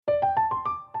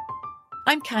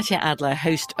I'm Katya Adler,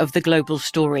 host of The Global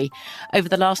Story. Over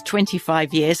the last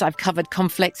 25 years, I've covered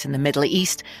conflicts in the Middle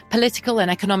East, political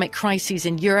and economic crises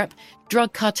in Europe,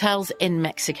 drug cartels in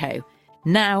Mexico.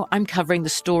 Now I'm covering the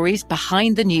stories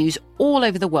behind the news all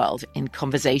over the world in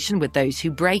conversation with those who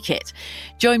break it.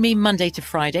 Join me Monday to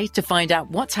Friday to find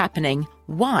out what's happening,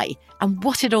 why, and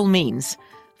what it all means.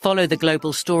 Follow The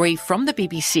Global Story from the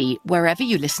BBC wherever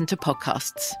you listen to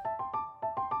podcasts.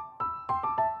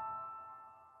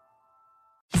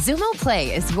 Xumo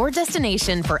Play is your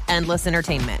destination for endless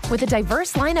entertainment. With a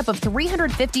diverse lineup of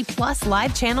 350 plus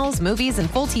live channels, movies,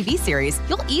 and full TV series,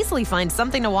 you'll easily find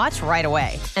something to watch right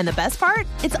away. And the best part?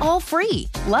 It's all free.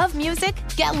 Love music?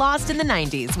 Get lost in the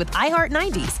 90s with iHeart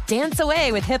 90s, dance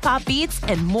away with hip-hop beats,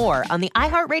 and more on the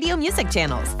iHeartRadio music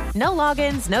channels. No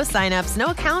logins, no signups, no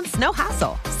accounts, no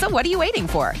hassle. So what are you waiting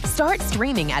for? Start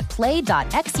streaming at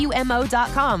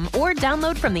play.xumo.com or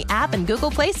download from the app and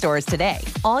Google Play stores today.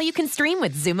 All you can stream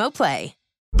with Xumo Play.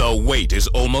 The wait is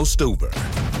almost over.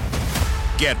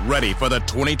 Get ready for the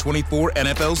 2024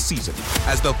 NFL season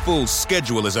as the full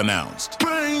schedule is announced.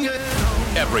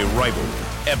 Every rivalry,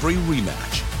 every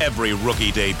rematch, every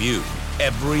rookie debut,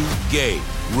 every game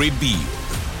revealed.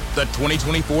 The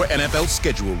 2024 NFL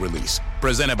schedule release,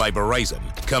 presented by Verizon,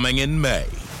 coming in May.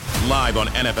 Live on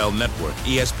NFL Network,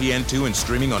 ESPN2, and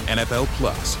streaming on NFL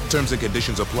Plus. Terms and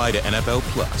conditions apply to NFL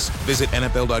Plus. Visit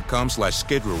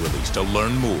NFL.com/schedule release to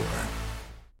learn more.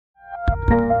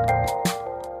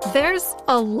 There's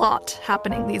a lot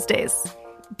happening these days,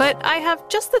 but I have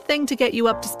just the thing to get you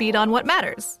up to speed on what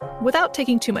matters without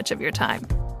taking too much of your time.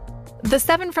 The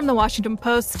 7 from the Washington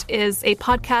Post is a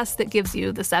podcast that gives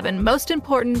you the 7 most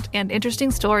important and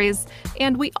interesting stories,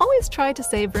 and we always try to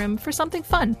save room for something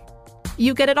fun.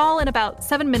 You get it all in about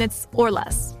 7 minutes or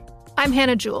less. I'm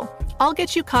Hannah Jewell. I'll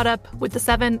get you caught up with the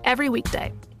 7 every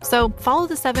weekday. So follow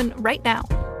the 7 right now.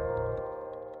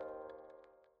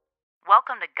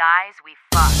 Welcome to Guys We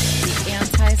Fuck, the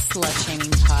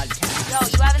anti-slut-shaming podcast. Yo,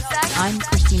 you having sex? I'm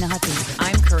Christina Hutchinson.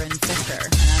 I'm Corinne Fisher.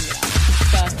 And I'm gonna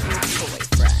fuck your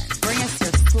boyfriend. Bring us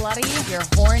your slutty, your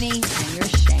horny, and your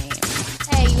shame.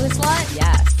 Hey, you a slut?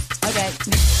 Yes. Okay.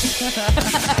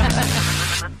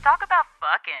 Let's talk about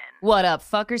fucking. What up,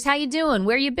 fuckers? How you doing?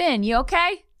 Where you been? You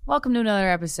okay? Welcome to another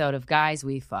episode of Guys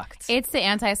We Fucked. It's the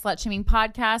Anti-Slut-Shaming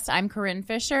Podcast. I'm Corinne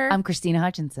Fisher. I'm Christina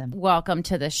Hutchinson. Welcome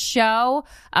to the show.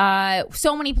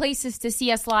 So many places to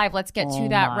see us live. Let's get to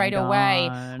that right away.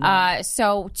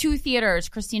 So 2 theaters.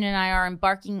 Christina and I are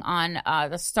embarking on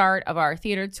the start of our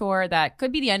theater tour. That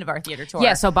could be the end of our theater tour.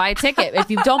 Yeah, so buy a ticket. If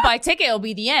you don't buy a ticket, it'll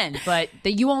be the end. But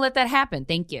you won't let that happen.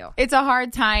 Thank you. It's a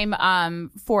hard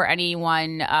time for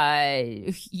anyone,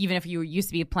 even if you used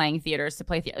to be playing theaters, to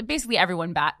play theater. Basically,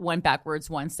 everyone went backwards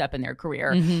one step in their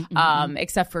career,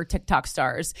 except for TikTok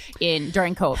stars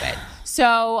during COVID.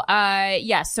 So,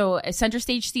 so Center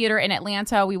Stage Theater in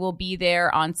Atlanta, we will be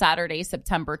there on Saturday,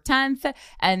 September 10th.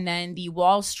 And then the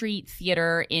Wall Street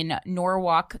Theater in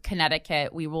Norwalk,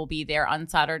 Connecticut, we will be there on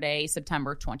Saturday,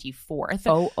 September 24th.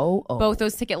 Both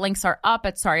those ticket links are up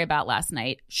at Sorry About Last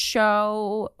Night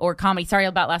show or comedy. Sorry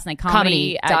About Last Night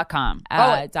comedy.com.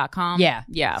 .com. Yeah.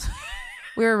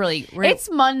 It's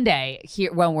Monday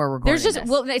here when we're recording.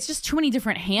 It's just too many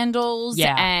different handles.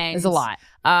 Yeah, and there's a lot.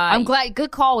 I'm glad. Good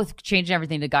call with changing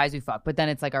everything to Guys We Fuck, but then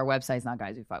it's like our website's not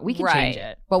Guys We Fuck. We can change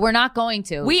it, but we're not going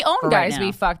to. We own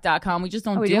guyswefuck.com. We just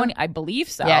don't do any. I believe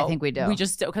so. Yeah, I think we do. We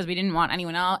just because we didn't want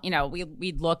anyone else.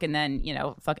 We'd look and then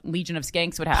fucking Legion of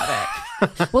Skanks would have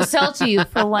it. We'll sell to you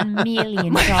for $1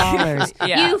 million.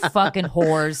 Yeah. You fucking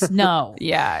whores. No.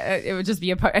 Yeah, it would just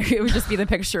be the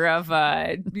picture of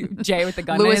Jay with the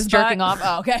gun. Lewis in his jerking butt. off.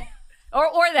 Oh, okay. Or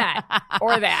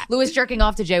that. Lewis jerking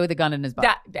off to Jay with a gun in his butt.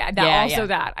 That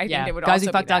I think it would also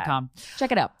be that. Guyswefuck.com.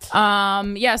 Check it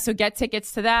out. So get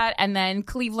tickets to that. And then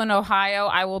Cleveland, Ohio,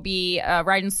 I will be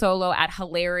riding solo at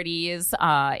Hilarities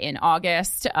in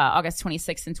August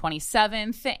 26th and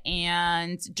 27th.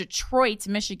 And Detroit,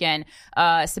 Michigan,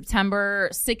 September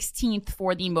 16th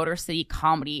for the Motor City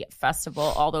Comedy Festival.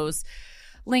 All those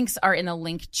links are in the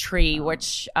link tree,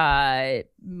 which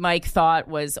Mike thought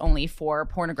was only for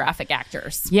pornographic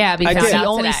actors. Yeah, because he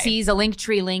only sees a link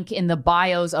tree link in the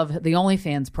bios of the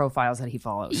OnlyFans profiles that he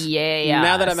follows. Yeah.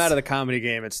 Now that I'm out of the comedy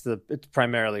game, it's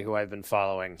primarily who I've been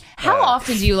following. How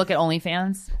often do you look at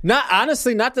OnlyFans?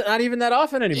 Not even that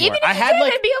often anymore. Even if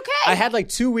it'd be okay. I had like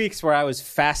 2 weeks where I was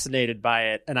fascinated by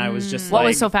it, and I was just what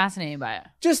was so fascinating by it?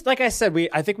 Just like I said,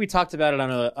 I think we talked about it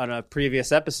on a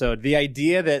previous episode. The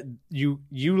idea that you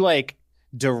like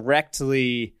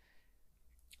directly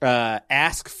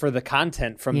ask for the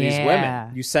content from these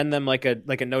women. You send them like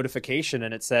a notification,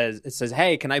 and it says,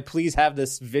 "Hey, can I please have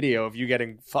this video of you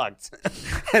getting fucked?"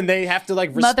 And they have to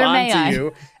like respond to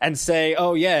you and say,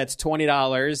 "Oh yeah, it's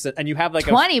 $20," and you have like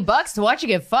 $20 to watch you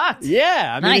get fucked.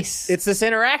 Yeah, I mean, nice. It's this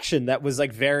interaction that was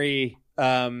like very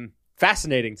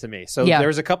fascinating to me. So there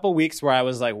was a couple weeks where I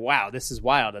was like, "Wow, this is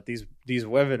wild that these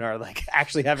women are like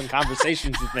actually having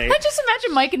conversations with me." I just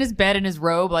imagine Mike in his bed in his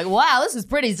robe, like, "Wow, this is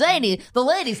pretty zany. The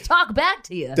ladies talk back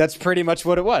to you." That's pretty much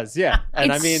what it was. Yeah,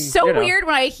 and it's I mean, so weird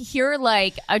when I hear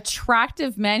like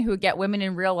attractive men who get women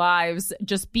in real lives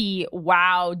just be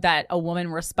wowed that a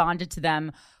woman responded to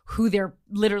them, who they're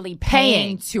literally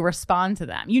paying to respond to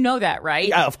them. You know that, right?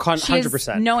 Yeah,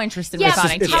 100%. No interest in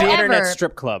responding it's to the you. internet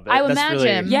strip club. I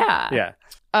imagine. Yeah.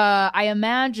 I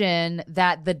imagine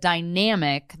that the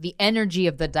dynamic, the energy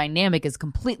of the dynamic is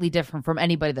completely different from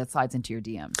anybody that slides into your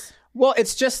DMs. Well,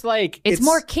 it's just like it's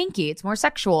more kinky, it's more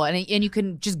sexual, and you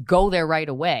can just go there right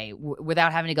away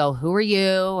without having to go, "Who are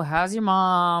you? How's your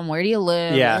mom? Where do you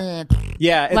live?" Yeah.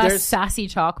 Less sassy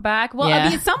talk back. Well, I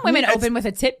mean, some women open with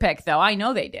a tit pic, though. I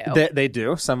know they do. They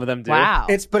do. Some of them do. Wow.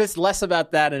 But it's less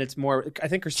about that, and it's more. I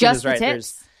think Christina's right.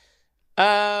 Tits?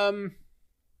 There's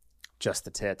just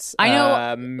the tits. I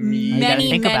know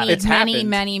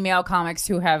many male comics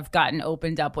who have gotten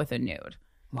opened up with a nude.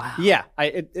 Wow. Yeah,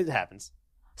 it happens.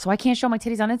 So I can't show my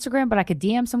titties on Instagram, but I could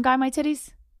DM some guy my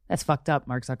titties? That's fucked up,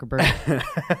 Mark Zuckerberg.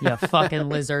 You fucking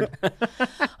lizard.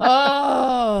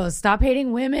 Oh, stop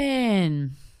hating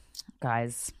women.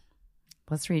 Guys,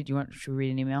 let's read. Should we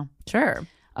read an email? Sure.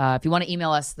 If you want to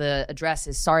email us, the address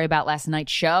is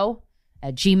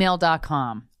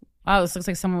sorryboutlastnightshow@gmail.com. Oh, this looks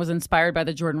like someone was inspired by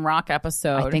the Jordan Rock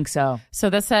episode. I think so.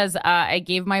 So this says, I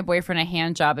gave my boyfriend a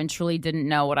hand job and truly didn't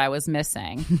know what I was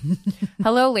missing.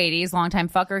 Hello, ladies. Longtime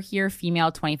fucker here,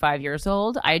 female, 25 years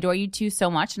old. I adore you two so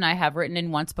much, and I have written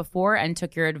in once before and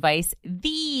took your advice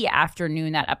the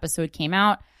afternoon that episode came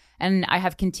out. And I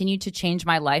have continued to change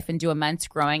my life and do immense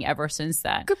growing ever since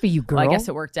then. Good for you, girl. Well, I guess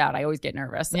it worked out. I always get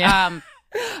nervous. Yeah.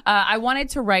 I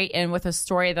wanted to write in with a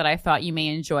story that I thought you may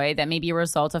enjoy that may be a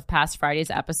result of past Friday's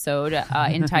episode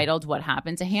entitled What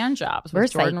Happened to Hand Jobs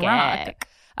with Jordan Rock.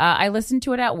 I listened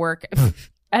to it at work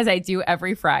as I do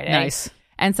every Friday. Nice.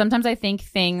 And sometimes I think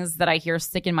things that I hear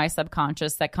stick in my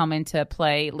subconscious that come into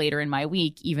play later in my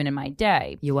week, even in my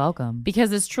day. You're welcome. Because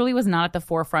this truly was not at the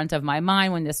forefront of my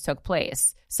mind when this took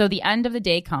place. So the end of the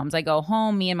day comes. I go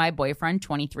home. Me and my boyfriend,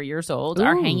 23 years old,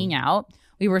 are hanging out.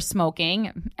 We were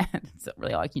smoking. That's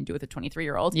really all I can do with a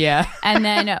 23-year-old. Yeah. And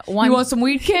then you want some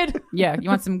weed, kid? Yeah. You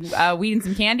want some weed and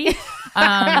some candy?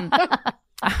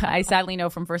 I sadly know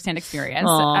from firsthand experience.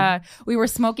 We were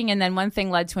smoking, and then one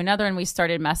thing led to another, and we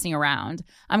started messing around.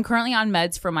 I'm currently on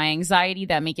meds for my anxiety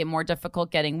that make it more difficult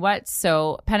getting wet,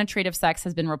 so penetrative sex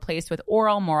has been replaced with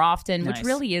oral more often, which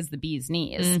really is the bee's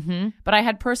knees. Mm-hmm. But I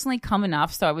had personally come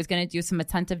enough, so I was going to do some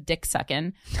attentive dick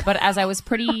sucking. But as I was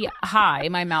pretty high,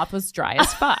 my mouth was dry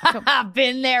as fuck.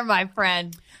 Been there, my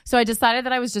friend. So I decided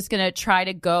that I was just going to try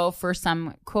to go for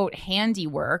some, quote,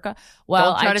 handiwork.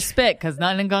 Well, don't try to spit because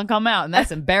nothing going to come out. And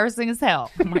that's embarrassing as hell.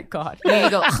 Oh, my God. There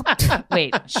you go.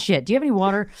 Wait, shit. Do you have any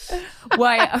water?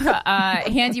 Well,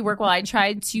 handiwork. Well, I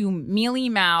tried to mealy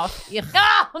mouth.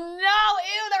 Oh, no.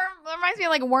 Ew. That reminds me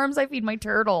of like worms I feed my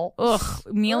turtle. Ugh.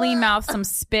 Mealy mouth some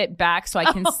spit back so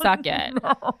I can suck it.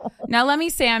 No. Now, let me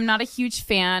say I'm not a huge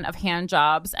fan of hand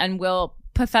jobs and will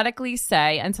pathetically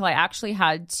say, until I actually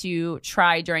had to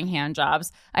try during hand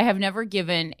jobs, I have never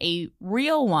given a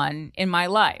real one in my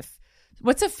life.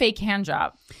 What's a fake hand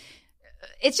job?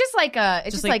 It's just like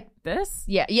just like this.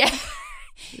 Yeah.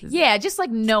 Yeah, just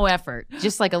like no effort,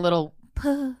 just like a little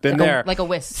been there, like a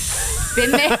whisk.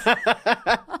 Been there.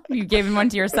 You gave one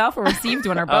to yourself or received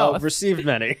one or both? Oh, received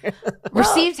many.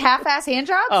 Received half-ass hand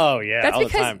jobs? Oh yeah, that's all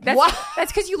because the time.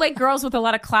 That's because you like girls with a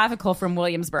lot of clavicle from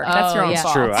Williamsburg. That's your own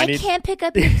fault. True. I can't pick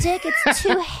up your dick. It's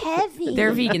too heavy.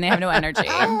 They're vegan. They have no energy.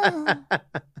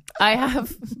 I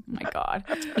have. Oh my God.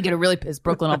 You get a really pissed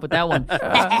Brooklyn up with that one.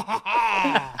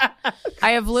 I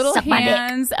have little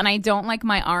hands, and I don't like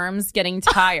my arms getting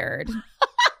tired.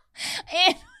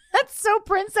 That's so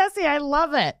princessy. I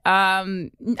love it. I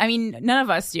mean, none of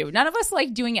us do. None of us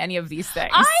like doing any of these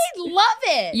things. I love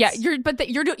it. Yeah, you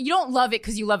don't love it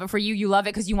because you love it for you. You love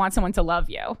it because you want someone to love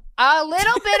you. A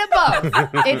little bit of both.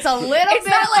 It's a little bit of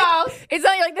both. It's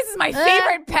not like this is my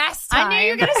favorite pastime. time. I knew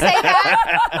you were going to say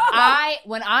that.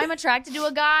 When I'm attracted to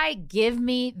a guy, give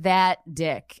me that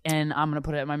dick, and I'm going to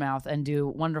put it in my mouth and do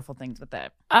wonderful things with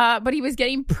it. But he was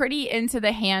getting pretty into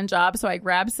the hand job, so I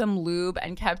grabbed some lube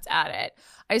and kept at it.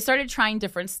 I started trying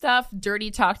different stuff, dirty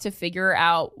talk to figure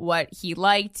out what he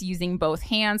liked, using both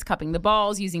hands, cupping the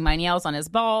balls, using my nails on his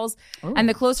balls. Ooh. And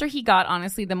the closer he got,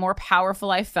 honestly, the more powerful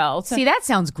I felt. See, that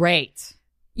sounds great.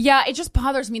 Yeah, it just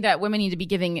bothers me that women need to be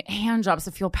giving hand jobs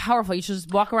to feel powerful. You should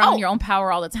just walk around in your own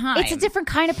power all the time. It's a different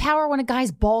kind of power when a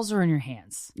guy's balls are in your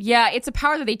hands. Yeah, it's a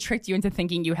power that they tricked you into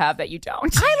thinking you have that you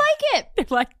don't. I like it.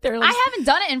 They're like, I haven't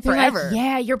done it in forever. Like,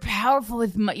 yeah, you're powerful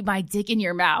with my dick in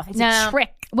your mouth. It's a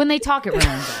trick. When they talk, it ruins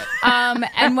it.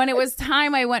 And when it was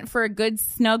time, I went for a good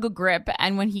snug grip.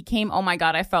 And when he came, oh my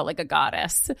God, I felt like a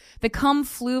goddess. The cum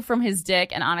flew from his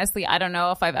dick. And honestly, I don't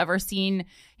know if I've ever seen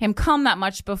him come that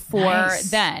much before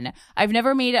then. I've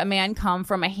never made a man come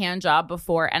from a hand job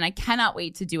before, and I cannot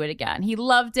wait to do it again. He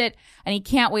loved it, and he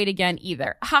can't wait again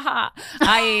either. Ha ha.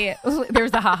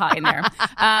 There's the ha ha in there.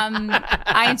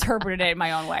 I interpreted it in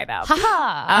my own way, though. Ha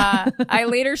ha. I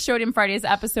later showed him Friday's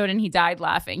episode, and he died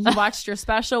laughing. He watched your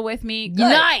special with me. Good.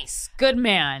 Nice. Good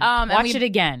man. Watch it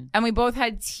again. And we both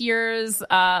had tears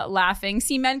laughing.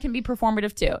 See, men can be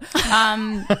performative, too.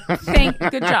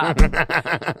 Good job.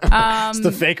 It's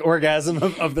the fake orgasm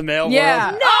of the male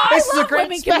world. No, this is a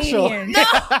great special. No,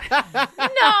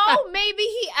 maybe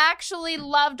he actually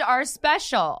loved our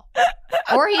special,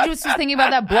 or he just was thinking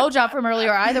about that blowjob from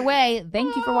earlier. Either way,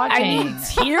 thank you for watching. I need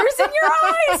tears in your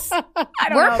eyes.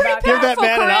 We're pretty powerful. Give that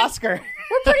man Corinne. an Oscar.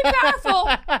 We're pretty powerful.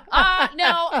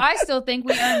 No, I still think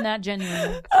we earned that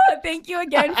genuinely. Thank you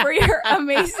again for your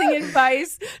amazing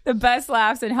advice, the best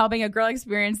laughs, and helping a girl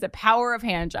experience the power of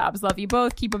hand jobs. Love you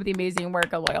both. Keep up the amazing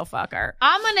work, a loyal fucker.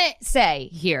 I'm going to say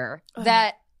here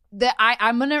that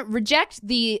I'm going to reject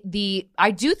the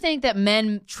I do think that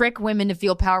men trick women to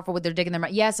feel powerful with their dick in their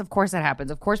mouth. Yes, of course that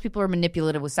happens. Of course people are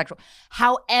manipulative with sexual.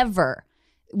 However,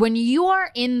 when you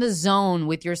are in the zone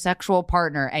with your sexual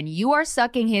partner and you are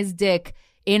sucking his dick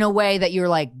in a way that you're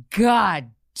like,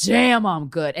 God damn, I'm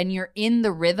good, and you're in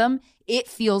the rhythm, it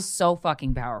feels so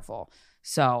fucking powerful.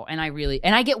 So, and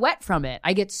I get wet from it.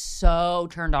 I get so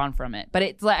turned on from it. But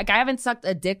it's like, I haven't sucked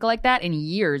a dick like that in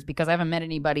years because I haven't met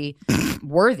anybody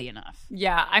worthy enough.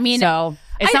 Yeah, I mean, so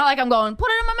it's not like I'm going, put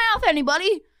it in my mouth,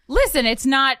 anybody. Listen, it's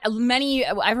not many.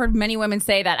 I've heard many women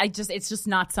say that. It's just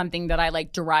not something that I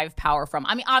like derive power from.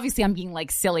 I mean, obviously, I'm being like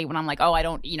silly when I'm like, oh, I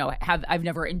don't, I've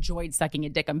never enjoyed sucking a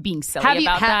dick. I'm being silly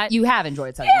about that. You have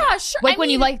enjoyed sucking. Yeah, a dick. sure. Like when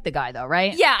you like the guy, though,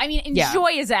 right? Yeah, I mean,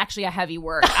 enjoy is actually a heavy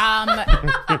word.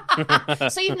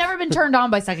 So you've never been turned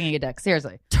on by sucking a dick?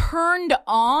 Seriously, turned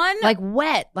on? Like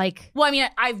wet? Like? Well, I mean,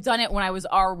 I've done it when I was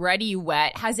already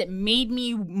wet. Has it made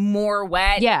me more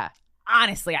wet? Yeah.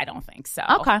 Honestly, I don't think so.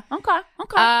 Okay.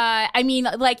 I mean,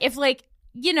 like, if, like,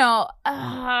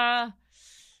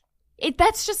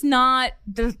 that's just not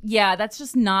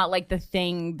like the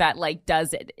thing that like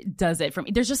does it for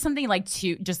me. There's just something like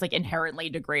just like inherently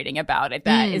degrading about it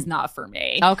that is not for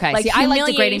me. Okay. Like, see, I like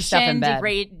degrading stuff in bed.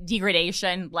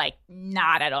 Degradation, like,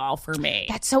 not at all for me.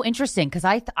 That's so interesting because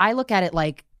I look at it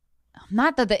like,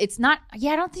 not that it's not.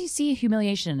 Yeah, I don't think you see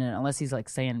humiliation in it unless he's like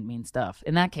saying mean stuff.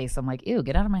 In that case, I'm like, ew,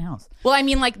 get out of my house. Well, I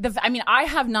mean, like I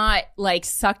have not like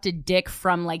sucked a dick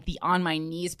from like the on my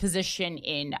knees position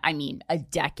in, a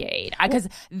decade. Because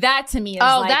that to me is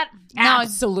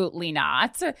absolutely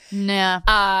not. Nah.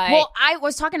 Well, I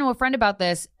was talking to a friend about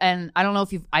this, and I don't know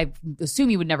if I assume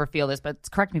you would never feel this, but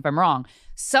correct me if I'm wrong.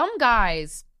 Some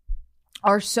guys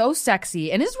are so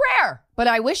sexy, and it's rare, but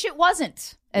I wish it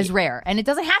wasn't as rare. And it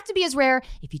doesn't have to be as rare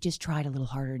if you just tried a little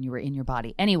harder and you were in your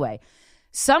body. Anyway,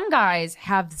 some guys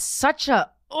have such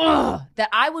a that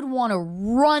I would want to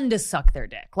run to suck their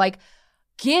dick. Like,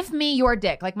 give me your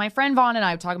dick. Like my friend Vaughn and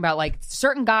I were talking about, like,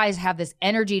 certain guys have this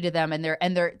energy to them, and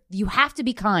they're you have to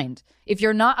be kind. If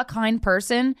you're not a kind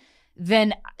person,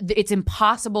 then it's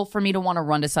impossible for me to want to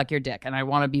run to suck your dick. And I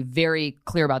want to be very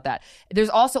clear about that. There's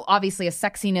also obviously a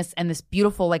sexiness and this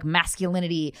beautiful like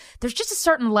masculinity. There's just a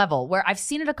certain level where I've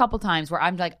seen it a couple times where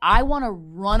I'm like, I want to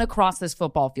run across this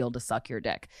football field to suck your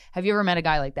dick. Have you ever met a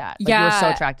guy like that? Like, yeah. You were so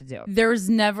attracted to? There's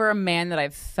never a man that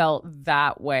I've felt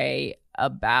that way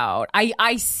about.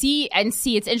 I see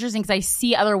it's interesting because I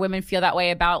see other women feel that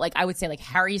way about, like, I would say like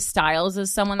Harry Styles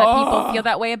is someone that people feel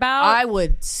that way about. I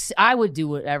would do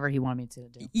whatever he wanted me to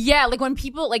do. Yeah, like when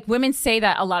people, like women say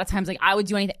that a lot of times, like I would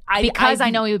do anything because I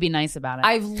know he would be nice about it.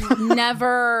 I've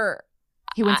never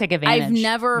he wouldn't take advantage. I've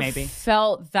never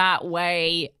felt that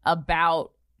way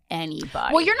about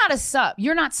anybody. Well, you're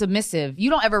not submissive. You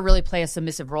don't ever really play a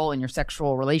submissive role in your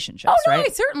sexual relationships, no, right?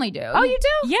 I certainly do. Oh, you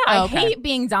do? Yeah, I hate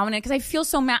being dominant because I feel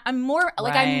so I'm more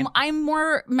like Right. I'm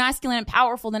more masculine and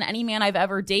powerful than any man I've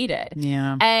ever dated.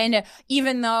 Yeah. And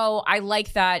even though I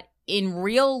like that in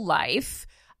real life,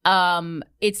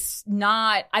 it's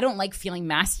not, I don't like feeling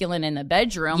masculine in the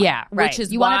bedroom. Yeah, right. Which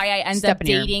is You wanna why I end step up in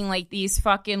here. dating like these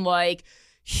fucking like,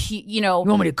 you know. You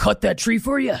want me to cut that tree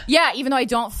for you? Yeah, even though I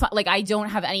don't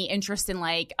have any interest in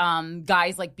like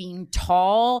guys like being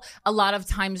tall. A lot of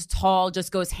times tall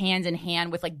just goes hand in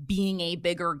hand with like being a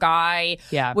bigger guy.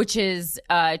 Yeah. Which is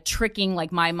tricking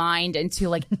like my mind into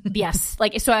like yes,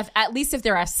 like so at least if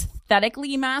they're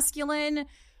aesthetically masculine,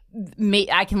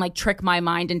 I can like trick my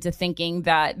mind into thinking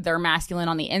that they're masculine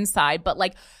on the inside. But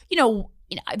like, you know,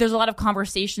 there's a lot of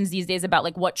conversations these days about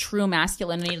like what true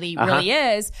masculinity really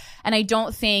is. And I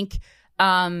don't think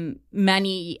I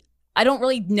don't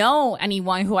really know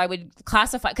anyone who I would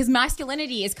classify, because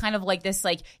masculinity is kind of like this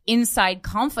like inside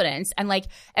confidence. And like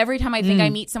every time I think I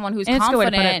meet someone who's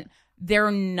confident, they're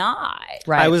not.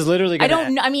 Right. I was literally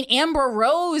I mean, Amber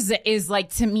Rose is like,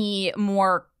 to me,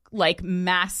 more like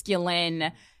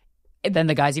masculine than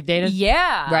the guys you've dated?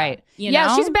 Yeah. Right. You know?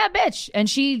 Yeah, she's a bad bitch.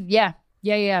 And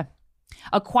yeah.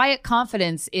 A quiet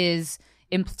confidence is,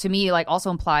 to me, like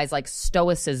also implies like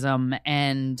stoicism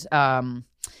and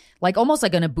like almost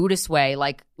like in a Buddhist way,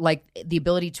 like the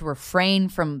ability to refrain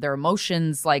from their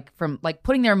emotions, like from like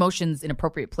putting their emotions in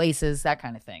appropriate places, that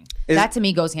kind of thing. That to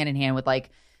me goes hand in hand with like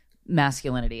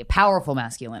masculinity, powerful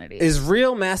masculinity. Is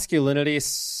real masculinity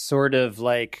sort of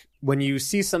like when you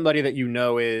see somebody that you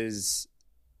know is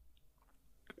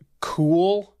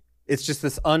cool, it's just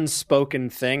this unspoken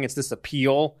thing, it's this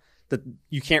appeal that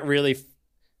you can't really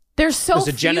there's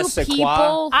a je few ne sais quoi.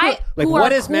 people who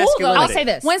what are is cool, masculinity? though. I'll say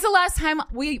this. When's the last time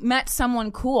we met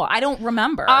someone cool? I don't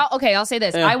remember. Okay, I'll say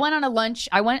this. I went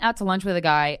out to lunch with a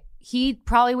guy. He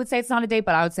probably would say it's not a date,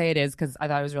 but I would say it is because I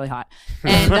thought it was really hot.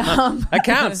 And that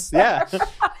counts. Yeah.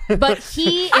 But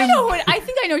he I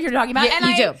think I know what you're talking about. Yeah,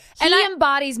 and you do. And he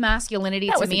embodies masculinity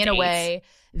to me in a way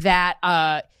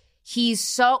that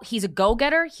he's a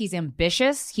go-getter, he's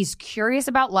ambitious, he's curious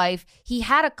about life. He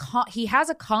has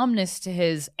a calmness to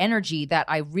his energy that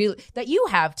you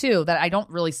have too, that I don't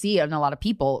really see in a lot of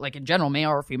people, like in general, male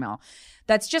or female.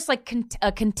 That's just like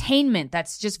a containment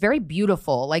that's just very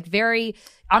beautiful, like very,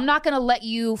 I'm not going to let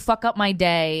you fuck up my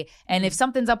day. And if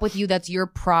something's up with you, that's your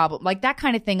problem. Like that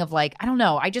kind of thing of like, I don't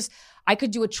know. I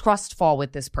could do a trust fall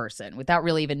with this person without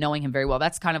really even knowing him very well.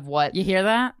 That's kind of what. You hear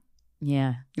that?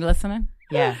 Yeah. You listening?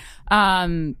 Yeah.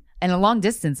 And a long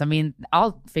distance, I mean,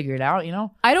 I'll figure it out, you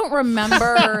know? I don't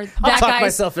remember I'll talk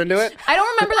myself into it. I don't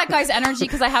remember that guy's energy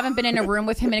because I haven't been in a room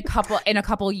with him in a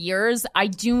couple years. I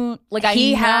do like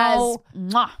He has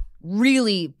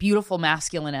really beautiful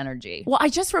masculine energy. Well, I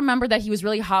just remember that he was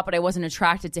really hot, but I wasn't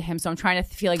attracted to him. So I'm trying to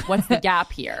feel like, what's the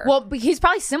gap here? Well, but he's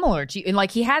probably similar to you. And like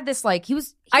he had this like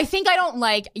I think I don't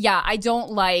like. Yeah, I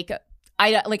don't like.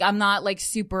 I'm not like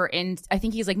super in. I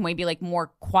think he's like maybe like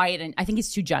more quiet, and I think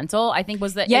he's too gentle. I think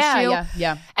was the issue.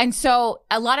 Yeah. And so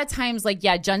a lot of times, like,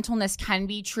 yeah, gentleness can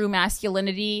be true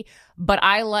masculinity, but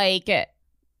I like it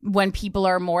when people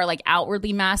are more like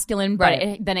outwardly masculine,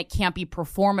 but then it can't be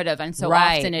performative, and so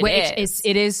often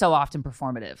it is so often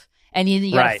performative, and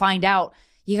you got to find out.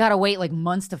 You got to wait like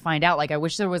months to find out. Like I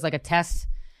wish there was like a test.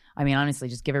 I mean, honestly,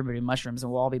 just give everybody mushrooms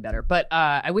and we'll all be better. But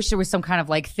I wish there was some kind of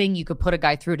like thing you could put a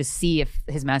guy through to see if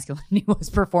his masculinity was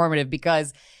performative,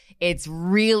 because it's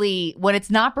really, when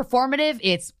it's not performative,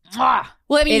 it's, well,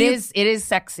 I mean, it is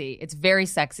sexy. It's very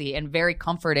sexy and very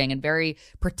comforting and very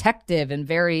protective and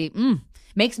very,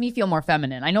 makes me feel more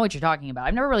feminine. I know what you're talking about.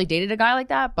 I've never really dated a guy like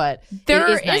that, but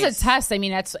there is nice. a test. I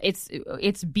mean,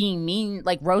 it's being mean,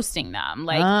 like roasting them.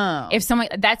 Like if someone,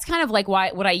 that's kind of like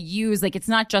what I use. Like it's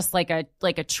not just like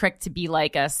a trick to be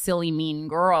like a silly mean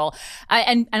girl.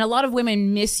 And a lot of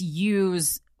women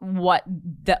misuse what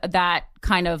that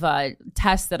kind of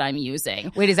test that I'm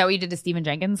using. Wait, is that what you did to Stephen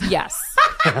Jenkins? Yes.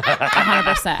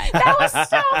 100%. That was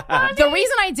so funny. The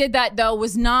reason I did that though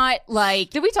was not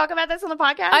like. Did we talk about this on the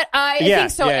podcast? I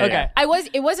think so. Yeah, okay.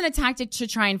 It wasn't a tactic to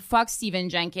try and fuck Stephen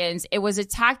Jenkins. It was a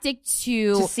tactic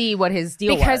to see what his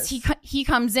deal was. Because he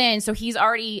comes in, so he's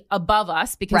already above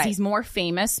us because he's more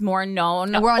famous, more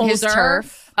known, and we're on older, his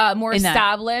turf, more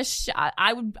established.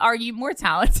 I would argue more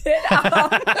talented.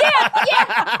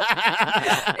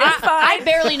 I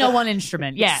barely know one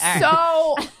instrument. Yeah.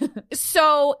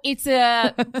 So it's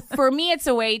for me, it's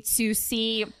a way to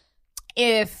see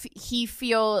if he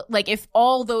feel like if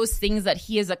all those things that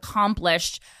he has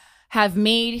accomplished have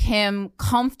made him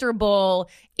comfortable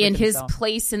in his himself.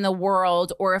 place in the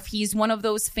world, or if he's one of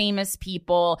those famous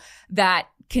people that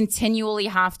continually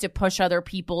have to push other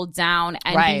people down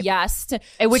and Right. be yes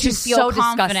Which to is feel so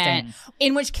confident. disgusting.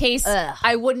 In which case,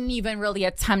 I wouldn't even really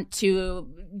attempt to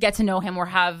get to know him or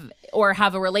have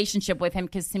a relationship with him,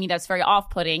 because to me that's very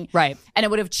off-putting. Right. And it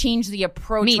would have changed the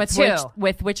approach Me with too.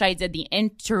 with which I did the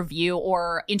interview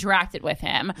or interacted with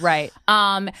him. Right.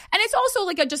 And it's also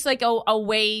like a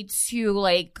way to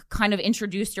like kind of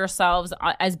introduce yourselves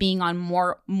as being on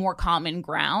more common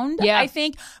ground. Yeah. I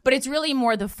think, but it's really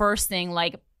more the first thing,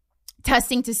 like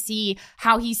testing to see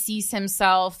how he sees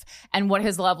himself and what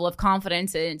his level of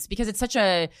confidence is, because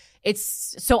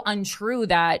it's so untrue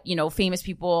that, you know, famous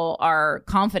people are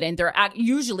confident. They're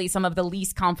usually some of the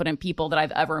least confident people that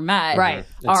I've ever met. Right.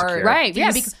 Are Insecure. Right.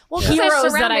 Yeah. these Because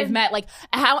heroes that I've met. Like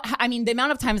the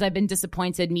amount of times I've been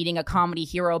disappointed meeting a comedy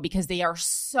hero because they are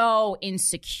so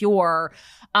insecure,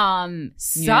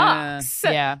 sucks.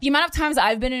 Yeah. The amount of times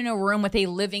I've been in a room with a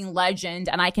living legend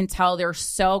and I can tell they're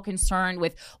so concerned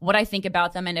with what I think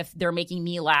about them and if they're making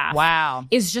me laugh. Wow.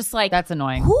 Is just like, That's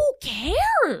annoying. who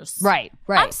cares? Right.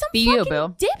 I'm some Be you, fucking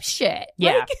boo. dipshit.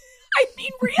 Yeah. Like, I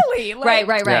mean, really. Like,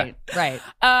 Right.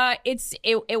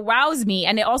 it wows me,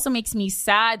 and it also makes me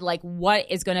sad. Like,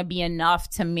 what is going to be enough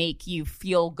to make you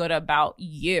feel good about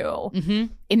you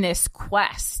in this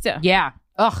quest? Yeah.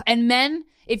 Ugh. And men,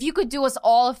 if you could do us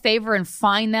all a favor and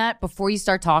find that before you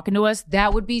start talking to us,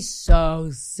 that would be so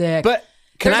sick. But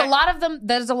there's a lot of them.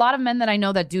 There's a lot of men that I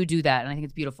know that do that, and I think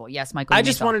it's beautiful. Yes, Michael. I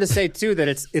just wanted to say too that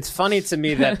it's funny to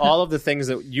me that all of the things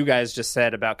that you guys just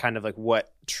said about kind of like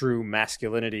what true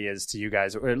masculinity is to you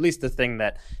guys, or at least the thing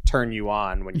that turn you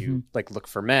on when you like look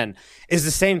for men, is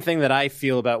the same thing that I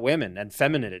feel about women and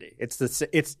femininity.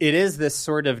 It is this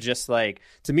sort of just like,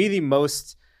 to me, the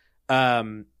most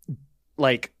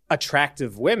like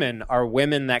attractive women are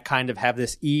women that kind of have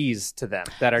this ease to them,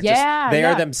 that are they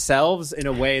are themselves in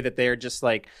a way that they're just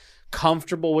like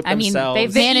comfortable with themselves.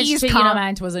 they've The managed ease to,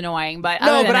 comment was annoying, but No,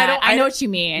 other than but that, I know what you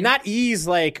mean. Not ease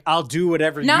like I'll do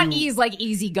whatever. Not you... ease like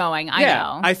easygoing. I Yeah,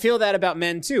 know. I feel that about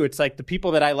men too. It's like the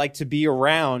people that I like to be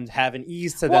around have an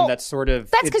ease to them that's sort of.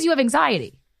 That's because you have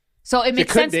anxiety. So it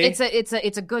makes sense. be.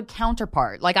 It's a good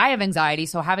counterpart. Like I have anxiety,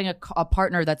 so having a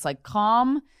partner that's like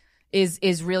calm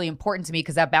is really important to me,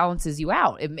 because that balances you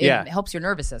out. It helps your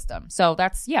nervous system. So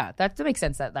that makes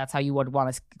sense. That's how you would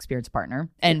want to experience a partner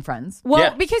and friends.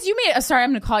 Well, because you made sorry,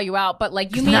 I'm going to call you out, but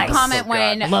like you made a comment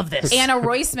when Love this. Anna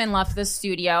Roisman left the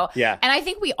studio. Yeah. And I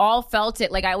think we all felt it.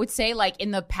 Like I would say, like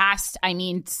in the past, I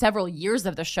mean, several years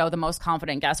of the show, the most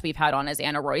confident guest we've had on is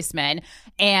Anna Roisman.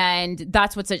 And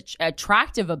that's what's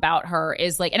attractive about her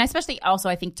is like, and especially also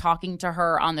I think talking to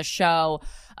her on the show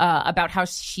about how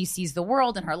she sees the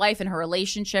world and her life and her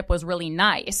relationship was really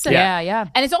nice. Yeah.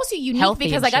 And it's also unique Healthy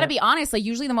because and I got to shit. be honest, like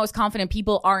usually the most confident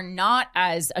people are not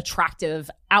as attractive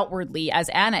outwardly as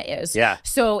Anna is. Yeah.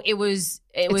 So it was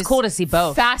cool to see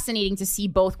both. Fascinating to see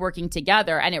both working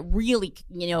together, and it really,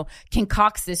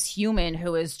 concocts this human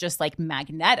who is just like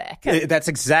magnetic. That's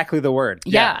exactly the word.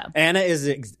 Yeah. Anna is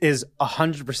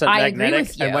 100% I agree magnetic,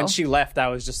 with you. and when she left, I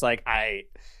was just like, I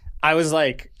was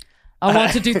like, I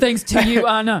want to do things to you,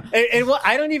 Anna. well,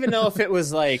 I don't even know if it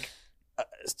was like.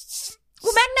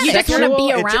 Well, magnetic. You just want to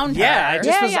be around her.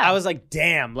 Yeah, I was like,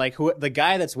 damn, like the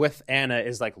guy that's with Anna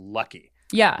is like lucky.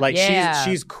 Yeah. Like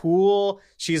she's cool.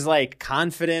 She's like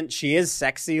confident. She is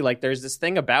sexy. Like there's this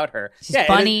thing about her. She's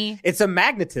funny. It's a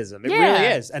magnetism. It really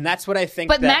is. And that's what I think.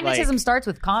 But that, magnetism starts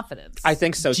with confidence. I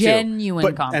think so too. Genuine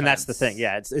confidence. And that's the thing.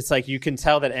 Yeah. It's like you can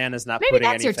tell that Anna's not Maybe putting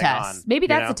that's your anything test. on. Maybe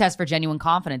that's the test for genuine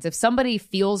confidence. If somebody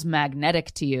feels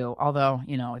magnetic to you, although,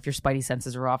 if your spidey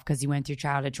senses are off because you went through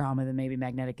childhood trauma, then maybe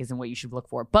magnetic isn't what you should look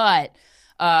for. But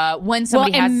when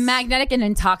somebody has magnetic and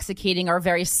intoxicating are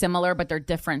very similar, but they're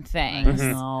different things,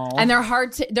 and they're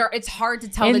hard to. It's hard to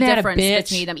tell Isn't the that a difference bitch?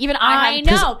 between them. Even I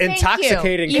know. Thank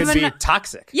intoxicating you. could be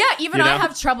toxic. Yeah, even I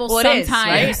have trouble Well, it is,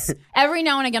 sometimes. right? Every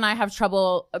now and again, I have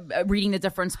trouble reading the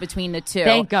difference between the two.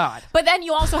 Thank God. But then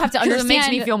you also have to Because understand. it makes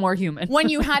me feel more human. When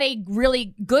you had a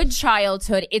really good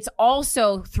childhood, it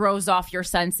also throws off your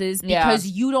senses because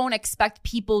you don't expect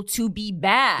people to be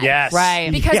bad. Yes.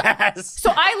 Right. Because Yes. so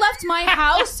I left my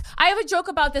house. I have a joke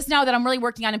about this now that I'm really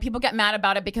working on, and people get mad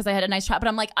about it because I had a nice child. But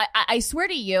I'm like, I swear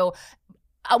to you,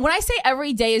 when I say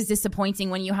every day is disappointing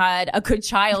when you had a good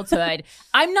childhood,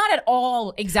 I'm not at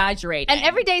all exaggerating. And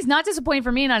every day is not disappointing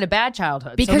for me and not a bad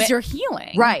childhood. Because you're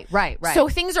healing. Right. So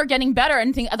things are getting better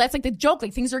and that's like the joke.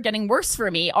 Like things are getting worse for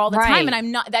me all the time. And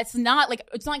I'm not, that's not like,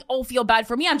 it's not like, oh, feel bad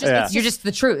for me. I'm just, you're just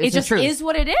the truth. It just is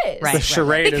what it is. The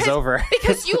charade is over.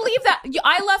 Because you leave that,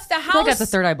 I left the house. I got the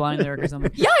Third Eye Blind lyric or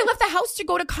something. Yeah, I left the house to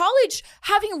go to college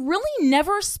having really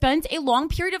never spent a long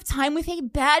period of time with a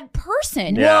bad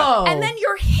person. Whoa. And then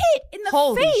you're hit in the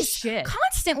Holy face shit.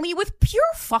 constantly with pure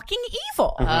fucking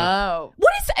evil. Oh.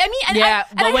 What is, I mean, and I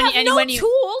have no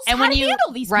tools to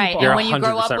handle these people. And when you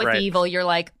grow up 100% with right. evil, you're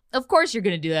like, of course you're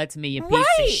going to do that to me, you piece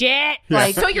of shit.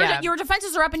 Like, so your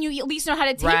defenses are up and you at least know how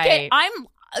to take it. I'm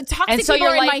toxic and so people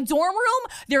are you're in my dorm room.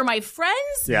 They're my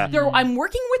friends. Yeah. I'm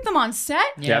working with them on set.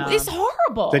 Yeah. It's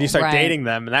horrible. Then you start dating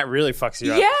them, and that really fucks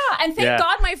you up. Yeah, and thank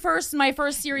God my first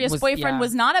serious boyfriend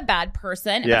was not a bad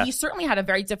person. Yeah. But he certainly had a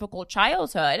very difficult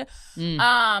childhood.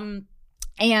 Oh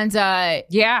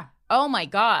my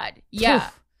God. Yeah.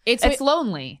 Oof. It's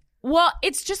lonely. Well,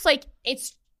 it's just like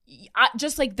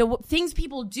the things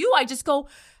people do. I just go,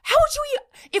 how would you?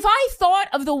 If I thought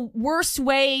of the worst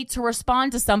way to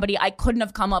respond to somebody, I couldn't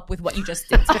have come up with what you just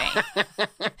did to me.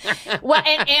 Well,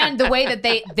 and the way that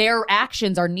their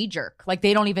actions are knee jerk, like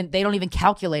they don't even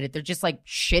calculate it. They're just like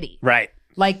shitty, Right.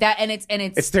 like that. And it's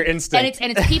their instinct,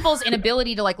 and it's people's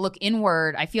inability to like look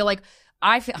inward. I feel like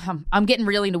I'm getting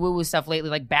really into woo woo stuff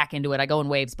lately, like back into it. I go in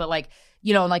waves, but like,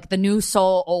 you know, like the new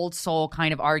soul, old soul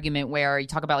kind of argument where you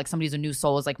talk about like somebody who's a new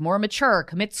soul is like more mature,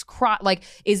 commits like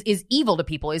is evil to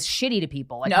people, is shitty to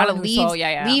people, like kind of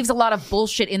leaves a lot of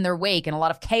bullshit in their wake and a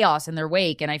lot of chaos in their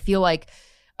wake. And I feel like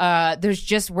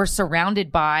we're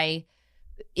surrounded by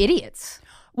idiots.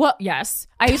 Well, yes.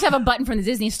 I used to have a button from the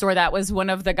Disney store that was one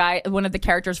of the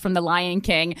characters from The Lion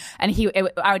King, and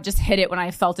I would just hit it when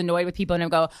I felt annoyed with people, and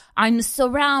I'd go, "I'm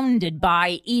surrounded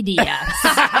by idiots."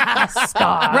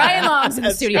 Stop. Ryan Long's in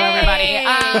the studio,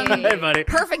 everybody. Hey, buddy.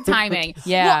 Perfect timing.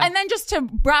 Yeah. Well, and then just to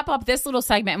wrap up this little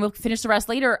segment, and we'll finish the rest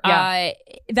later. Yeah.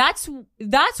 That's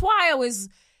why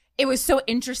it was so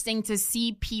interesting to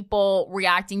see people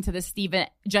reacting to the Stephen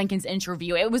Jenkins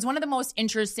interview. It was one of the most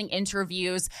interesting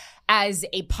interviews as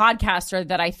a podcaster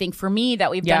that I think for me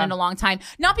that we've done in a long time.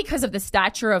 Not because of the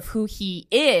stature of who he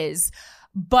is,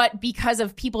 but because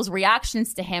of people's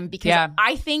reactions to him. Because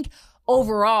I think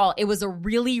overall, it was a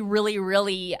really, really,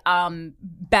 really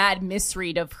bad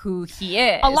misread of who he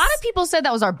is. A lot of people said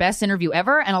that was our best interview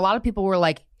ever, and a lot of people were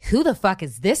like, "Who the fuck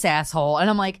is this asshole?" And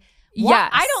I'm like, yeah,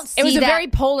 I don't see it was that. a very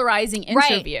polarizing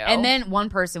interview. Right. And then one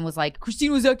person was like,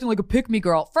 Christina was acting like a pick-me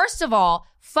girl. First of all,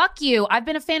 fuck you. I've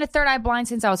been a fan of Third Eye Blind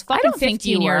since I was fucking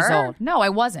 15 years old. No, I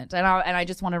wasn't. And I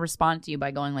just want to respond to you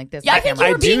by going like this. Yeah, I think you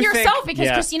were being yourself because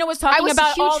Christina was talking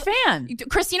about I was a huge fan.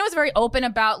 Christina was very open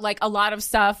about like a lot of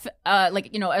stuff,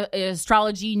 like, you know,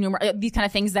 astrology, these kind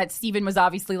of things that Stephen was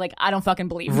obviously like, I don't fucking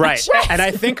believe. Right. And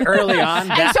I think early on,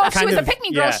 that and so if she was kind a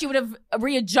pick-me girl, she would have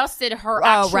readjusted her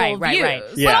actual views. Right.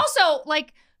 Yeah. But also,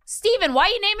 like, Steven, why are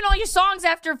you naming all your songs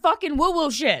after fucking woo-woo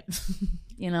shit?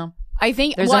 You know? I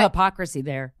think there's a hypocrisy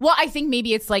there. Well, I think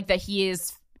maybe it's like that he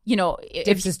is, you know,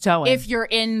 dips his toe in. If you're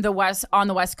on the West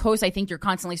Coast, I think you're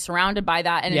constantly surrounded by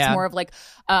that, and it's more of like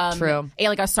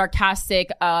a sarcastic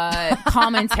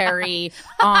commentary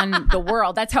on the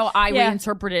world. That's how I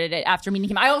reinterpreted it after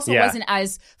meeting him. I also wasn't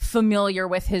as familiar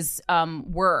with his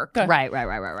work. Right.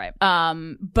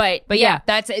 But yeah,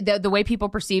 that's the way people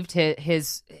perceived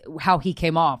his how he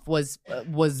came off was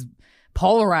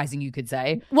polarizing, you could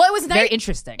say. Well, it was very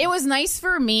interesting. It was nice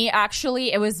for me,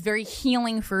 actually. It was very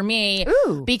healing for me.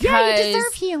 Ooh, because you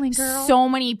deserve healing, girl. So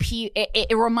many people.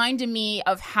 It reminded me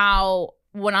of how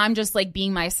when I'm just like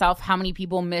being myself, how many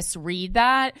people misread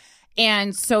that.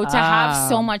 And so to have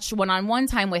so much one-on-one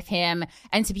time with him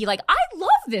and to be like, I love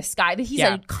this guy, that he's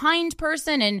a kind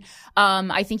person. And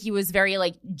I think he was very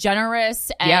like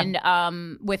generous and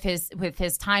with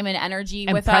his time and energy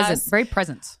and with us. Very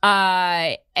present.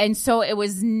 And so it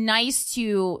was nice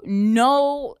to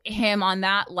know him on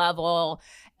that level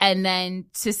and then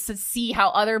to see how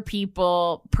other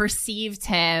people perceived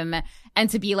him and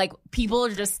to be like, people are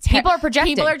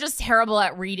projecting. People are just terrible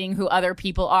at reading who other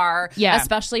people are,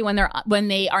 especially when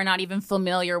they are not even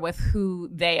familiar with who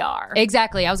they are.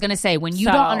 Exactly. I was going to say, when you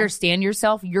don't understand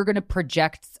yourself, you're going to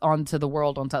project onto the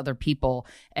world, onto other people,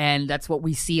 and that's what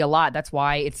we see a lot. That's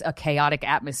why it's a chaotic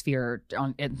atmosphere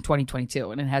in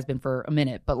 2022, and it has been for a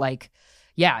minute. But like,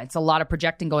 yeah, it's a lot of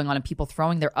projecting going on and people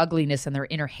throwing their ugliness and their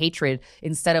inner hatred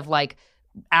instead of like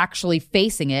actually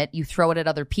facing it. You throw it at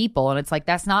other people, and it's like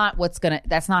that's not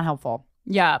helpful.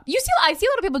 Yeah, I see a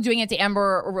lot of people doing it to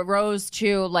Amber Rose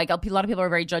too. Like a lot of people are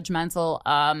very judgmental.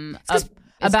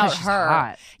 about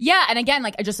her. Yeah, and again,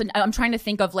 like I'm trying to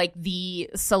think of like the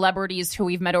celebrities who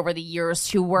we've met over the years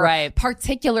who were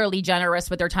particularly generous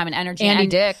with their time and energy. Andy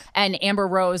Dick and Amber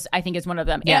Rose, I think, is one of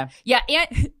them. Yeah,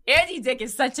 Andy Dick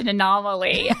is such an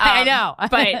anomaly. I know,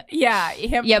 but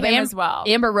him as well.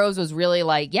 Amber Rose was really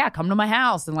like, come to my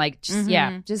house and like,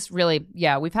 just really,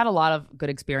 we've had a lot of good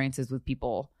experiences with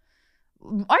people.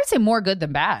 I'd say more good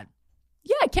than bad.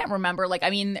 Yeah, I can't remember. Like,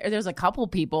 I mean, there's a couple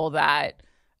people that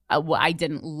I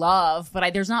didn't love,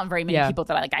 but there's not very many people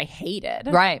that I hated.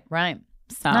 Right.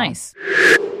 So. Nice.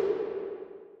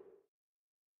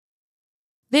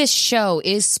 This show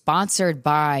is sponsored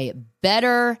by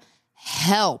BetterHelp.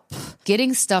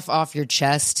 Getting stuff off your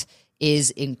chest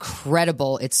is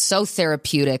incredible. It's so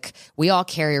therapeutic. We all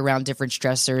carry around different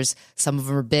stressors. Some of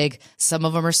them are big, some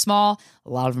of them are small, a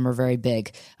lot of them are very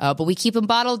big. But we keep them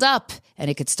bottled up,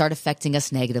 and it could start affecting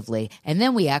us negatively. And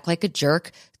then we act like a jerk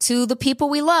to the people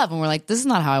we love, and we're like, this is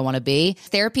not how I want to be.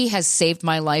 Therapy has saved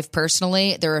my life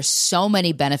personally. There are so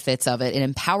many benefits of it. It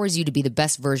empowers you to be the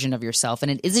best version of yourself.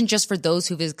 And it isn't just for those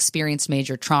who've experienced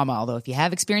major trauma, although if you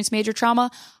have experienced major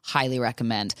trauma, highly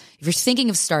recommend. If you're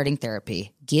thinking of starting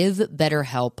therapy, give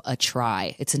BetterHelp a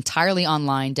try. It's entirely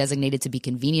online, designated to be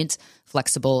convenient,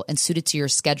 flexible, and suited to your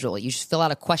schedule. You just fill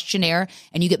out a questionnaire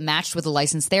and you get matched with a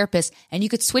licensed therapist, and you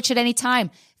could switch at any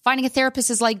time. Finding a therapist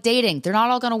is like dating. They're not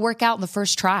all going to work out in the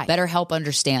first try. BetterHelp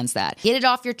understands that. Get it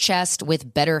off your chest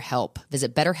with BetterHelp.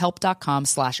 Visit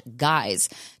BetterHelp.com/guys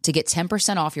to get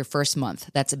 10% off your first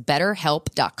month. That's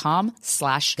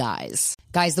BetterHelp.com/guys.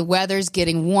 Guys, the weather's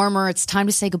getting warmer. It's time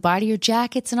to say goodbye to your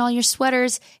jackets and all your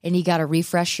sweaters, and you got to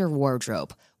refresh your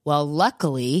wardrobe. Well,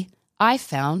 luckily, I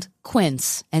found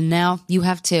Quince, and now you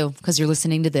have too, because you're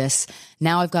listening to this.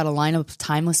 Now I've got a lineup of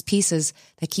timeless pieces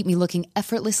that keep me looking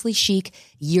effortlessly chic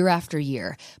year after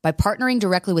year. By partnering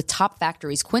directly with top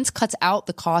factories, Quince cuts out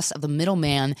the cost of the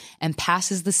middleman and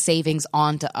passes the savings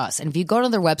on to us. And if you go to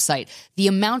their website, the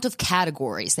amount of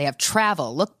categories, they have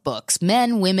travel, lookbooks,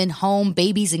 men, women, home,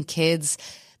 babies, and kids.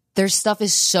 Their stuff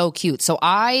is so cute. So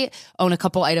I own a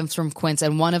couple items from Quince,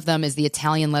 and one of them is the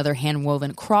Italian leather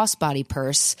hand-woven crossbody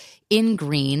purse in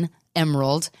green,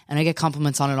 emerald, and I get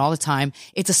compliments on it all the time.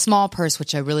 It's a small purse,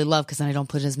 which I really love because then I don't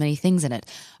put as many things in it.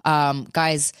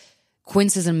 Guys,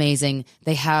 Quince is amazing.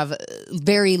 They have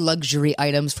very luxury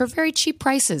items for very cheap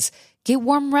prices. Get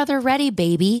warm weather ready,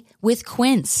 baby, with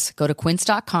Quince. Go to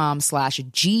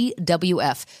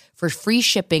quince.com/GWF for free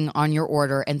shipping on your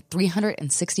order and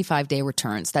 365-day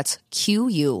returns. That's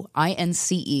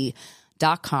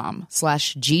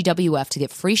QUINCE.com/GWF to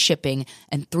get free shipping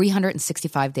and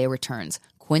 365-day returns.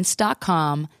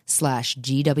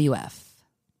 Quince.com/GWF.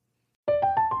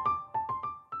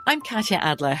 I'm Katya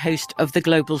Adler, host of The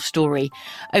Global Story.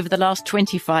 Over the last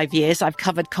 25 years, I've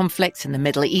covered conflicts in the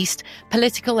Middle East,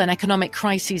 political and economic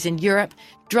crises in Europe,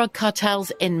 drug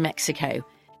cartels in Mexico.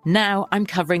 Now I'm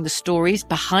covering the stories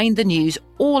behind the news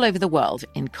all over the world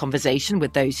in conversation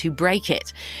with those who break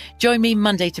it. Join me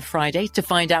Monday to Friday to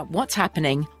find out what's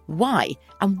happening, why,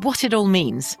 and what it all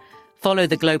means. Follow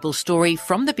The Global Story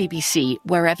from the BBC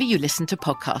wherever you listen to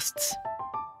podcasts.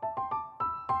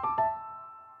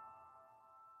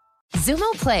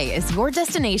 Zumo Play is your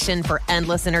destination for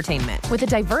endless entertainment. With a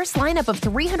diverse lineup of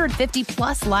 350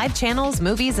 plus live channels,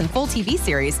 movies, and full TV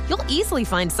series, you'll easily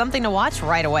find something to watch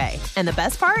right away. And the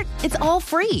best part? It's all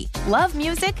free. Love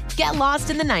music? Get lost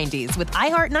in the 90s with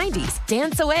iHeart 90s,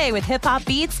 dance away with hip-hop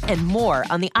beats, and more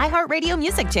on the iHeartRadio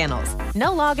music channels.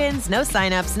 No logins, no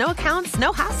signups, no accounts,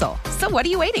 no hassle. So what are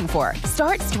you waiting for?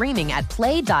 Start streaming at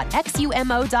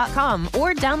play.xumo.com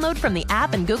or download from the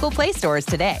app and Google Play stores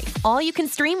today. All you can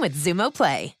stream with Zumo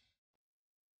Play.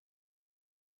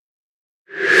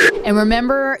 And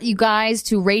remember, you guys,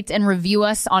 to rate and review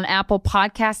us on Apple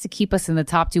Podcasts to keep us in the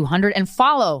top 200, and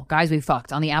follow Guys We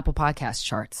Fucked on the Apple Podcast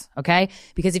charts, okay?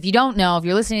 Because if you don't know, if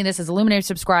you're listening to this as a Luminary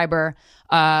subscriber,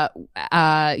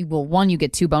 one, you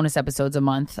get 2 bonus episodes a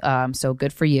month, so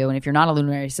good for you. And if you're not a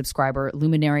Luminary subscriber,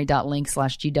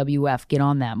 luminary.link/GWF, get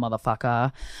on that,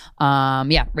 motherfucker.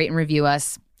 Rate and review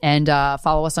us. And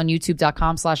follow us on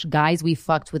youtube.com/Guys We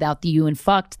Fucked without the U and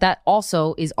fucked. That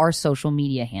also is our social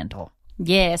media handle.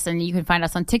 Yes, and you can find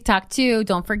us on TikTok too.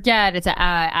 Don't forget, it's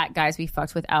at Guys We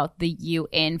Fucked without the U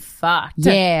in fucked.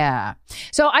 Yeah.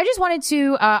 So I just wanted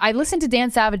to, I listened to Dan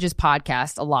Savage's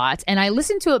podcast a lot, and I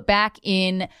listened to it back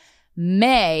in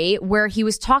May, where he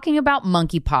was talking about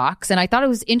monkeypox, and I thought it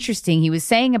was interesting. He was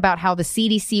saying about how the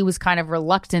CDC was kind of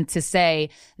reluctant to say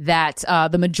that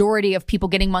the majority of people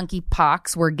getting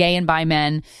monkeypox were gay and bi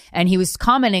men, and he was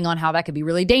commenting on how that could be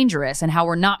really dangerous and how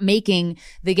we're not making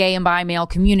the gay and bi male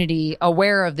community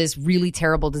aware of this really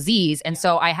terrible disease. And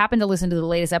so I happened to listen to the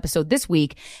latest episode this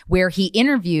week where he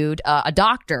interviewed a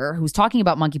doctor who was talking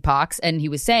about monkeypox, and he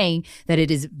was saying that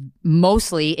it is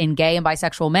mostly in gay and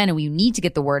bisexual men, and we need to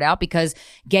get the word out because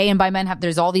gay and bi men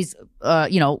there's all these,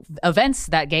 events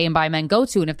that gay and bi men go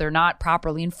to. And if they're not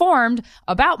properly informed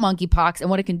about monkeypox and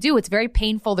what it can do, it's very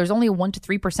painful. There's only a 1 to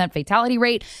 3% fatality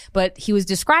rate, but he was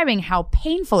describing how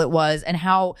painful it was and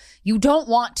how you don't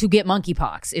want to get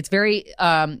monkeypox. It's very,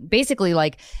 basically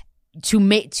like,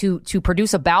 to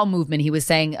produce a bowel movement, he was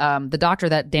saying, the doctor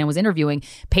that Dan was interviewing,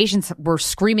 patients were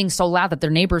screaming so loud that their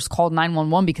neighbors called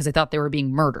 911 because they thought they were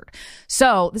being murdered.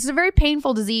 So this is a very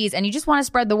painful disease, and you just want to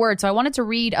spread the word. So I wanted to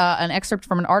read an excerpt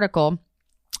from an article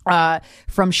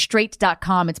from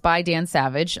straight.com. It's by Dan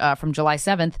Savage, from July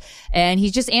 7th. And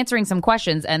he's just answering some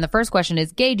questions. And the first question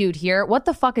is, gay dude here, what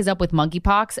the fuck is up with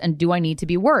monkeypox? And do I need to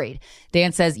be worried?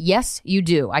 Dan says, yes, you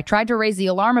do. I tried to raise the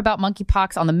alarm about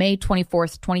monkeypox on the May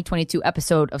 24th, 2022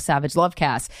 episode of Savage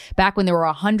Lovecast, back when there were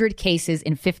 100 cases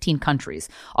in 15 countries,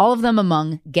 all of them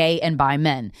among gay and bi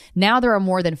men. Now there are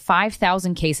more than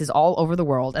 5,000 cases all over the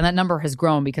world. And that number has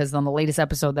grown because on the latest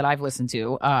episode that I've listened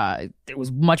to, it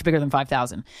was much bigger than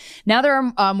 5,000. Now there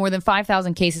are more than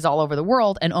 5,000 cases all over the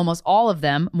world, and almost all of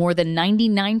them, more than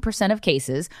 99% of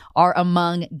cases, are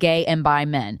among gay and bi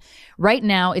men. Right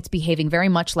now, it's behaving very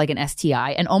much like an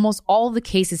STI, and almost all of the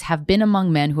cases have been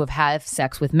among men who have had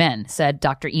sex with men, said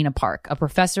Dr. Ina Park, a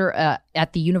professor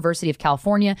at the University of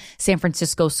California, San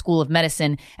Francisco School of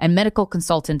Medicine, and medical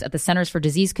consultant at the Centers for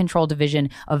Disease Control Division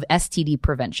of STD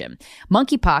Prevention.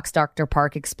 Monkeypox, Dr.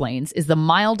 Park explains, is the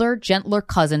milder, gentler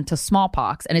cousin to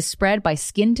smallpox and is spread by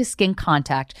skin-to-skin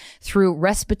contact through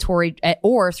respiratory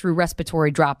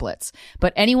droplets.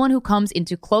 But anyone who comes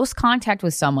into close contact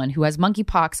with someone who has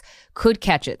monkeypox could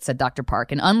catch it, said Dr.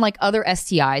 Park. And unlike other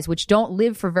STIs, which don't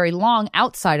live for very long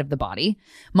outside of the body,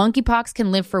 monkeypox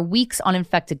can live for weeks on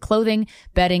infected clothing,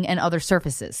 bedding, and other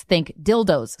surfaces. Think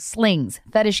dildos, slings,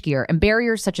 fetish gear, and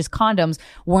barriers such as condoms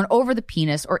worn over the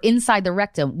penis or inside the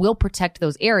rectum will protect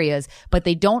those areas, but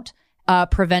they don't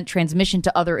prevent transmission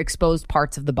to other exposed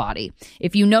parts of the body.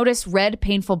 If you notice red,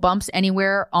 painful bumps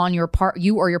anywhere on you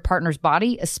or your partner's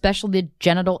body, especially the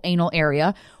genital anal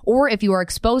area, or if you are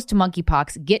exposed to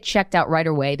monkeypox, get checked out right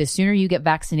away. The sooner you get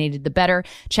vaccinated, the better.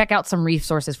 Check out some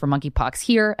resources for monkeypox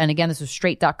here. And again, this is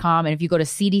straight.com. And if you go to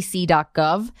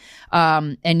cdc.gov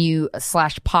and you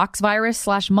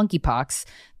 /poxvirus/monkeypox,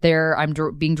 there I'm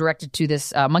being directed to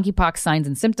this monkeypox signs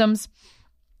and symptoms.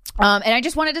 And I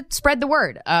just wanted to spread the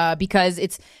word because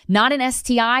it's not an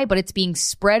STI, but it's being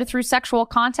spread through sexual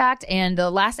contact. And the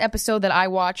last episode that I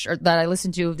watched or that I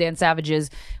listened to of Dan Savage's,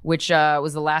 which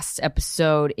was the last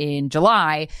episode in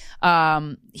July,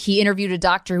 he interviewed a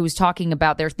doctor who was talking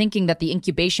about they're thinking that the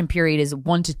incubation period is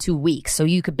 1 to 2 weeks. So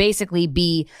you could basically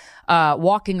be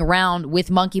walking around with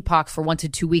monkeypox for 1 to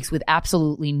 2 weeks with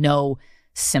absolutely no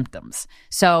symptoms.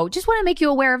 So just want to make you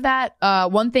aware of that.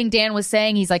 One thing Dan was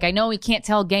saying, he's like, I know we can't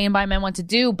tell gay and bi men what to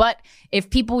do, but if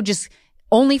people just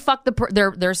only fuck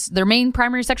their main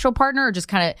primary sexual partner or just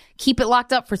kind of keep it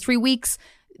locked up for 3 weeks,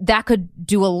 that could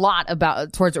do a lot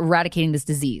towards eradicating this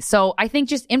disease. So I think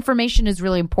just information is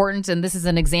really important. And this is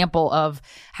an example of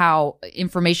how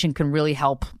information can really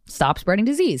help stop spreading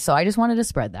disease. So I just wanted to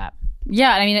spread that.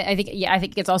 Yeah, I mean, I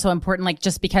think it's also important, like,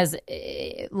 just because,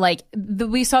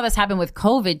 we saw this happen with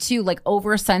COVID too, like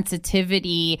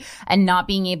oversensitivity and not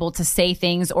being able to say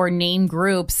things or name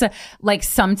groups, like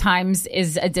sometimes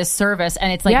is a disservice,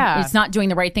 and it's like it's not doing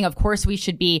the right thing. Of course, we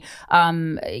should be,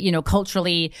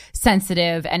 culturally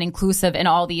sensitive and inclusive and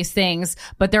all these things,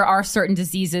 but there are certain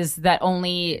diseases that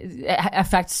only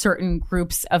affect certain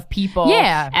groups of people.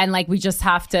 Yeah, and like we just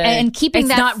have to. And keeping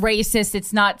it's not racist,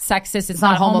 it's not sexist, it's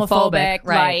not homophobic.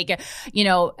 Right. Like,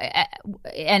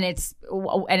 and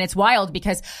it's wild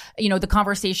because, the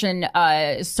conversation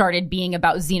started being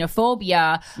about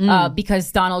xenophobia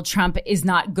because Donald Trump is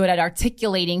not good at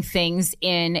articulating things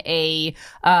in a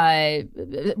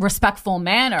respectful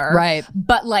manner. Right.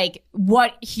 But like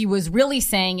what he was really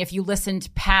saying, if you listened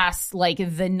past like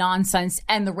the nonsense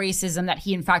and the racism that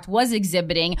he in fact was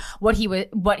exhibiting, what he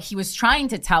was trying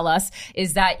to tell us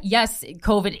is that yes,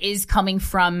 COVID is coming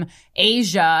from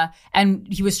Asia, and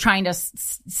he was trying to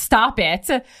stop it.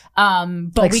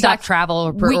 But like we stop got travel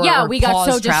or we got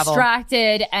so travel.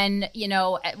 distracted, and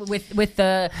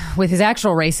with his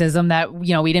actual racism that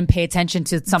we didn't pay attention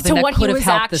to something that what could he have was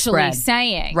helped the actually spread.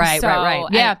 saying. Right.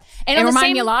 Yeah, and it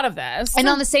reminded me a lot of this. And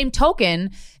on the same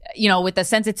token, with the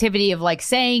sensitivity of like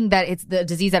saying that it's the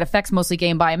disease that affects mostly gay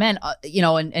and bi men,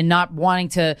 and not wanting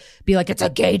to be like it's a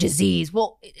gay disease.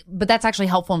 Well, but that's actually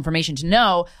helpful information to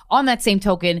know. On that same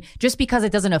token, just because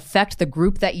it doesn't affect the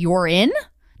group that you're in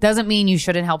doesn't mean you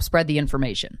shouldn't help spread the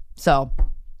information. So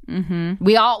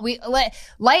we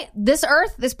light this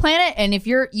earth, this planet, and if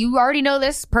you already know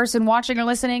this person watching or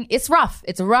listening, it's rough.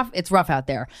 It's rough out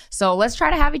there. So let's try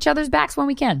to have each other's backs when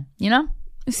we can,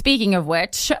 Speaking of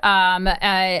which, I'm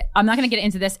not going to get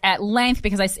into this at length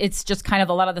because it's just kind of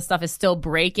a lot of the stuff is still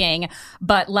breaking.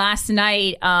 But last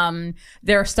night,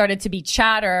 there started to be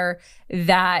chatter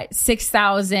that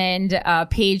 6,000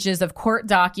 pages of court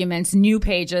documents, new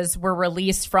pages, were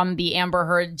released from the Amber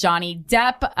Heard Johnny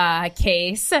Depp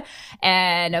case.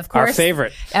 And of course, our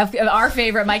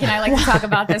favorite, Mike and I like to talk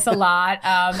about this a lot.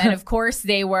 And of course,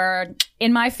 they were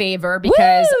in my favor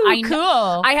because I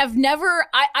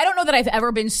don't know that I've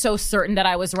ever been so certain that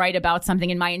I was right about something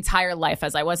in my entire life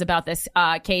as I was about this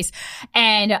case.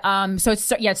 And so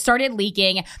it started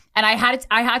leaking, and I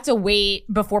had to wait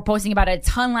before posting about it a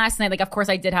ton last night. Like, of course,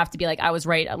 I did have to be like, I was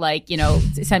right. Like,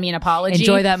 send me an apology.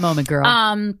 Enjoy that moment,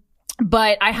 girl.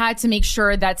 But I had to make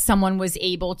sure that someone was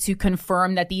able to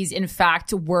confirm that these, in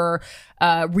fact, were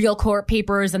real court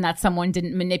papers and that someone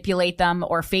didn't manipulate them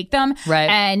or fake them. Right.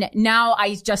 And now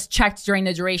I just checked during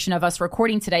the duration of us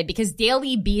recording today because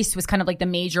Daily Beast was kind of like the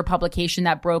major publication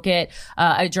that broke it.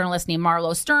 A journalist named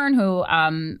Marlo Stern, who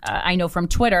I know from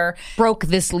Twitter. Broke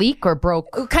this leak or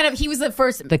broke? Kind of, he was the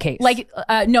first. The case.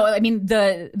 No, I mean,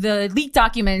 the leaked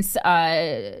documents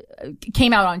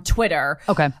came out on Twitter.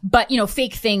 Okay. But,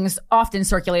 fake things often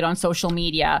circulate on social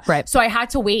media. Right. So I had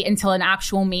to wait until an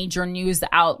actual major news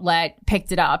outlet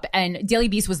picked it up. And Daily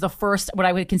Beast was the first, what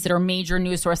I would consider a major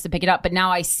news source to pick it up. But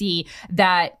now I see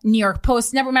that New York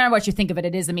Post, never matter what you think of it,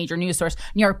 it is a major news source.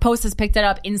 New York Post has picked it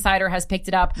up. Insider has picked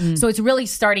it up. So it's really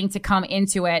starting to come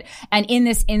into it. And in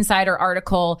this Insider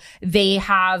article, they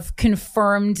have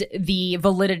confirmed the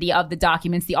validity of the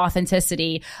documents, the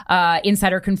authenticity.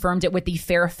 Insider confirmed it with the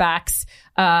Fairfax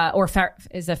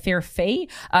Fairfay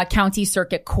County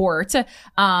Circuit Court.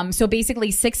 So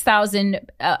basically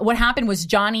 6,000, what happened was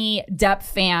Johnny Depp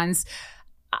fans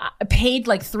paid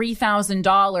like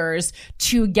 $3,000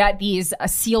 to get these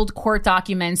sealed court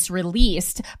documents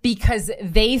released because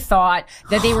they thought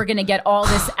that they were going to get all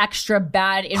this extra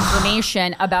bad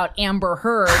information about Amber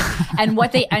Heard. And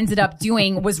what they ended up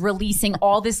doing was releasing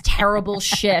all this terrible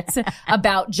shit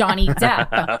about Johnny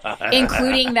Depp,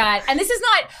 including that. And this is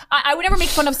not, I would never make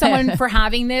fun of someone for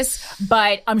having this,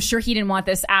 but I'm sure he didn't want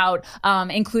this out,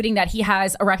 including that he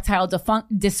has erectile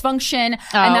dysfunction.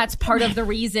 And that's part of the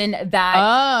reason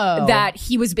that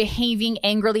he was behaving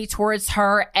angrily towards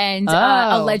her and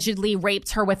allegedly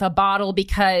raped her with a bottle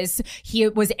because he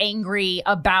was angry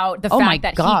about the fact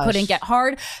that he couldn't get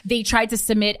hard. They tried to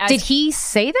submit as... Did he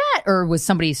say that, or was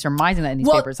somebody surmising that in these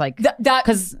papers?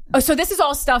 So this is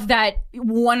all stuff that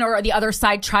one or the other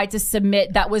side tried to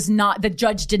submit that was not, the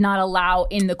judge did not allow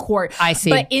in the court. I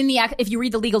see. But if you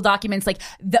read the legal documents, like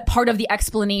the part of the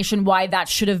explanation why that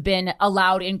should have been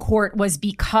allowed in court was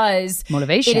because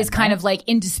motivation. It is kind of like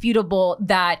indisputable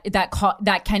that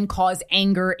can cause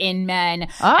anger in men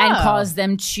and cause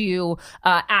them to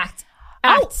act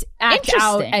out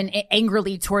and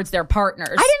angrily towards their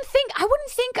partners. I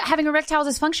wouldn't think having erectile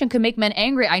dysfunction could make men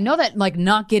angry. I know that like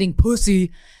not getting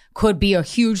pussy could be a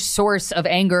huge source of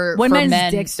anger when for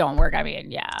men's dicks don't work. I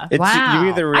mean, yeah. Wow. You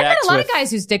either react I've met a lot of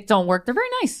guys whose dick don't work. They're very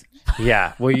nice.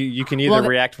 Yeah. Well, you can either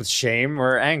react with shame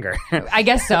or anger. I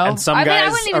guess so. And some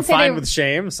guys are fine with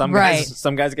shame. Some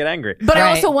guys get angry. But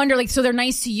I also wonder, like, so they're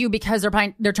nice to you because they're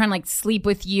trying to like sleep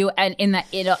with you, and in that,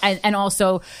 and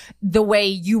also the way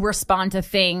you respond to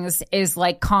things is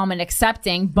like calm and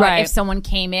accepting. But if someone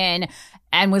came in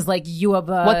and was like, you have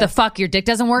a... What the fuck? Your dick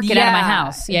doesn't work? Get out of my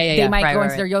house. Yeah. They might go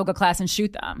into their yoga class and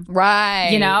shoot them. Right.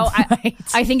 You know?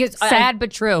 I think it's... sad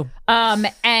but true.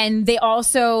 And they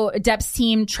also... Depp's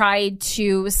team tried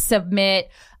to submit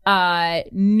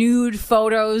nude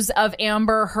photos of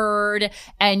Amber Heard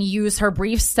and use her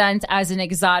brief stint as an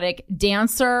exotic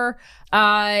dancer.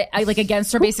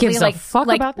 against her, basically, gives a fuck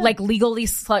about that? like legally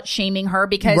slut shaming her,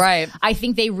 because I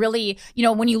think they really,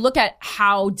 when you look at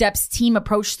how Depp's team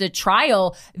approached the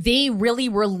trial, they really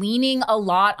were leaning a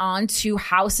lot onto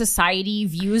how society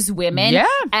views women. Yeah.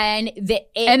 And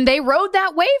they rode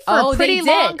that wave for a pretty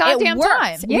long goddamn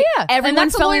time. Yeah. Everyone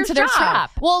fell into their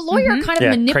trap. Well, a lawyer kind of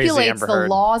manipulates the Heard.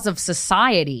 laws of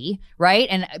society, right?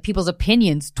 And people's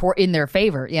opinions in their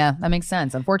favor. Yeah, that makes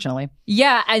sense, unfortunately.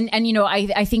 Yeah. And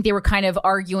I think they were kind of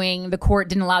arguing, the court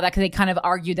didn't allow that because they kind of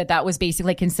argued that was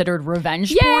basically considered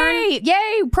revenge porn.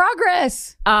 Yay,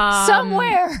 progress.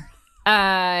 Somewhere.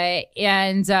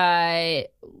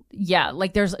 Yeah,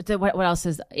 like there's what else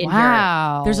is in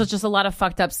wow. here? There's just a lot of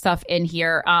fucked up stuff in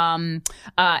here. I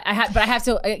have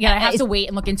to wait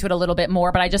and look into it a little bit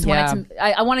more. But I just wanted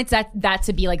that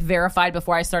to be like verified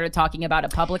before I started talking about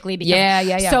it publicly,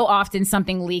 because so often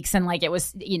something leaks and like it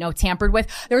was tampered with.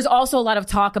 There's also a lot of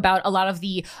talk about a lot of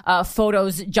the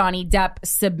photos Johnny Depp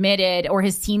submitted or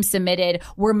his team submitted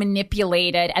were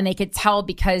manipulated, and they could tell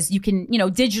because you can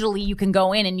digitally you can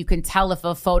go in and you can tell if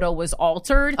a photo was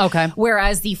altered. Okay,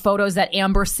 whereas the photos that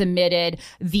Amber submitted,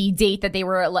 the date that they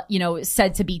were,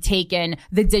 said to be taken,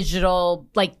 the digital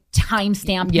like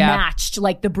timestamp matched,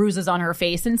 like the bruises on her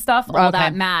face and stuff, all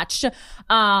that matched.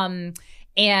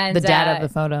 And the data of the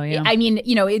photo, I mean,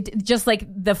 it just like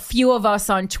the few of us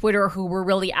on Twitter who were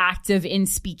really active in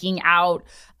speaking out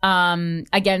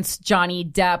against Johnny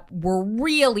Depp were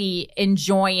really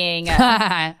enjoying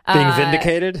being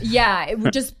vindicated. Yeah, it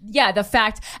was just the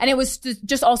fact, and it was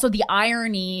just also the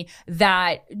irony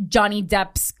that Johnny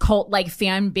Depp's cult-like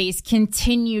fan base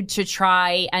continued to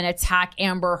try and attack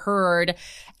Amber Heard,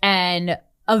 and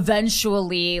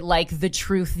eventually, like, the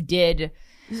truth did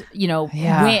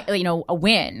a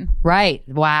win. Right.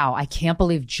 Wow. I can't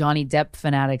believe Johnny Depp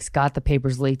fanatics got the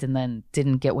papers leaked and then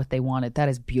didn't get what they wanted. That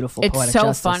is beautiful. It's poetic so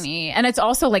justice. Funny. And it's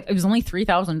also like, it was only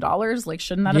 $3,000. Like,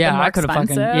 shouldn't that have been more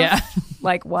expensive?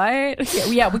 Like,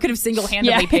 what? Yeah, we could have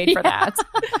single-handedly paid for that.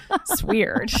 It's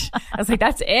weird. I was like,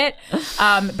 that's it.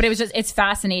 But it was it's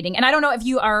fascinating. And I don't know if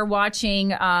you are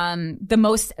watching I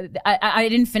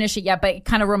didn't finish it yet, but it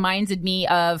kind of reminded me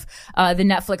of the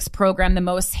Netflix program, The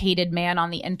Most Hated Man on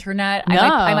the Internet. No.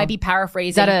 I might be paraphrasing.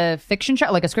 Is that a fiction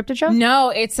show, like a scripted show? No,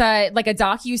 it's like a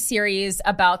docu-series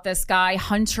about this guy,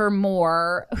 Hunter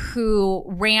Moore, who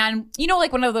ran,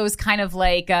 like one of those kind of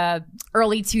like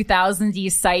early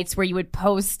 2000s sites where you would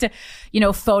post,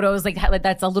 photos like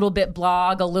that's a little bit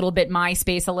blog, a little bit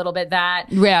MySpace, a little bit that.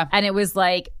 Yeah. And it was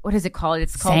like, what is it called?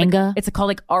 It's called Xanga? It's called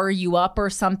like Are You Up or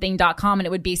something.com. And it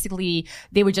would basically,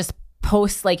 they would just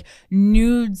post like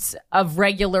nudes of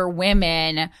regular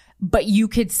women, but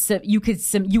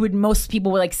most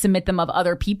people would like submit them of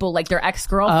other people, like their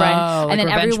ex-girlfriend, and then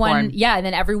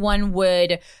everyone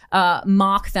would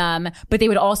mock them, but they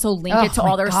would also link it to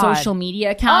all their social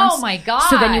media accounts. Oh my God.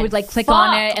 So then you would like click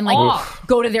on it and like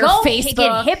go to their Facebook.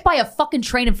 Get hit by a fucking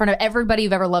train in front of everybody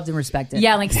you've ever loved and respected.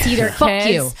 Yeah, like see their kids. Fuck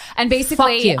you. And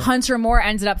basically Hunter Moore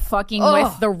ended up fucking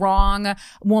with the wrong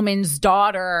woman's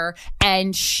daughter,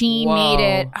 and she made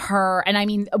it her, and I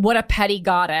mean, what a petty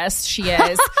goddess she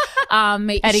is.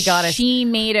 Petty goddess. She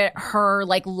made it her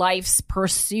like life's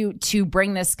pursuit to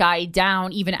bring this guy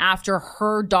down, even after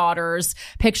her daughter's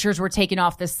pictures were taken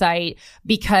off the site,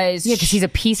 because he's a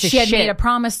piece of shit. She had shit. made a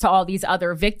promise to all these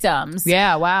other victims.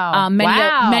 Yeah, wow.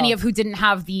 Many of who didn't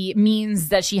have the means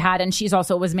that she had, and she's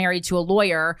also was married to a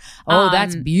lawyer.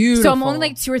 That's beautiful. So I'm only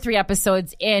like 2 or 3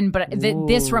 episodes in, but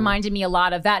this reminded me a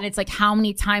lot of that. And it's like, how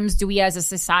many times do we as a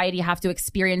society have to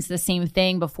experience the same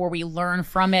thing before we learn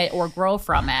from it or grow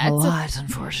from it? A lot,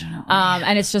 unfortunately.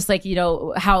 And it's just like,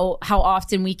 how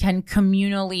often we can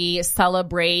communally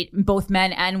celebrate both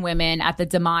men and women at the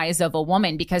demise of a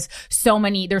woman, because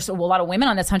there's a lot of women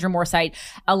on this Hunter Moore site.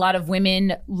 A lot of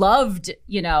women loved,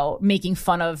 making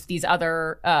fun of these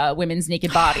other women's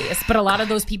naked bodies, but a lot of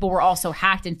those people were also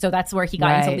hacked, and so that's where he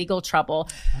got into legal trouble.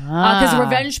 Because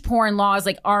revenge porn laws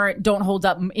don't hold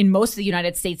up in most of the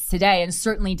United States today, and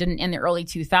certainly didn't in the early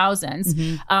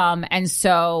 2000s. And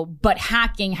so, but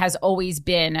hacking has always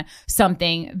been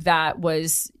something that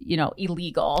was,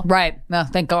 illegal. Right. No,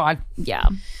 thank God. Yeah.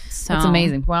 So that's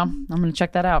amazing. Well, I'm going to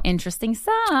check that out. Interesting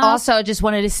stuff. Also, just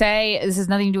wanted to say, this has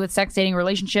nothing to do with sex, dating,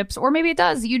 relationships, or maybe it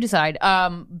does. You decide.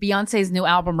 Beyonce's new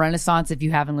album, Renaissance, if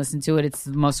you haven't listened to it, it's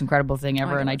the most incredible thing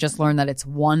ever. And I just learned that it's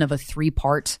one of a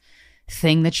 3-part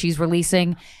thing that she's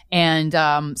releasing. And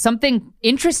something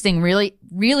interesting, really,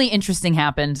 really interesting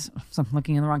happened. So I'm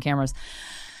looking in the wrong cameras.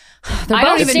 I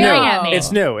don't even staring know. at me.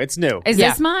 It's new. Is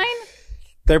this mine?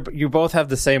 You both have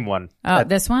the same one. Oh,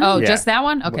 this one? Oh, Yeah. just that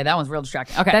one? Okay, that one's real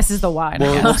distracting. Okay. This is the one.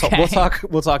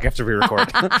 We'll talk after we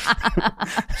record.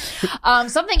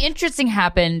 Something interesting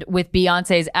happened with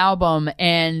Beyonce's album,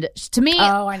 and to me,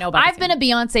 I know about I've been a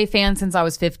Beyonce fan since I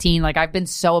was 15. Like, I've been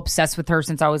so obsessed with her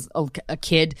since I was a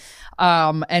kid.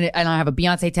 And I have a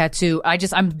Beyonce tattoo.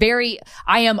 It's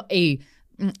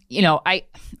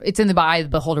in the eye of the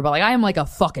beholder, but like, I am like a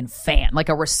fucking fan, like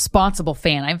a responsible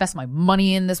fan. I invest my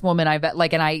money in this woman.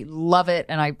 And I love it.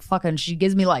 And she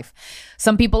gives me life.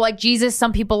 Some people like Jesus.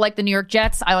 Some people like the New York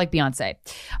Jets. I like Beyonce.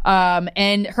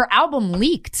 And her album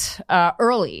leaked,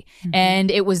 early, and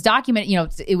it was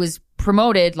documented, it was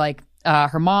promoted, like,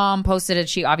 her mom posted it.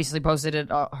 She obviously posted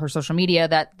it on her social media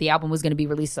that the album was going to be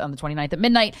released on the 29th at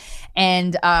midnight.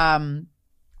 And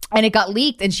it got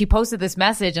leaked, and she posted this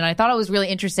message, and I thought it was really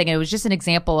interesting. And it was just an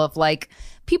example of like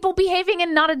people behaving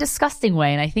in not a disgusting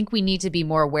way. And I think we need to be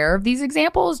more aware of these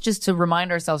examples just to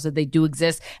remind ourselves that they do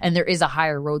exist and there is a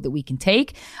higher road that we can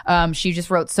take. She just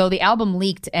wrote, so the album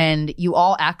leaked and you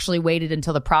all actually waited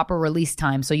until the proper release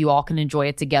time so you all can enjoy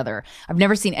it together. I've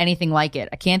never seen anything like it.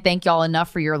 I can't thank y'all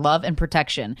enough for your love and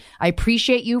protection. I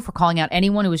appreciate you for calling out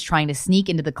anyone who was trying to sneak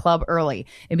into the club early.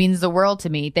 It means the world to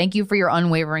me. Thank you for your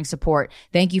unwavering support.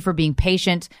 Thank you for being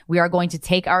patient. We are going to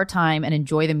take our time and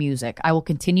enjoy the music. I will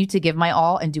continue to give my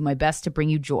all and do my best to bring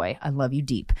you joy. I love you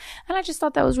deep. And I just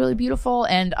thought that was really beautiful.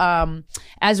 And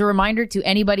as a reminder to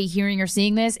anybody hearing or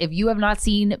seeing this, if you have not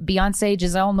seen Beyonce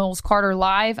Giselle Knowles-Carter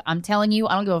live, I'm telling you,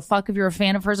 I don't give a fuck if you're a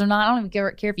fan of hers or not. I don't even care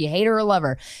if you hate her or love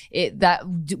her.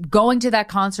 Going to that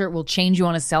concert will change you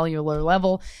on a cellular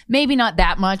level. Maybe not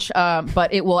that much,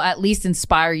 but it will at least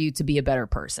inspire you to be a better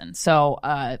person. So,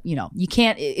 you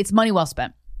can't, it's money well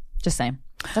spent. Just saying.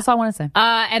 That's all I want to say.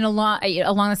 And along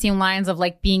the same lines of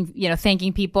like being,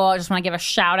 thanking people, I just want to give a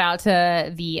shout out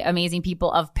to the amazing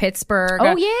people of Pittsburgh.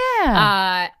 Oh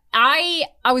yeah. I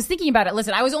was thinking about it.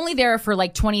 Listen, I was only there for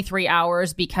like 23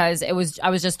 hours because I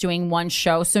was just doing one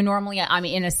show. So normally I'm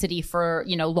in a city for,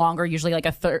 longer, usually like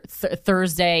a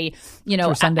Thursday,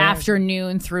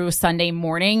 afternoon through Sunday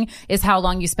morning is how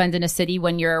long you spend in a city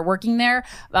when you're working there.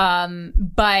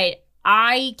 But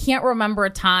I can't remember a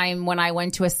time when I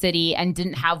went to a city and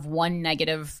didn't have one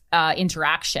negative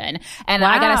interaction. And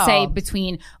I gotta say,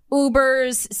 between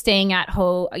Ubers, staying at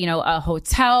a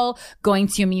hotel, going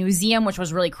to a museum, which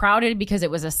was really crowded because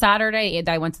it was a Saturday.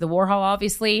 I went to the Warhol,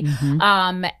 obviously,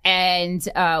 and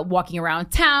walking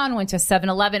around town, went to a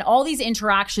 7-Eleven. All these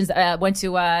interactions, went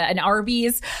to an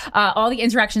Arby's. All the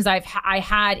interactions I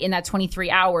had in that 23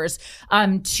 hours,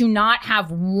 to not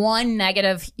have one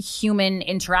negative human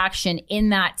interaction in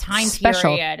that time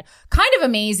period, kind of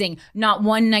amazing. Not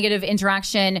one negative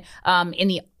interaction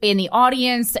in the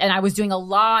audience, and I was doing a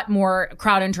lot more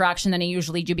crowd interaction than I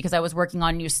usually do because I was working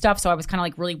on new stuff. So I was kind of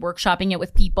like really workshopping it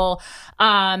with people.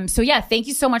 So yeah, thank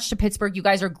you so much to Pittsburgh. You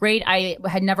guys are great. I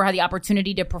had never had the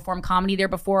opportunity to perform comedy there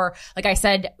before. Like I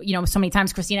said, so many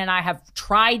times, Christina and I have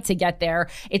tried to get there.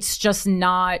 It's just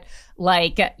not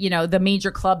like, the major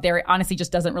club there honestly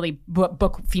just doesn't really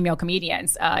book female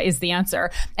comedians, is the answer.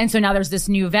 And so now there's this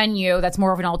new venue that's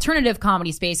more of an alternative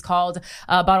comedy space called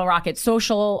Bottle Rocket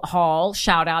Social Hall,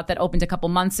 shout out, that opened a couple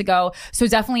months ago. So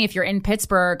definitely if you're in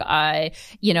Pittsburgh,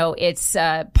 it's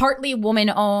partly woman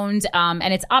owned,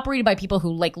 and it's operated by people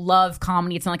who like love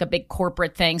comedy. It's not like a big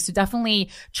corporate thing. So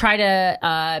definitely try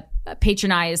to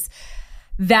patronize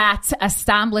that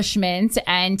establishment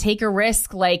and take a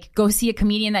risk, like go see a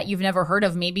comedian that you've never heard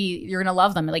of. Maybe you're going to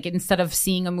love them. Like instead of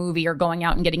seeing a movie or going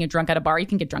out and getting a drunk at a bar, you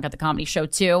can get drunk at the comedy show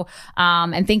too.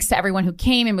 And thanks to everyone who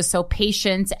came and was so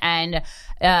patient and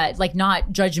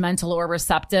not judgmental or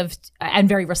receptive, and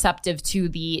very receptive to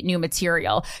the new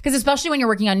material. Because especially when you're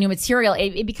working on new material,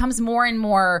 it becomes more and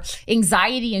more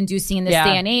anxiety inducing in this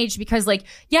day and age, because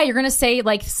you're going to say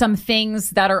like some things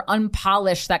that are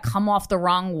unpolished that come off the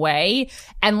wrong way.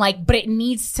 And but it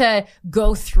needs to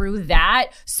go through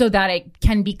that so that it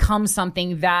can become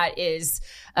something that is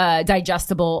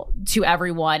digestible to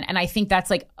everyone. And I think that's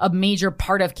like a major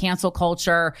part of cancel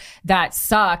culture that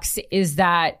sucks, is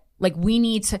that we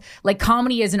need to,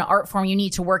 comedy is an art form. You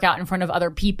need to work out in front of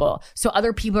other people. So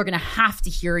other people are going to have to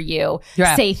hear you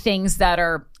say things that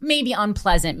are maybe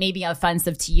unpleasant, maybe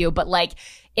offensive to you, but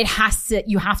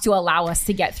you have to allow us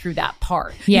to get through that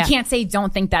part. You can't say,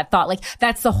 don't think that thought.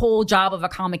 That's the whole job of a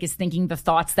comic, is thinking the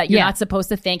thoughts that you're not supposed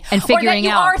to think. And figuring out. Or that you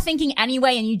out. are thinking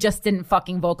anyway and you just didn't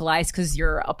fucking vocalize because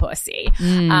you're a pussy.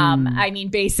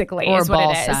 Basically or is what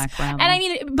it is. Sack,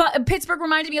 and but Pittsburgh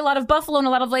reminded me a lot of Buffalo and a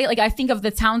lot of I think of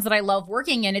the towns that I love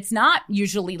working in. It's not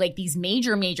usually these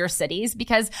major cities,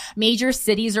 because major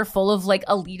cities are full of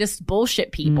elitist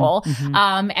bullshit people.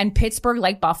 And Pittsburgh,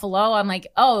 like Buffalo, I'm like,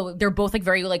 oh, they're both like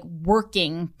very like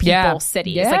working people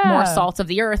cities, like more salt of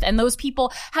the earth. And those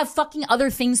people have fucking other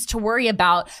things to worry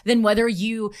about than whether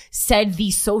you said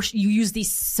you use the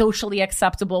socially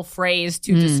acceptable phrase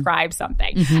to describe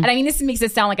something. And I mean, this makes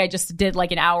it sound like I just did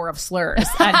like an hour of slurs.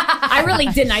 And I really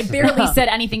didn't. I barely said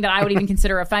anything that I would even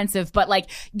consider offensive, but like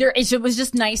it was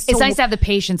just nice. It's nice to have the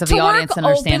patience of the audience and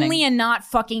understanding. Openly and not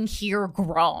fucking hear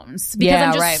groans, because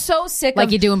I'm just so sick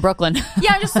like you do in Brooklyn.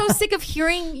 Yeah, I'm just so sick of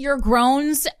hearing your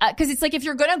groans, because it's like, if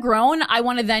you're gonna groan, I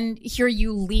want to then hear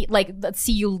you leave, like, let's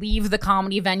see you leave the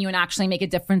comedy venue and actually make a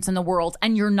difference in the world,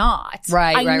 and you're not.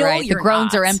 Right. The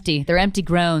groans are empty. They're empty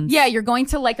groans. Yeah, you're going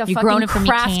to like a fucking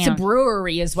craft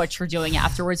brewery is what you're doing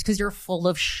afterwards, because you're full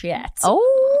of shit.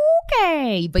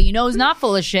 Okay, but you know who's not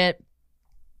full of shit?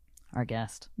 Our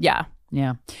guest. Yeah.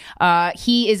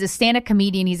 He is a stand-up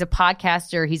comedian. He's a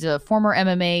podcaster. He's a former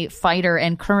MMA fighter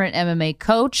and current MMA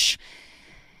coach.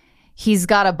 He's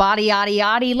got a body, yaddy,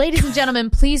 yaddy. Ladies and gentlemen,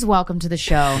 please welcome to the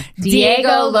show,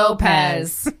 Diego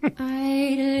Lopez.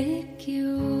 I'd lick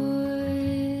you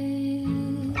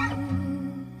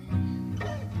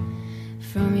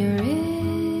from your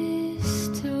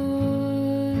wrist to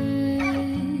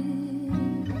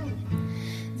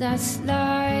that's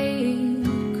like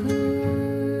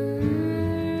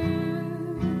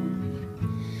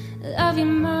of your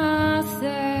mouth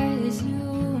as you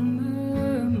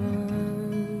murmur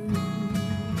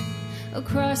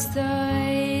across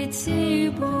the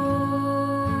table.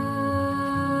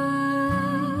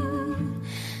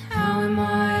 How am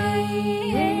I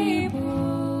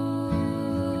able?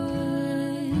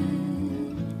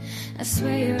 I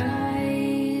swear your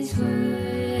eyes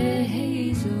were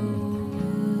hazel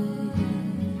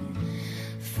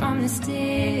from this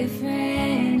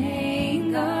different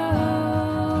angle.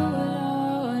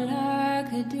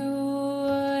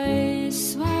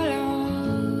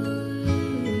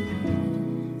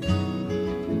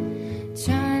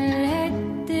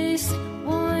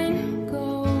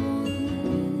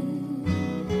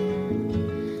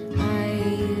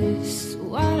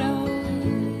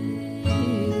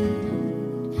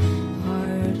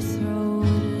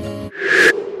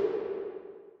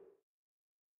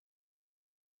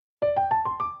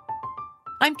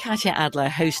 I'm Katya Adler,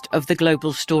 host of The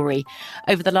Global Story.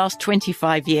 Over the last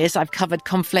 25 years, I've covered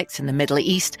conflicts in the Middle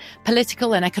East,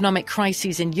 political and economic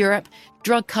crises in Europe,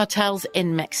 drug cartels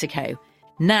in Mexico.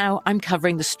 Now I'm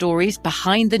covering the stories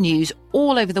behind the news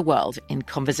all over the world in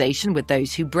conversation with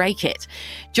those who break it.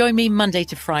 Join me Monday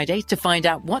to Friday to find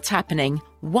out what's happening,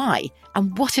 why,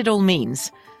 and what it all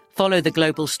means. Follow The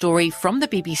Global Story from the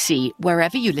BBC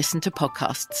wherever you listen to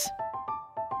podcasts.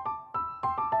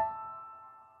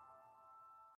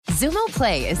 Zumo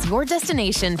Play is your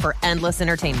destination for endless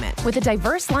entertainment. With a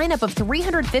diverse lineup of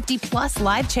 350 plus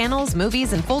live channels,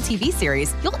 movies, and full TV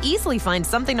series, you'll easily find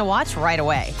something to watch right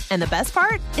away. And the best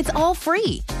part? It's all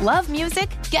free. Love music?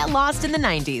 Get lost in the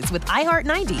 90s with iHeart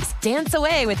 90s, dance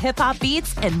away with hip-hop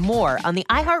beats, and more on the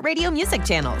iHeartRadio music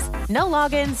channels. No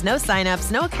logins, no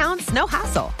signups, no accounts, no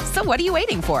hassle. So what are you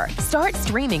waiting for? Start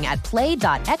streaming at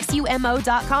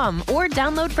play.xumo.com or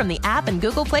download from the app and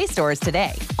Google Play stores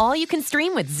today. All you can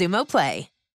stream with Zumo Play.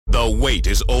 The wait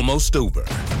is almost over.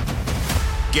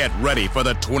 Get ready for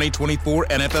the 2024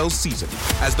 NFL season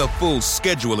as the full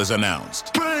schedule is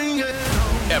announced.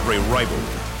 Every rivalry,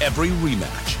 every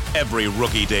rematch, every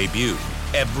rookie debut,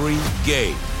 every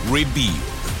game revealed.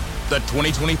 The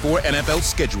 2024 NFL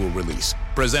schedule release,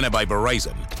 presented by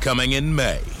Verizon, coming in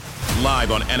May.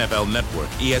 Live on NFL Network,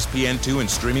 ESPN2, and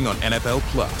streaming on NFL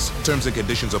Plus. Terms and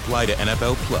conditions apply to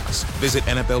NFL Plus. Visit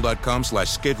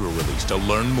NFL.com/schedule release to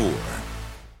learn more.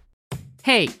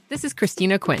 Hey, this is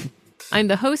Christina Quinn. I'm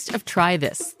the host of Try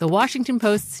This, the Washington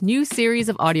Post's new series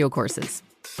of audio courses.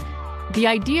 The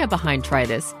idea behind Try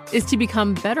This is to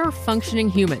become better functioning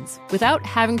humans without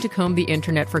having to comb the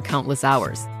internet for countless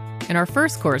hours. In our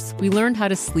first course, we learned how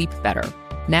to sleep better.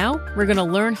 Now, we're going to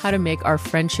learn how to make our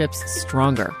friendships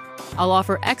stronger. I'll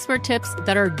offer expert tips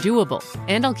that are doable,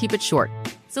 and I'll keep it short.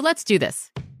 So let's do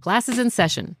this. Class is in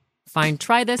session. Find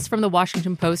Try This from the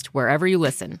Washington Post wherever you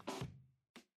listen.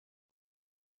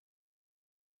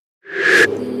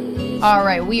 All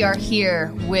right, we are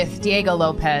here with Diego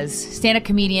Lopez, stand-up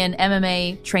comedian,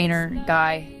 MMA trainer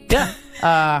guy. Yeah.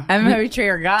 MMA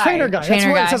trainer guy. Trainer guy. That's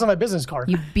what it says on my business card.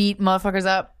 You beat motherfuckers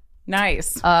up.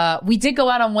 Nice. We did go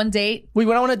out on one date. We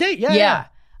went on a date, yeah.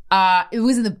 It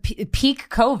was in the peak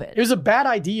COVID. It was a bad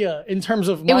idea in terms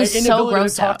of my inability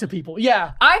to talk to people.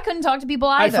 Yeah. I couldn't talk to people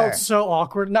either. I felt so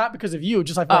awkward, not because of you,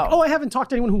 just I haven't talked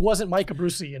to anyone who wasn't Micah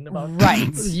Brucey in about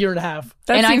a year and a half.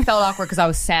 I felt awkward because I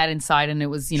was sad inside and it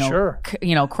was,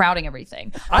 crowding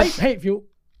everything. If you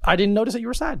I didn't notice that you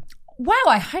were sad. Wow,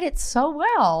 I hide it so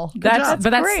well. That's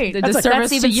great. That's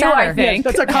disservice even to you, sadder. I think.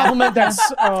 That's a compliment that's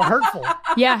hurtful.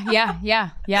 Yeah.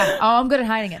 Oh, I'm good at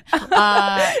hiding it.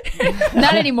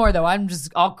 Not anymore though.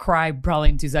 I'll cry probably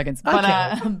in 2 seconds.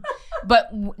 But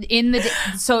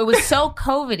so it was so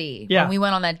COVID-y when we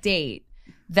went on that date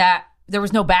that there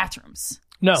was no bathrooms.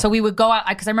 No. So we would go out,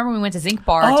 because I remember we went to Zinc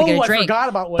Bar to get a drink. I forgot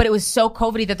about what. But it was so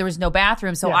COVID-y that there was no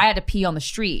bathroom, so I had to pee on the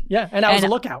street. Yeah, and I was a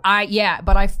lookout. But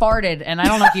I farted, and I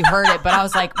don't know if you heard it, but I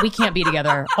was like, we can't be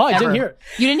together. Oh, I didn't hear it.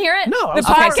 You didn't hear it? No. The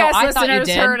podcast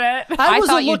listeners heard it. I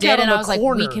thought you did, and I was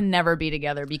corner. like, we can never be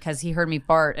together because he heard me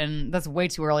fart, and that's way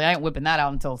too early. I ain't whipping that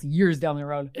out until years down the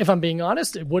road. If I'm being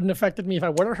honest, it wouldn't have affected me if I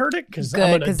would have heard it because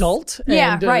I'm an adult.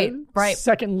 Yeah, and, right.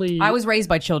 Secondly, I was raised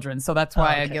by children, so that's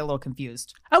why I get a little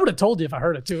confused. I would have told you if I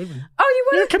heard it too. You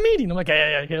You're a comedian. I'm like,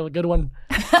 yeah, good one.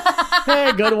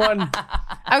 Hey, good one.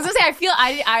 I was gonna say,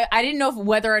 I didn't know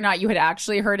whether or not you had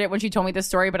actually heard it when she told me this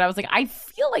story, but I was like, I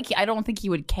feel like I don't think he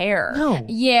would care. No.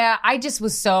 Yeah, I just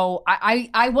was so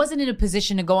I wasn't in a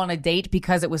position to go on a date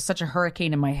because it was such a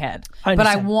hurricane in my head. But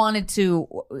I wanted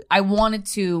to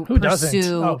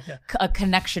pursue a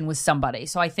connection with somebody.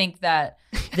 So I think that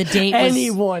the date was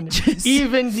anyone,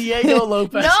 even Diego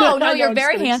Lopez. No, you're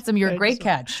very handsome. You're a great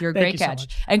catch. You're a great catch.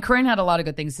 And Corinne had a lot of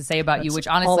good things to say about you, which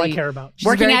honestly, all I care about.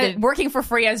 Working for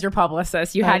free as your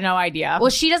publicist, you had no idea. Well,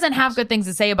 she doesn't have good things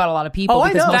to say about a lot of people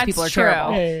because most people are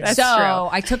terrible. That's so true.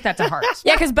 I took that to heart.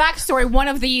 Yeah, because backstory, one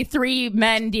of the 3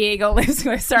 men Diego lives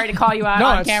with, sorry to call you out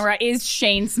on camera, is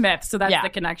Shane Smith. So that's the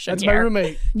connection. That's here. my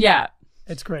roommate. Yeah.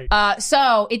 It's great.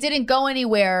 So it didn't go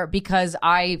anywhere because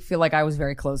I feel like I was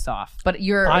very closed off. But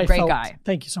you're a great guy.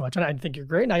 Thank you so much. And I think you're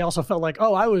great. And I also felt like,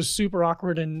 I was super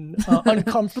awkward and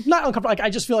uncomfortable. Not uncomfortable. Like, I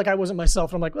just feel like I wasn't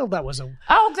myself. And I'm like, well, that was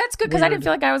that's good because I didn't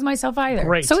feel like I was myself either.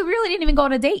 Great. So we really didn't even go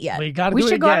on a date yet. We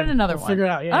should go on another one. Figure it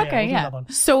out. Yeah. Okay. Yeah. We'll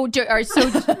So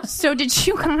did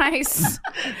you guys?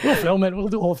 We'll film it. We'll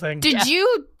do the whole thing. Did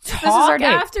you talk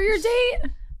after your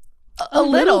date? A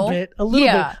little bit.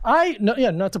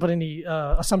 Not to put any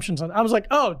assumptions on. I was like,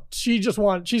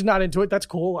 she's not into it. That's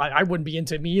cool. I wouldn't be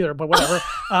into me either, but whatever.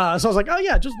 So I was like,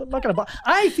 just I'm not gonna.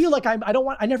 I feel like I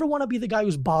never want to be the guy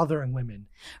who's bothering women.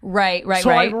 Right.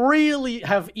 So I really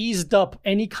have eased up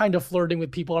any kind of flirting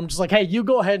with people. I'm just like, hey, you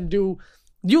go ahead and you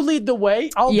lead the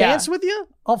way. I'll dance with you.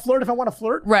 I'll flirt if I want to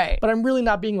flirt. Right. But I'm really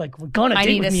not being like, we're gonna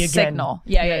date with me again. Signal.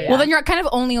 Yeah. Well, then you're kind of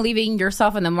only leaving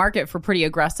yourself in the market for pretty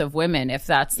aggressive women if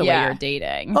that's the way you're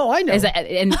dating. Oh, I know.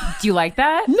 And do you like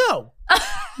that? No.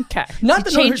 Okay. Not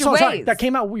that change your ways. Sorry, that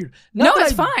came out weird.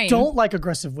 It's fine. I don't like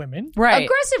aggressive women. Right.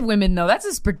 Aggressive women, though,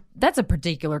 that's a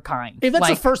particular kind. If that's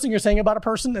the first thing you're saying about a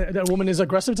person, that a woman is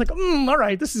aggressive, it's like, all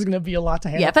right, this is going to be a lot to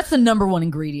handle. Yeah, that's the number one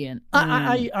ingredient.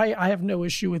 I have no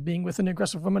issue with being with an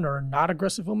aggressive woman or a not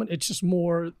aggressive woman. It's just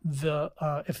more if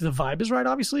the vibe is right,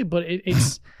 obviously. But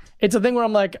it's a thing where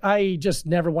I'm like, I just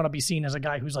never want to be seen as a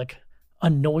guy who's like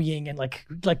annoying and like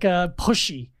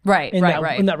pushy. Right. In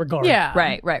that regard. Yeah.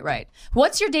 Right.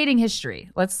 What's your dating history?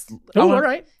 All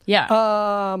right.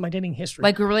 Yeah. My dating history.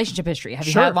 Like a relationship history. Have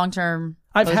you had long-term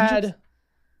I've had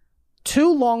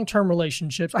 2 long-term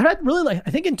relationships. I've had really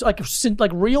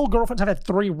real girlfriends. I've had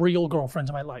 3 real girlfriends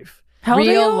in my life. How old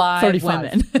are you? Live 35.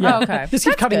 women. Yeah. Oh, okay. This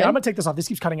keeps cutting good. out. I'm going to take this off. This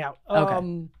keeps cutting out.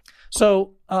 Okay.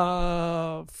 So,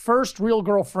 first real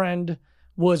girlfriend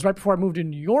was right before I moved to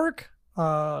New York.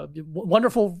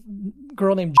 Wonderful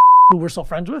girl named who we're still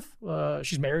friends with.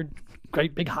 She's married.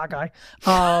 Great, big, hot guy.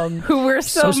 Who we're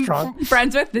so strong.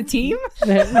 Friends with the team?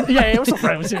 Yeah, we're still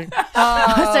friends with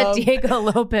That's Diego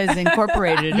Lopez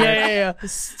Incorporated. Yeah.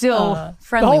 Still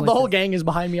friendly The whole gang is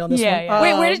behind me on this one. Yeah.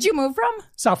 Wait, where did you move from?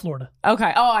 South Florida.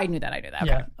 Okay. Oh, I knew that. Okay.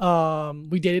 Yeah.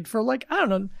 We dated for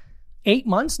 8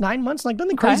 months, 9 months,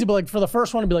 nothing crazy, but for the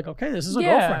first one to be like, okay, this is a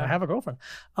girlfriend. I have a girlfriend.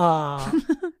 I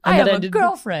have a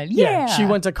girlfriend. Yeah. She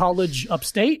went to college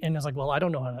upstate, and I was like, well, I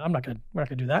don't know we're not gonna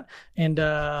do that. And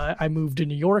I moved to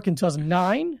New York in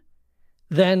 2009.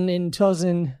 Then in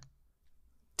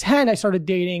 2010, I started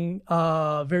dating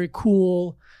a very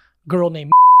cool girl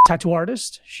named tattoo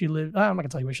artist. She lived. I'm not gonna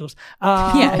tell you where she lives. We'd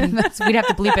have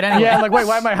to bleep it anyway. Yeah, I'm like, wait,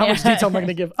 how much detail am I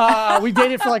gonna give? We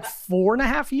dated for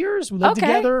 4.5 years. We lived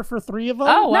together for 3 of them.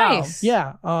 Oh, wow. Nice.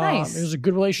 Yeah, nice. It was a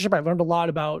good relationship. I learned a lot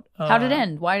about. How did it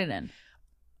end? Why did it end?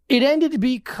 It ended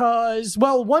because,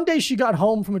 one day she got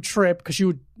home from a trip because she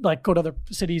would go to other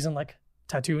cities and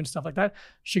tattoo and stuff like that.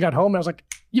 She got home and I was like,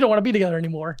 you don't want to be together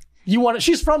anymore.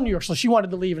 She's from New York, so she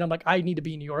wanted to leave, and I'm like, I need to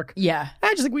be in New York. Yeah.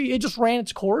 I just think it just ran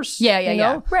its course.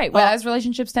 Yeah. Right. Well, as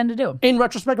relationships tend to do. In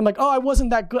retrospect, I'm like, I wasn't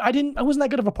that good. I wasn't that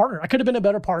good of a partner. I could have been a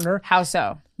better partner. How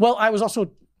so? Well,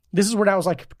 this is where I was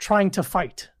trying to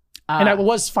fight. and I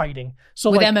was fighting.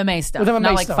 So with like, MMA stuff, with MMA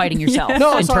not like stuff. fighting yourself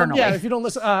No, internally. So, yeah, if you don't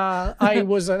listen, I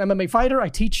was an MMA fighter. I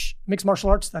teach mixed martial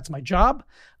arts. That's my job.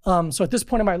 So at this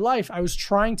point in my life, I was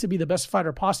trying to be the best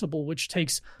fighter possible, which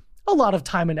takes a lot of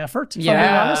time and effort, if I'm being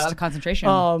honest. A lot of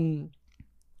concentration.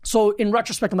 So in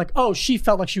retrospect, I'm like, oh, she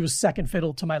felt like she was second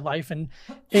fiddle to my life. And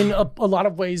in a lot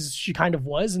of ways, she kind of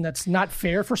was. And that's not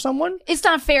fair for someone. It's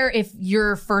not fair if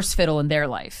you're first fiddle in their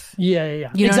life.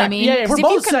 Yeah. You know what I mean? Yeah, we're 'Cause if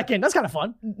both you can- second. That's kind of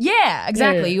fun. Yeah,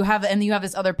 exactly. Yeah. You have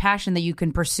this other passion that you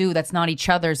can pursue that's not each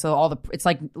other. So it's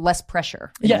like less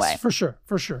pressure in a way. Yes, for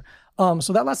sure.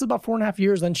 So that lasted about 4.5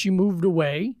 years. Then she moved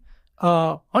away.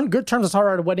 On good terms. I saw her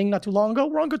at a wedding not too long ago.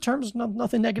 We're on good terms.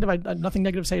 Nothing negative. Nothing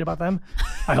negative to say about them.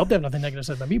 I hope they have nothing negative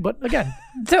to say about me. But again,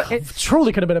 So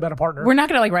truly could have been a better partner. we're not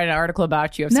going to write an article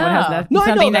about you if someone has I know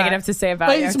something that. negative to say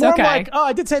about you. It's It's more okay. like,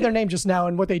 I did say their name just now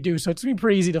and what they do, so it's gonna be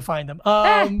pretty easy to find them.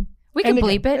 We can and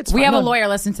bleep again, it. it's We fine. have a No, lawyer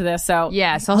listen to this, so So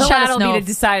he'll let Chad us will know be if-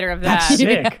 the decider of that.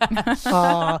 That's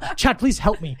sick. Chad, please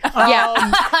help me.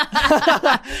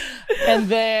 And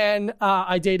then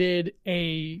I dated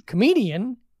a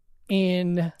comedian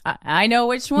in. I know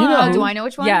which one. You know. Do I know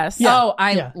which one? Yes. Yeah. Oh,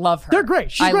 I love her. They're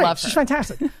great. She's I great. love her. She's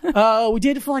fantastic. We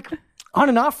dated for like on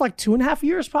and off for like 2.5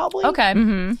 years probably. Okay. We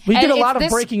did And a lot it's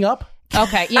of breaking up.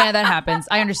 Okay. Yeah, that happens.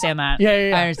 I understand that. Yeah.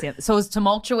 I understand. So it's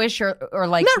tumultuous or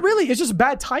like. Not really. It's just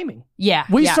bad timing. Yeah.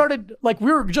 We yeah. started like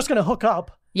we were just gonna hook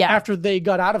up. Yeah. After they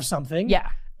got out of something. Yeah.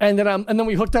 And then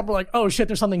we hooked up. We're like, oh shit,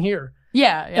 there's something here.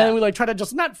 Yeah. And then we like try to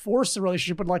just not force the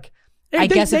relationship, but like. I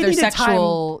guess if there's needed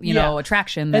sexual, time.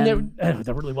 attraction, And then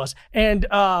there really was. And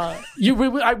we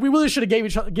really should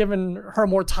have given her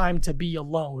more time to be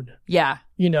alone. yeah.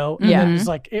 And then it was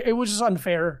like it was just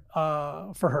unfair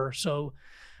for her. So,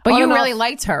 But on you and really off-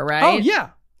 liked her, right? Oh yeah,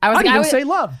 I I'd even say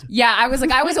loved. Yeah, I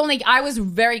was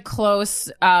very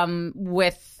close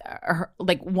with her,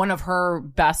 like one of her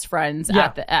best friends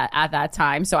at that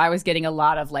time. So I was getting a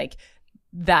lot of like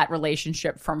that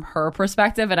relationship from her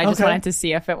perspective, and I just Okay. wanted to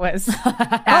see if it was.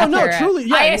 Oh no, accurate. truly,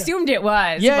 yeah. I yeah. assumed it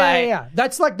was. Yeah, but yeah.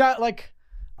 That's like that. Like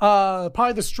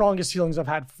probably the strongest feelings I've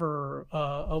had for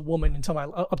a woman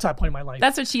up to that point in my life.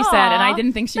 That's what she said, and I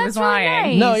didn't think she was really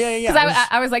lying. nice. No, yeah. Because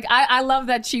I was like, I love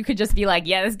that she could just be like,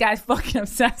 yeah, this guy's fucking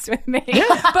obsessed with me.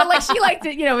 But like, she liked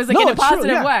it, it was like in a it's true,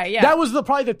 positive yeah. way. Yeah. That was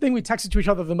probably the thing we texted to each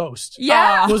other the most.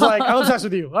 Yeah. It was like, I'm obsessed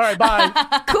with you. All right, bye.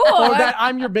 cool. Or that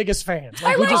I'm your biggest fan.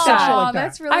 Like, we just said shit like that.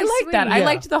 That's really I liked that. I Yeah.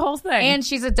 liked the whole thing. And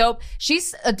she's a dope chick.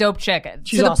 She's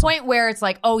to the awesome. point where it's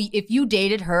like, oh, if you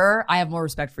dated her, I have more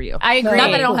respect for you. I agree. Not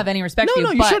that I don't Cool. have any respect No, for you,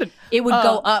 no, you but shouldn't. it would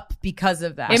go up because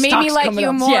of that. it made me stock's like coming you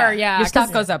up. more. Yeah. Your stock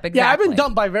 'cause- goes up. Exactly. Yeah, I've been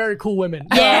dumped by very cool women.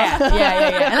 Yeah.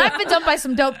 And I've been dumped by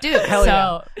some dope dudes. Hell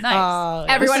yeah. So nice.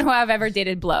 Everyone who I've ever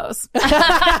dated blows.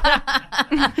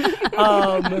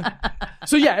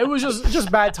 So yeah, it was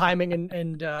just bad timing,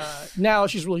 and now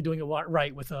she's really doing it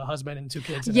right with a husband and 2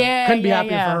 kids. And I couldn't be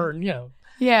happier for her. And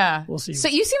Yeah. We'll see. So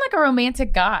you seem like a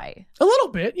romantic guy. a little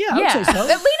bit, yeah, I would say so.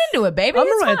 Lean into it, baby. I'm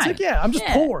It's romantic, fine. yeah. I'm just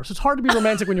poor, so it's hard to be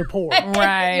romantic when you're poor.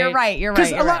 Right. You're right.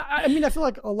 Because I mean, I feel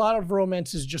like a lot of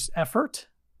romance is just effort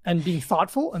and being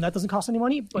thoughtful, and that doesn't cost any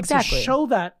money. But Exactly. to show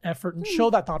that effort and show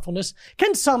that thoughtfulness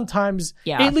can sometimes,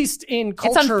 Yeah. at least in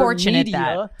culture, unfortunate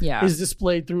media, that- is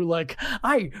displayed through like,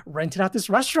 I rented out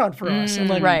this restaurant for us, and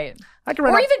like, right. I can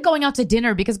rent Or out. even going out to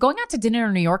dinner, because going out to dinner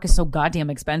in New York is so goddamn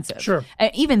expensive. Sure.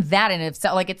 Even that in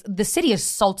itself, like the city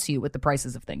assaults you with the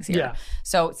prices of things here. Yeah.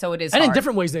 So it is and in hard.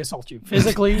 different ways they assault you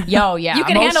physically. Yo, yeah. You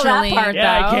can handle that emotionally. part.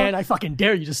 Yeah, I though. can. I fucking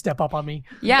dare you to step up on me.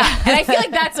 Yeah. And I feel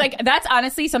like that's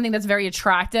honestly something that's very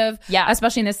attractive. Yeah.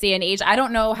 Especially in this day and age. I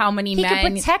don't know how many He men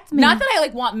can protect me. Not that I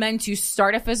like want men to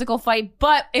start a physical fight,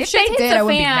 but if shit they hits did, I the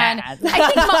wouldn't be fan, mad.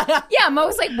 I think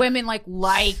most like women like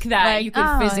that Like, you could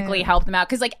oh, physically yeah. help them out.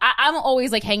 Cause like I'm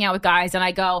always like hanging out with guys and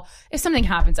I go, if something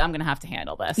happens, I'm gonna have to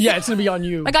handle this. Yeah, it's gonna be on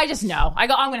you. Like I just know. I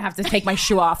go, I'm gonna have to take my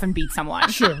shoe off and beat someone.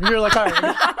 Sure. You're like, all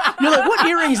right. You're like, what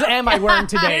earrings am I wearing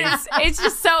today? It's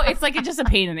just so it's just a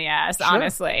pain in the ass,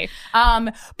 honestly.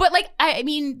 But like I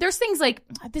mean, there's things like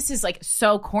this is like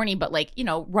so corny, but like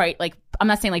right, like I'm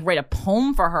not saying like write a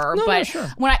poem for her, No, but sure.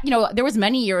 when there was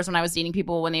many years when I was dating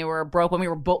people when they were broke, when we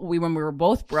were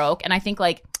both broke, and I think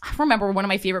like I remember one of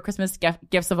my favorite Christmas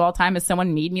gifts of all time is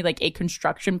someone made me like a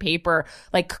construction paper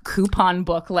like coupon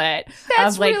booklet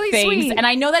That's of like really things, sweet. and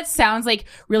I know that sounds like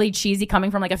really cheesy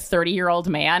coming from like a 30-year-old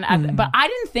man, but I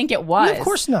didn't think it was. Yeah, of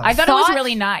course not. I thought it was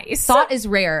really nice. Thought is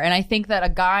rare, and I think that a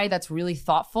guy that's really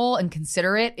thoughtful and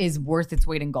considerate is worth its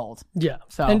weight in gold. Yeah.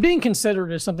 So- And being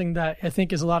considerate is something that I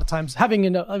think is a lot of times I've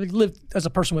lived as a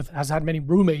person has had many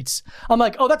roommates. I'm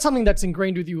like, oh, that's something that's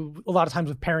ingrained with you a lot of times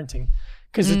with parenting.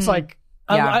 Because it's like,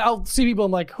 I'll see people.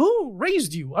 I'm like, who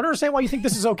raised you? I don't understand why you think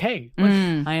this is okay. Like,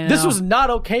 I know. this was not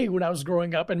okay when I was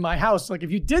growing up in my house. Like,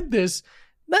 if you did this,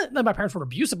 not my parents were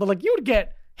abusive, but like you would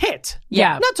get hit.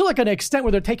 Yeah. Not to like an extent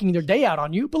where they're taking their day out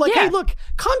on you, but like, hey, look,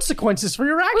 consequences for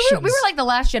your actions. We were like the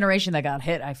last generation that got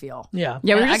hit, I feel. Yeah.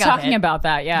 Yeah, we were just talking about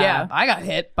that. Yeah. Yeah, I got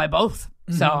hit by both.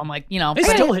 So I'm like, they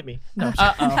still hit me. No, you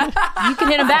can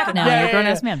hit him back now. You're a grown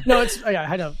ass man. No, it's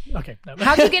I know. Okay. No.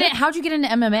 How'd you get into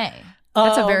MMA?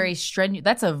 That's a very strenuous.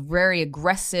 That's a very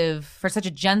aggressive for such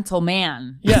a gentle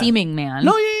man, seeming man.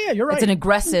 No, yeah, you're right. It's an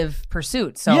aggressive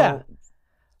pursuit. So yeah.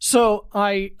 So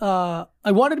I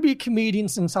wanted to be a comedian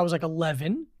since I was like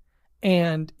 11,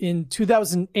 and in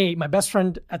 2008, my best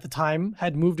friend at the time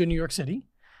had moved to New York City,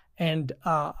 and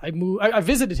I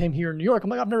visited him here in New York. I'm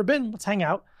like, I've never been. Let's hang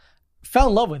out. Fell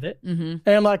in love with it, and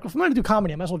I'm like, if I'm going to do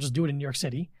comedy, I might as well just do it in New York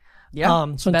City.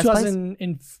 Yeah. So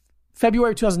in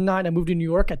February 2009, I moved to New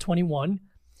York at 21,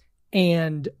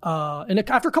 and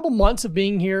after a couple months of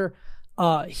being here,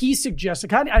 he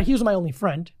suggested, he was my only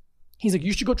friend. He's like,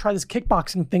 you should go try this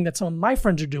kickboxing thing that some of my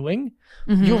friends are doing.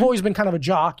 You've always been kind of a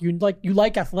jock. You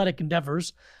like athletic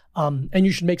endeavors, and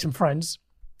you should make some friends.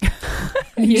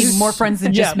 You need more friends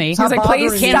than just me. He's like,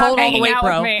 please can't stop hold all the hanging weight, out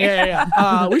bro. with me.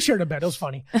 Yeah. We shared a bed. It was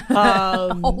funny.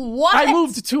 What? I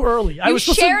moved too early. You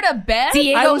shared a bed?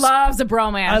 Diego loves a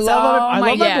bromance. I love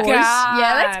my boys.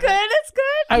 Yeah, that's good. That's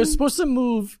good. I was supposed to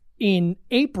move in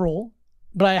April,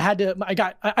 but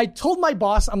I told my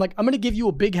boss, I'm like, I'm going to give you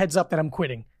a big heads up that I'm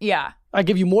quitting. Yeah. I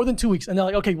give you more than 2 weeks. And they're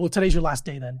like, okay, well, today's your last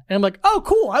day then. And I'm like, oh,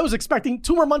 cool. I was expecting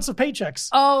 2 more months of paychecks.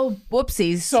 Oh,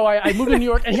 whoopsies. So I moved to New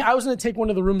York, and I was going to take one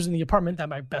of the rooms in the apartment that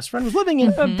my best friend was living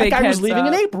in. That guy was leaving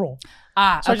in April.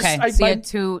 So okay. So you had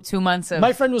 2 months of...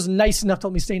 My friend was nice enough to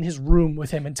let me stay in his room with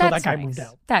him until that guy moved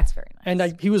out. That's very nice. And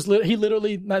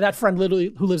that friend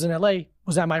literally, who lives in LA,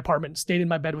 was at my apartment, stayed in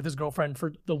my bed with his girlfriend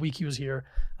for the week he was here.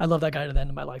 I love that guy to the end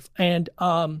of my life. And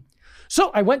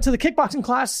so I went to the kickboxing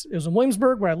class. It was in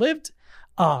Williamsburg where I lived.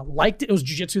 Liked it. It was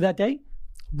jiu-jitsu that day.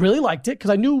 Really liked it because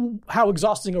I knew how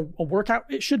exhausting a workout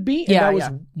it should be. And that was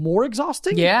more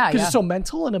exhausting. Yeah. Because it's so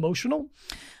mental and emotional.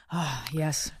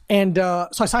 Yes. And so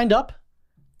I signed up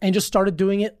and just started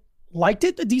doing it. Liked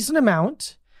it a decent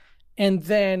amount. And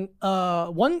then a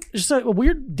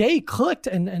weird day clicked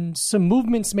and some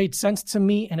movements made sense to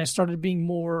me. And I started being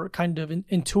more kind of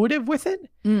intuitive with it.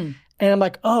 And I'm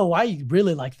like, oh, I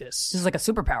really like this. This is like a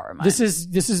superpower of mine. This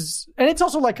is, and it's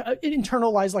also like it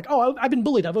internalized, like, oh, I've been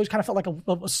bullied. I've always kind of felt like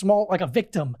a small, like a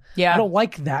victim. Yeah. I don't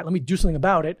like that. Let me do something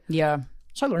about it. Yeah.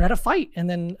 So I learned how to fight. And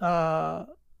then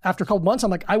after a couple months,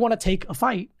 I'm like, I want to take a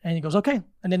fight. And he goes, okay.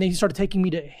 And then he started taking me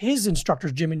to his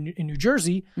instructor's gym in New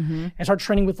Jersey and started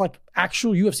training with like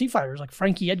actual UFC fighters like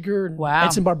Frankie Edgar and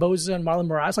Edson Barboza and Marlon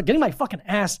Moraes, like getting my fucking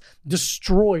ass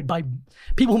destroyed by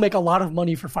people who make a lot of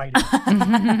money for fighting.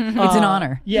 It's an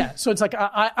honor. Yeah. So it's like,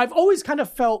 I've always kind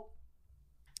of felt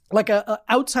like a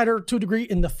outsider to a degree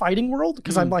in the fighting world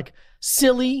because I'm like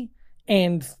silly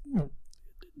and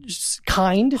just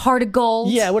kind, heart of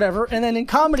gold. Yeah, whatever. And then in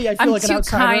comedy, I feel like an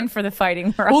outsider. I'm too kind for the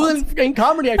fighting world. Well, then in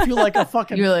comedy, I feel like a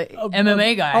fucking you're like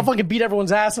MMA guy. I'll fucking beat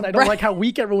everyone's ass, and I don't like how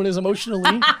weak everyone is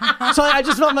emotionally. So I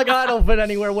just felt like, I don't fit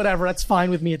anywhere. Whatever, that's fine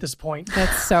with me at this point.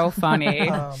 That's so funny.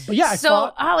 But yeah,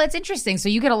 it's interesting. So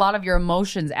you get a lot of your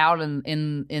emotions out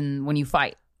in when you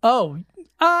fight. Oh,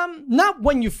 not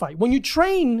when you fight. When you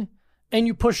train and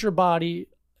you push your body.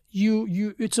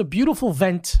 It's a beautiful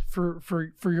vent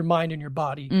for your mind and your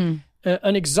body.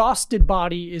 An exhausted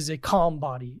body is a calm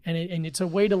body, and it's a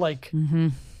way to like.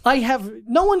 I have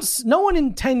no one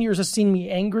in 10 years has seen me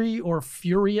angry or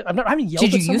furious. I haven't yelled.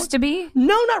 Did at you someone. used to be?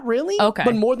 No, not really. Okay,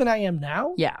 but more than I am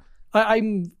now. Yeah,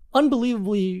 I'm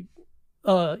unbelievably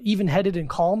even-headed and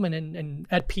calm and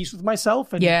at peace with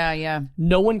myself. And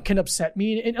no one can upset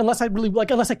me unless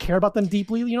I care about them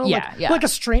deeply. You know, like a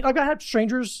stranger. Like I had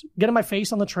strangers get in my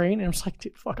face on the train, and I'm just like,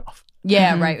 dude, fuck off.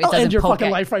 Yeah, right. I'll end your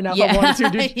fucking life right now if I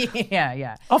wanted to, dude.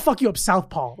 Yeah. I'll fuck you up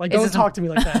southpaw. Like, don't talk to me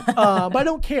like that. But I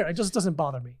don't care. It just doesn't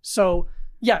bother me. So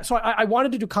yeah, so I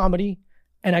wanted to do comedy,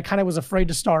 and I kind of was afraid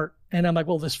to start. And I'm like,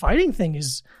 well, this fighting thing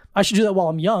I should do that while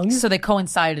I'm young. So they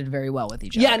coincided very well with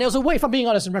each other. Yeah, and it was a way, if I'm being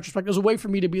honest in retrospect, it was a way for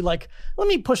me to be like, let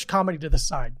me push comedy to the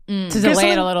side. To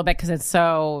delay it a little bit because it's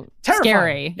so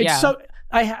scary. It's so...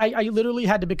 I literally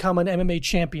had to become an MMA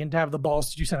champion to have the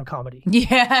balls to do stand-up comedy.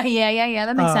 Yeah.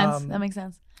 That makes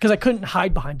sense. Because I couldn't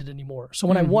hide behind it anymore. So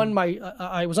when I won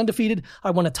I was undefeated.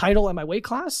 I won a title at my weight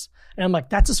class. And I'm like,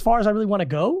 that's as far as I really want to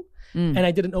go. And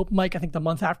I did an open mic, I think the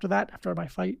month after my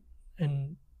fight.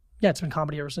 And yeah, it's been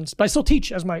comedy ever since. But I still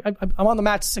teach I'm on the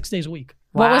mat 6 days a week.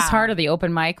 What was harder, the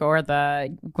open mic or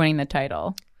the winning the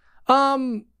title?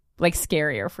 Like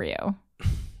scarier for you?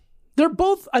 They're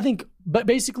both, I think, but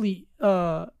basically,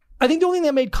 I think the only thing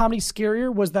that made comedy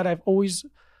scarier was that I've always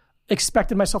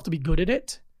expected myself to be good at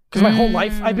it. Because my whole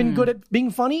life I've been good at being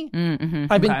funny. Mm-hmm.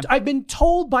 I've been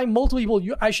told by multiple people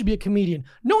I should be a comedian.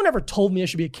 No one ever told me I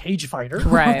should be a cage fighter.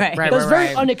 Right. That's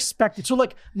very unexpected. So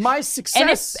like my success. And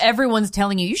if everyone's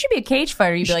telling you should be a cage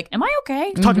fighter, you'd be like, "Am I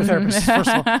okay?" Talk to a therapist first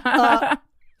of all.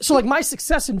 So like my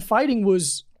success in fighting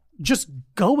was just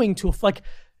going to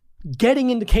getting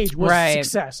in the cage was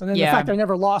success. And then the fact that I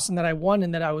never lost and that I won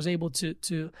and that I was able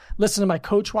to listen to my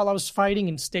coach while I was fighting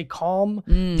and stay calm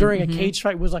during a cage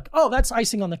fight was like, oh, that's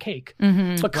icing on the cake.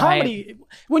 But comedy,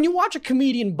 when you watch a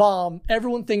comedian bomb,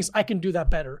 everyone thinks I can do that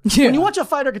better. When you watch a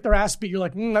fighter get their ass beat, you're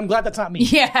like, I'm glad that's not me.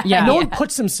 No one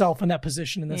puts himself in that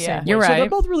position in the same way. You're right. So they're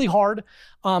both really hard.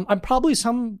 I'm probably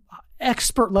some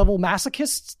expert level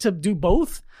masochist to do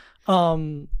both.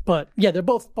 But yeah, they're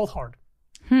both hard.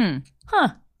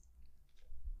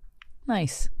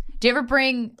 Nice. Do you ever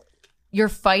bring your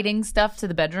fighting stuff to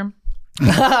the bedroom?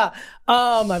 I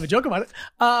have a joke about it.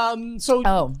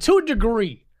 To a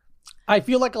degree, I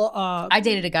feel like I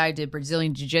dated a guy who did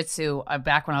Brazilian jiu-jitsu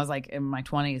back when I was like in my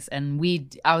 20s, and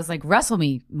I was like, wrestle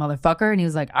me, motherfucker, and he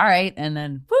was like, all right, and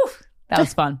then woof, that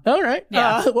was fun. All right.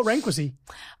 Yeah. What rank was he?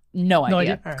 No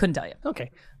idea. Right. Couldn't tell you.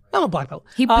 Okay. I'm a black belt.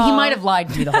 He might have lied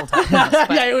to me the whole time.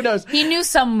 Yeah, who knows? He knew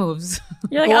some moves.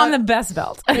 You're like, I'm the best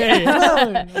belt.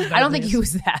 I don't think he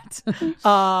was that.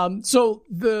 I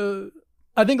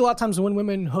think a lot of times when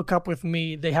women hook up with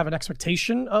me, they have an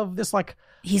expectation of this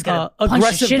he's gonna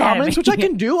aggressive punch dominance, which I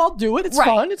can do. I'll do it. It's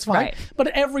fun. It's fine. Right.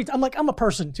 But I'm a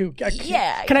person too.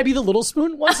 Can I be the little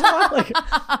spoon once in a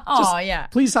while?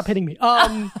 Please stop hitting me.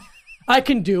 I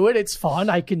can do it. It's fun.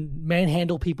 I can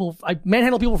manhandle people. I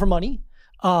manhandle people for money.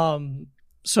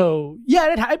 So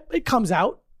yeah, it comes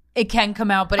out. It can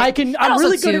come out, but I'm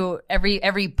really good at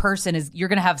every person you're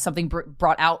going to have something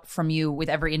brought out from you with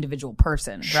every individual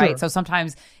person, right? So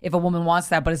sometimes if a woman wants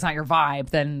that, but it's not your vibe,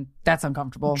 then that's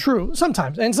uncomfortable. True.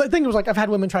 Sometimes. And so I think it was like, I've had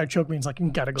women try to choke me. And it's like,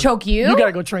 you gotta go. Choke you? You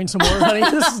gotta go train some more, honey.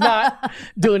 This is not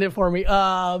doing it for me.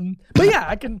 But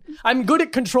yeah, I'm good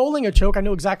at controlling a choke. I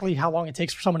know exactly how long it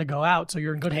takes for someone to go out. So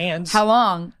you're in good hands. How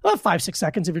long? Well, 5-6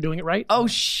 seconds if you're doing it right. Oh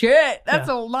shit. That's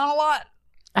not a lot.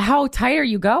 How tight are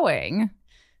you going?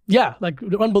 Yeah,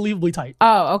 unbelievably tight.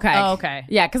 Oh, okay.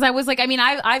 Yeah, because I was like,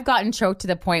 I've gotten choked to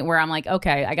the point where I'm like,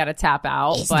 okay, I got to tap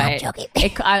out. But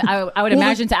I would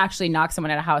imagine to actually knock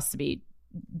someone out of house to be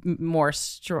more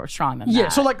strong than that. Yeah,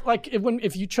 so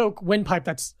if you choke windpipe,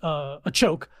 that's a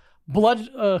choke. Blood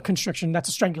constriction, that's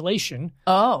a strangulation.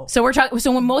 Oh, so we're talking.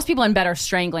 So when most people in bed are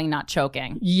strangling, not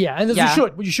choking. Yeah, and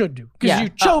you should do because you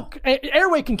choke.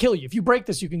 Airway can kill you. If you break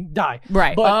this, you can die.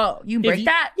 Right. But you break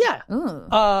that? Yeah.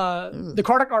 The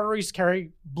cardiac arteries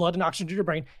carry blood and oxygen to your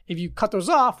brain. If you cut those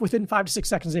off, within 5 to 6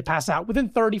 seconds they pass out. Within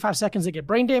 35 seconds they get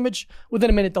brain damage. Within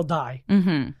a minute they'll die.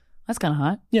 That's kind of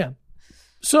hot. Yeah.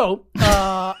 So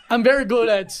I'm very good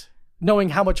at knowing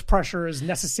how much pressure is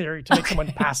necessary to make someone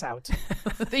pass out.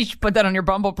 You should put that on your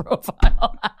Bumble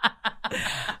profile.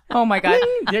 Oh my God.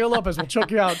 Diego Lopez will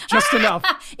choke you out just enough.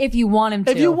 If you want him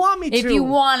to. If you want me to. If you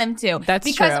want him to. That's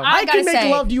because true. I can make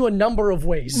love to you a number of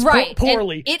ways. Right.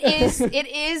 Poorly. It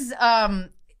is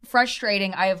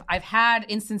frustrating. I've had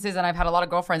instances, and I've had a lot of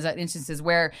girlfriends at instances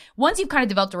where once you've kind of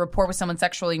developed a rapport with someone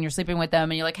sexually and you're sleeping with them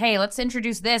and you're like, hey, let's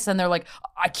introduce this, and they're like,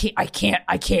 I can't.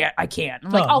 I'm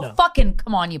like, no. Fucking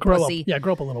come on, you pussy.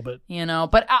 Grow up a little bit.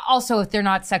 But also if they're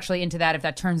not sexually into that, if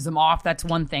that turns them off, that's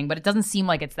one thing. But it doesn't seem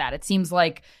like it's that. It seems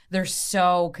like they're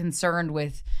so concerned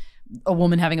with a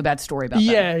woman having a bad story about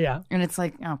them. Yeah. And it's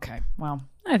like, okay, well.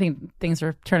 I think things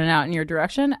are turning out in your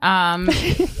direction. Can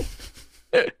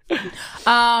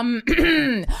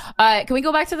we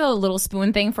go back to the little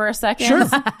spoon thing for a second? Sure.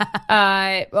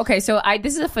 Okay, so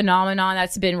this is a phenomenon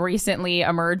that's been recently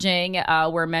emerging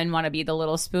where men want to be the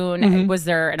little spoon. Mm-hmm. Was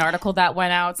there an article that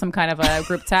went out, some kind of a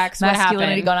group text? What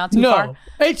Masculinity happened? gone out too far? No,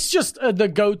 it's just the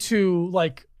go-to,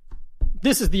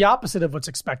 this is the opposite of what's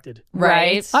expected.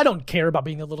 Right. I don't care about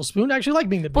being the little spoon. I actually like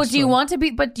being the big spoon. But do you want to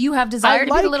be, but do you have desire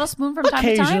to be the little spoon from time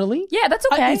to time? Occasionally. Yeah, that's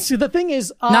okay. See, the thing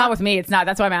is... not with me. It's not.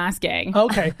 That's why I'm asking.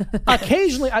 Okay.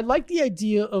 Occasionally, I like the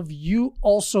idea of you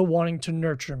also wanting to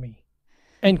nurture me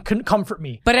and comfort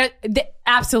me. But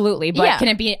absolutely. But Yeah. can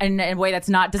it be in a way that's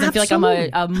not, doesn't feel like I'm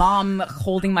a mom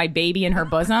holding my baby in her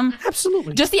bosom?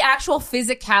 Absolutely. Just the actual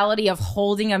physicality of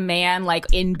holding a man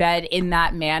in bed in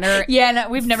that manner. Yeah, no,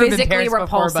 we've never been physically pairs before,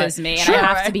 repulses but me, and sure, I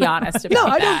have to be honest about No,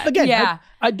 I that. don't. Again, Yeah.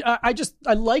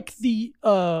 I like the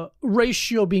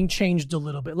ratio being changed a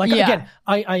little bit. Yeah. Again,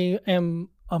 I am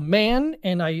a man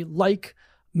and I like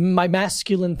my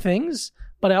masculine things,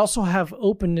 but I also have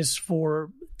openness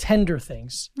for tender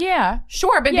things. Yeah,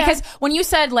 sure. But because when you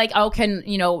said like, oh, can,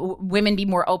 women be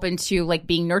more open to like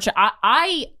being nurtured?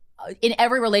 I in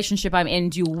every relationship I'm in,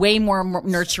 do way more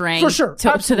nurturing for sure.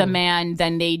 to the man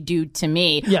than they do to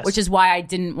me, which is why I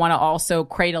didn't want to also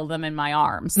cradle them in my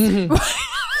arms. Mm-hmm.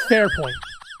 Fair point.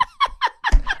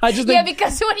 I just think,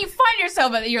 because when you find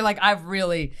yourself, you're like, I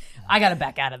got to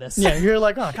back out of this. Yeah, you're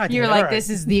like, oh, God. You're like,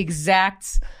 this is the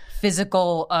exact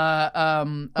physical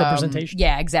representation.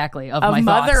 Yeah, exactly. Of my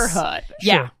motherhood. Thoughts.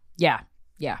 Yeah. Sure.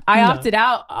 Yeah. I opted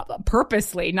out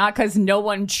purposely, not because no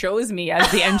one chose me,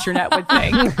 as the internet would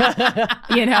think.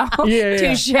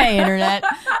 Touche, internet.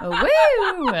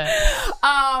 Woo.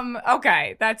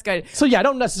 Okay, that's good. So I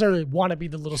don't necessarily want to be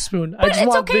the little spoon. But I just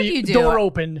want the door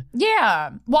open.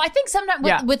 Yeah. Well, I think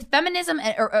sometimes with feminism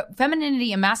or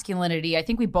femininity and masculinity, I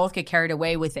think we both get carried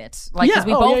away with it. Like, because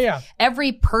we both,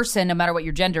 every person, no matter what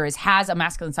your gender is, has a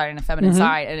masculine side and a feminine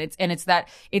side, and it's that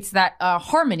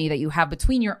harmony that you have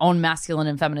between your own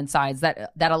masculine and feminine sides that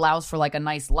allows for like a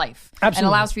nice life. Absolutely. And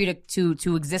allows for you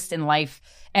to exist in life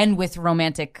and with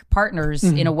romantic partners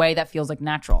in a way that feels like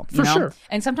natural. For sure.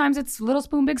 And sometimes it's little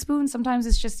spoon, big spoon. Sometimes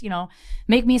it's just,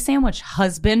 make me a sandwich,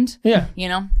 husband. Yeah.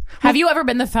 Have you ever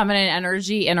been the feminine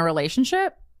energy in a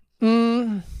relationship?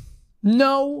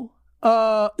 No.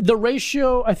 The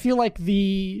ratio, I feel like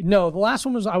the last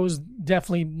one I was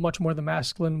definitely much more the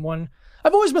masculine one.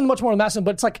 I've always been much more masculine,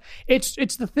 but it's like,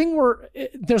 it's the thing where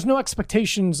there's no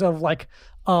expectations of like,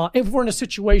 if we're in a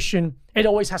situation, it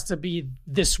always has to be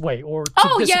this way or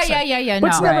to this extent. Yeah.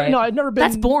 But I've never been.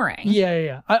 That's boring.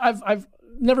 Yeah. I've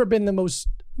never been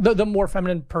the more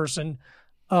feminine person.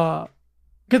 Because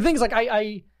the thing is,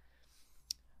 like,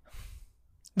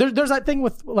 there's that thing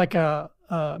with like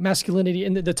masculinity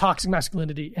and the toxic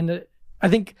masculinity, and I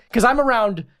think because I'm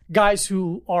around guys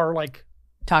who are like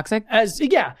toxic, and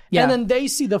then they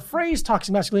see the phrase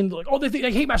toxic masculinity, like, oh, they think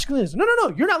they hate masculinity. No,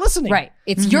 you're not listening. Right,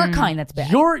 it's your kind that's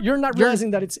bad. You're not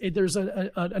realizing that there's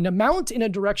an amount in a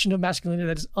direction of masculinity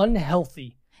that is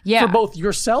unhealthy for both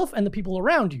yourself and the people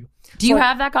around you. Do you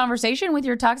have that conversation with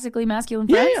your toxically masculine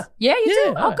friends? Yeah, you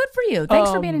do. Oh, good for you. Thanks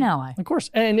for being an ally. Of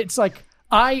course. And it's like,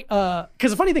 because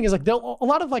the funny thing is, like, a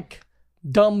lot of like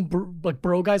dumb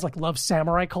bro guys like love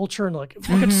samurai culture and like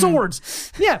fucking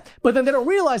swords. Yeah. But then they don't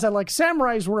realize that like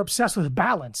samurais were obsessed with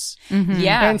balance. Mm-hmm.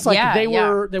 Yeah. And it's like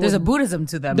there's a Buddhism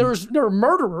to them. There were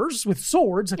murderers with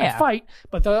swords that could fight,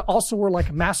 but they also were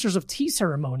like masters of tea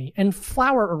ceremony and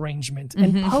flower arrangement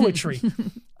and poetry.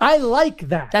 I like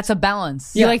that. That's a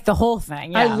balance. You like the whole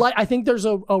thing. Yeah. I think there's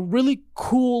a really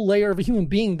cool layer of a human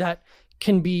being that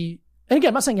can be. And again,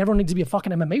 I'm not saying everyone needs to be a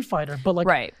fucking MMA fighter, but like,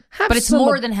 right. But it's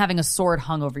more than having a sword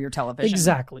hung over your television.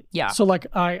 Exactly. Yeah. So like,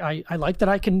 I like that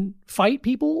I can fight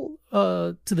people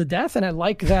to the death, and I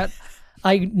like that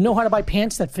I know how to buy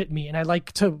pants that fit me, and I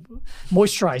like to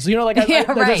moisturize. I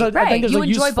think there's you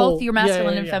enjoy useful, both your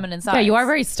masculine and feminine sides. Yeah, you are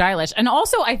very stylish, and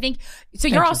also I think so.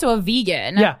 You're also a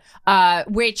vegan. Yeah.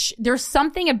 Which there's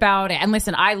something about it. And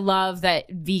listen, I love that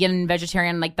vegan and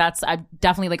vegetarian. Like that's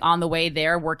definitely like on the way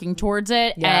there, working towards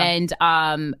it. Yeah.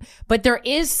 And but there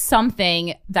is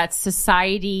something that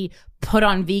society put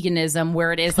on veganism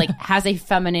where it is like has a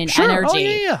feminine energy. Oh,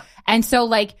 yeah. And so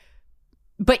like.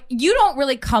 But you don't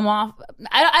really come off.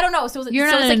 I don't know. So you're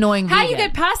not an annoying How do you vegan.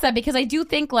 get past that? Because I do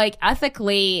think, like,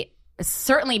 ethically,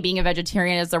 certainly being a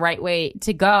vegetarian is the right way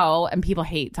to go. And people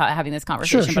hate having this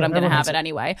conversation, but I'm going to have it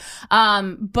anyway.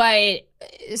 But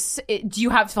do you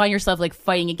have to find yourself like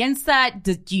fighting against that?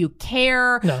 Do you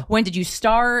care? No. When did you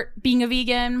start being a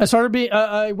vegan? I started being.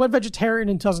 I went vegetarian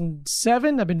in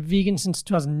 2007. I've been vegan since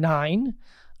 2009.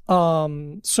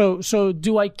 So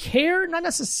do I care? Not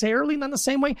necessarily, not in the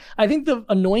same way. I think the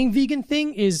annoying vegan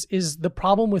thing is the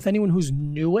problem with anyone who's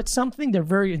new at something. They're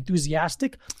very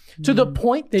enthusiastic to the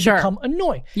point they become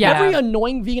annoying. Yeah. Every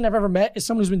annoying vegan I've ever met is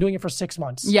someone who's been doing it for 6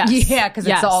 months. Yes. Yeah, because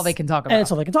it's all they can talk about. And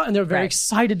it's all they can talk. And they're very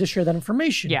excited to share that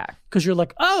information. Yeah. Because you're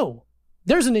like, oh,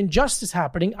 there's an injustice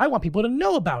happening. I want people to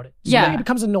know about it. So then it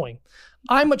becomes annoying.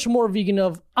 I'm much more vegan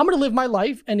of, I'm going to live my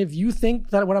life, and if you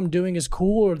think that what I'm doing is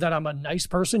cool or that I'm a nice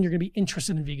person, you're going to be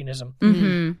interested in veganism.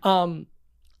 Mm-hmm.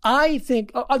 I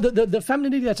think the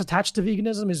femininity that's attached to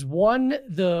veganism is one,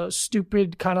 the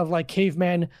stupid kind of like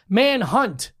caveman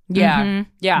manhunt Yeah. Mm-hmm.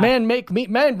 Yeah. Man make meat.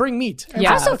 Man bring meat. I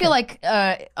also feel like,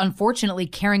 unfortunately,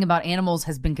 caring about animals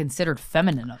has been considered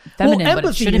feminine.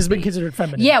 Empathy has been considered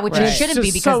feminine. Yeah, which it shouldn't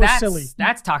be because silly.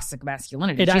 that's toxic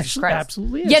masculinity. It Jesus Christ.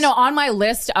 absolutely is. Yeah, no, on my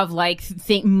list of like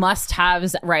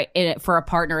must-haves, right, for a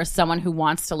partner is someone who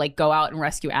wants to like go out and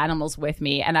rescue animals with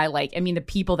me. And the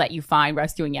people that you find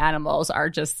rescuing animals are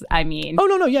just, Oh,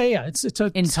 no. Yeah. It's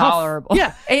intolerable.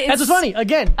 Tough, yeah. That's what's funny.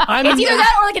 Again, it's either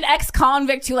that or like an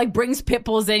ex-convict who like brings pit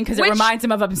bulls in because it reminds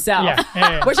him of himself,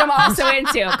 which I'm also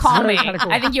into. Call me.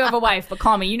 Cool. I think you have a wife, but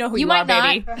call me. You know who you are,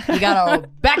 baby. You got a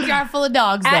backyard full of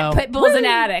dogs, though. Pit bulls and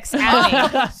addicts.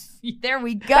 There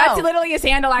we go. That's literally his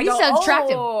handle. I go,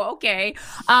 attractive. Okay.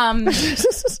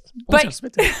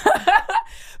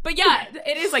 But yeah,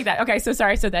 it is like that. Okay, so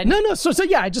sorry. So then, no. So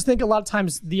yeah, I just think a lot of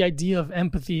times the idea of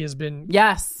empathy has been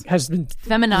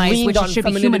feminized, which should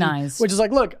be humanized. Which is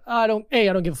like, look, I don't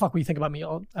give a fuck what you think about me.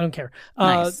 I don't care.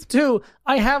 Nice. 2,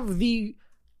 I have the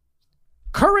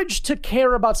courage to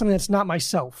care about something that's not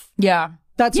myself. Yeah.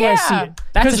 That's why I see it.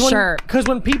 That's a shirt. Because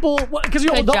when people,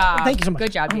 Good job. Thank you so much.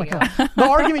 Good job. Oh my God. The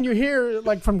argument you hear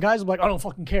like from guys like, I don't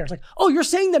fucking care. It's like, oh, you're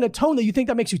saying that in a tone that you think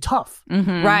that makes you tough.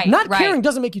 Mm-hmm. Right. Not caring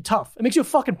doesn't make you tough. It makes you a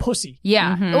fucking pussy.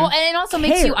 Yeah. Mm-hmm. Well, and it also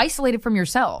makes you isolated from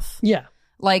yourself. Yeah.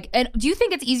 Like, and do you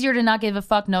think it's easier to not give a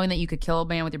fuck knowing that you could kill a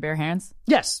man with your bare hands?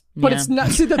 Yes, but it's not.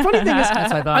 See, the funny thing is,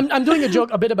 That's what I thought. I'm doing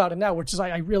a bit about it now, which is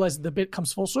I realize the bit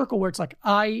comes full circle where it's like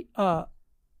I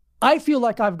feel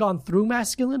like I've gone through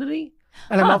masculinity.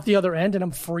 And I'm out the other end, and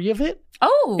I'm free of it.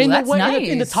 Oh, that's nice.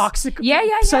 In the toxic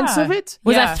sense of it.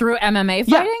 Was that through MMA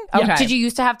fighting? Yeah. Okay. Did you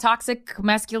used to have toxic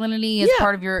masculinity as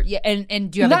part of your... Yeah, and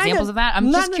do you have examples of that?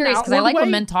 I'm just curious, because I like when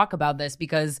men talk about this,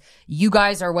 because you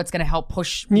guys are what's going to help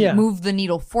move the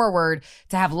needle forward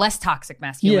to have less toxic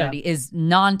masculinity is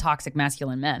non-toxic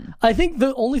masculine men. I think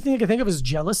the only thing I can think of is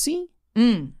jealousy.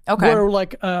 Okay. Where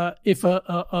like if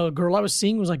a girl I was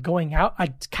seeing was like going out,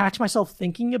 I'd catch myself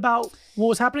thinking about what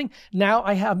was happening. Now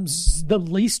I am the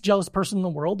least jealous person in the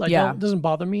world. It doesn't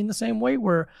bother me in the same way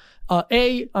where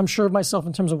I'm sure of myself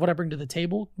in terms of what I bring to the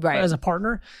table as a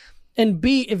partner. And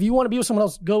B, if you want to be with someone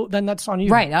else, go. Then that's on you.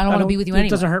 Right. I don't want to be with you anyway. It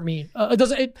doesn't hurt me. It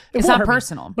doesn't. It's not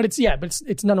personal. But it's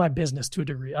none of my business to a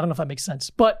degree. I don't know if that makes sense.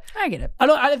 But I get it.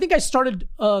 I think I started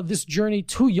this journey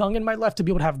too young in my life to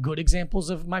be able to have good examples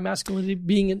of my masculinity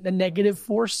being a negative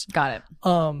force. Got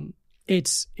it.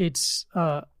 It's.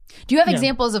 Do you have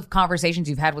examples of conversations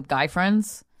you've had with guy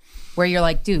friends where you're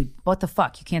like, dude, what the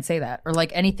fuck? You can't say that, or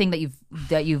like anything that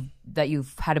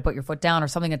you've had to put your foot down, or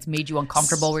something that's made you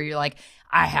uncomfortable where you're like,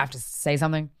 I have to say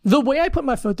something? The way I put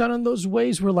my foot down in those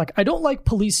ways were like, I don't like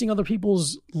policing other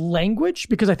people's language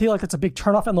because I feel like that's a big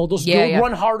turnoff and they'll just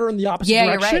run harder in the opposite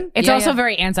direction. You're right. It's also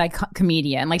very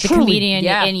anti-comedian. Like the comedian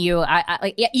in you,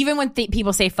 like even when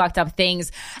people say fucked up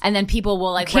things and then people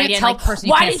will like write in like,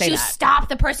 why did you stop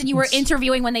the person you were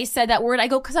interviewing when they said that word? I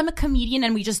go, because I'm a comedian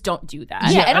and we just don't do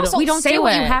that. Yeah, and also we don't say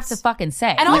what you have to fucking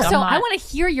say. And also I want to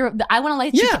hear I want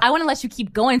to let you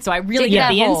keep going so I really get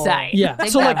the insight. Yeah.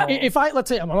 So like if let's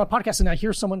say I'm on a podcast and I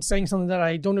hear someone saying something that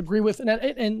I don't agree with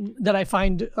and that I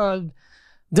find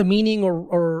demeaning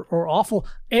or awful,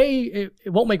 it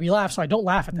won't make me laugh, so I don't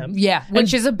laugh at them. Yeah,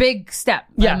 which is a big step.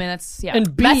 Yeah. I mean, that's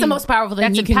And B, that's the most powerful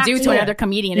thing you can do to another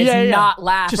comedian is not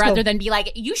laugh just rather than be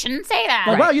like, you shouldn't say that.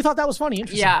 Like, wow, you thought that was funny.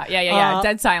 Interesting. Yeah.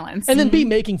 Dead silence. And then B,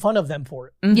 making fun of them for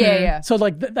it. Mm-hmm. Yeah. So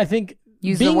like, I think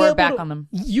use the word back on them.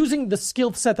 Using the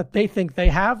skill set that they think they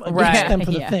have against them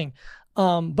for the thing.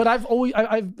 But I've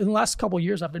in the last couple of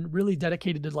years, I've been really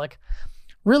dedicated to like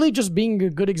really just being a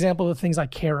good example of the things I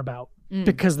care about,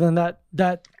 because then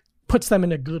that puts them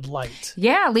in a good light.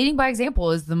 Yeah, leading by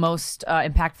example is the most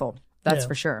impactful. That's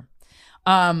for sure.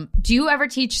 Do you ever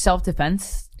teach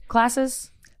self-defense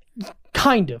classes?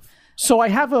 Kind of. So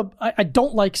I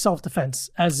don't like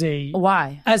self-defense as a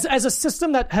as a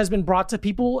system that has been brought to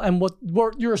people and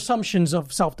what your assumptions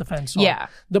of self-defense are. Yeah.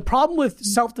 The problem with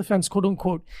self-defense, quote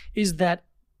unquote, is that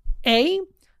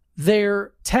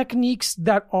they're techniques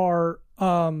that are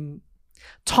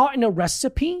taught in a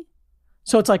recipe.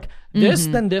 So it's like this,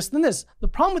 then this, then this. The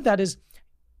problem with that is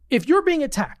if you're being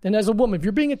attacked, and as a woman, if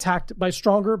you're being attacked by a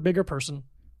stronger, bigger person,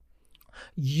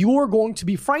 you're going to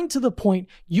be frightened to the point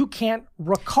you can't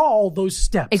recall those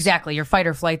steps. Exactly. Your fight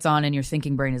or flight's on and your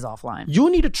thinking brain is offline.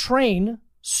 You need to train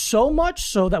so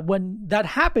much so that when that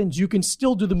happens, you can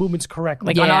still do the movements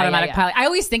correctly. Like on automatic pilot. I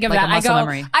always think of like that. I go,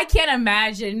 memory. I can't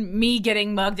imagine me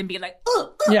getting mugged and being like,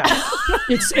 ugh. Yeah.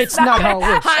 It's not how it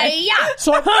works. Hi-ya.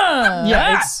 So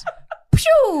it's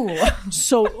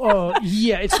So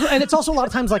yeah, it's also a lot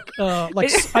of times like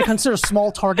I consider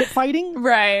small target fighting.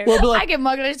 Right. Where I get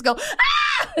mugged and I just go,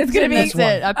 it's gonna be it.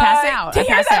 I pass out. I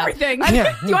pass out. Everything.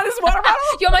 Yeah. Do you want this water bottle?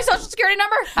 Do you want my social security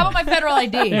number? How about my federal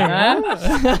ID? Yeah.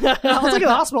 I'll take it to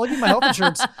the hospital. I'll give you my health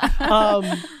insurance.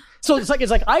 So it's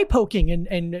like eye poking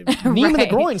and knee in the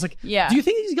groin. It's like, do you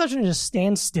think these guys are going to just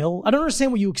stand still? I don't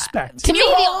understand what you expect. Can you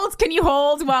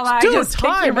hold while I just kick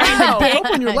you right now?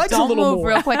 Open your legs a little move more.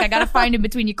 Real quick. I got to find in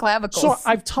between your clavicles. So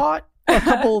I've taught a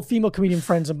couple of female comedian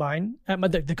friends of mine at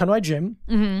they come to my gym,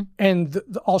 and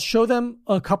I'll show them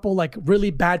a couple like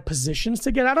really bad positions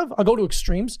to get out of. I'll go to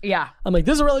extremes. Yeah. I'm like,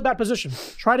 this is a really bad position.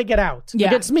 Try to get out. Yeah.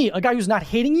 Against me, a guy who's not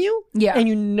hitting you, yeah,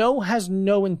 and has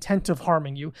no intent of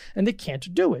harming you, and they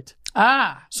can't do it.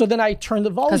 Ah. So then I turn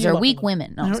the volume because they're up weak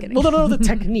women. No, I'm just kidding. No, the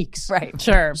techniques. Right.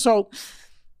 Sure. So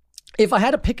if I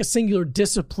had to pick a singular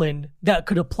discipline that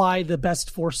could apply the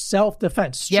best for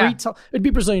self-defense, it'd be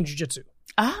Brazilian Jiu-Jitsu.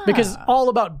 Because it's all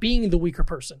about being the weaker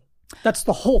person. That's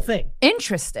the whole thing.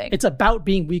 Interesting. It's about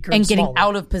being weaker and getting smaller.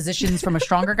 out of positions from a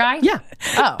stronger guy? Yeah.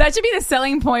 Oh. That should be the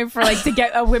selling point for like to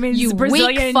get a women's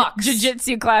Brazilian fucks.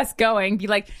 jiu-jitsu class going. Be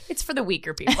like, it's for the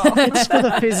weaker people. It's for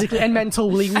the physically and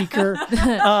mentally weaker.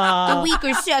 The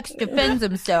weaker sex defends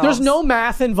themselves. There's no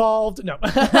math involved. No.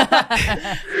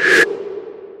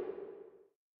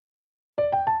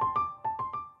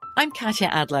 I'm Katya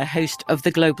Adler, host of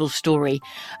The Global Story.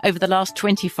 Over the last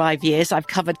 25 years, I've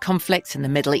covered conflicts in the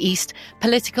Middle East,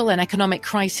 political and economic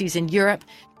crises in Europe,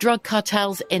 drug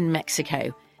cartels in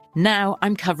Mexico. Now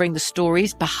I'm covering the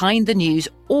stories behind the news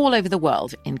all over the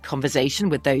world in conversation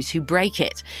with those who break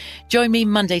it. Join me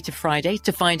Monday to Friday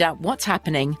to find out what's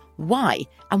happening, why,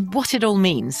 and what it all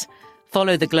means.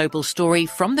 Follow The Global Story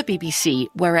from the BBC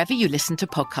wherever you listen to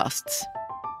podcasts.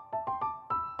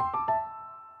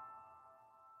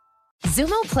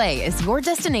 Zumo Play is your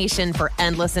destination for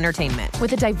endless entertainment.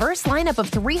 With a diverse lineup of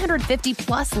 350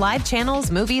 plus live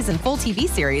channels, movies, and full TV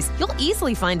series, you'll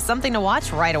easily find something to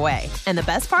watch right away. And the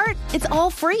best part? It's all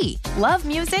free. Love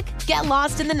music? Get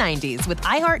lost in the 90s with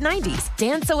iHeart 90s,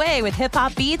 dance away with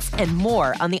hip-hop beats, and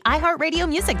more on the iHeartRadio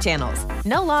music channels.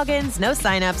 No logins, no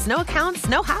signups, no accounts,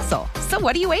 no hassle. So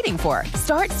what are you waiting for?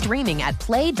 Start streaming at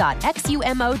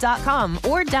play.xumo.com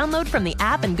or download from the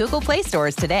app and Google Play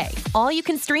stores today. All you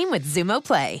can stream with Zumo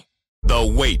Play.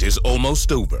 The wait is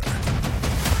almost over.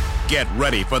 Get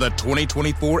ready for the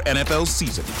 2024 NFL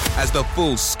season as the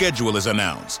full schedule is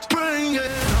announced.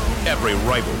 Every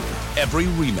rivalry, every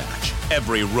rematch,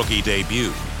 every rookie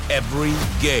debut, every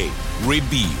game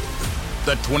revealed.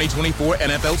 The 2024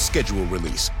 NFL schedule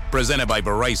release, presented by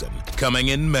Verizon, coming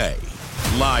in May.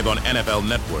 Live on NFL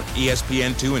Network,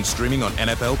 ESPN2, and streaming on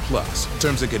NFL Plus.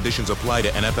 Terms and conditions apply to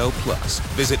NFL Plus.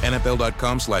 Visit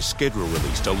NFL.com/schedule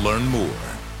release to learn more.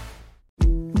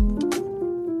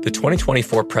 The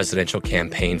 2024 presidential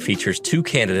campaign features two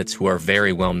candidates who are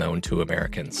very well known to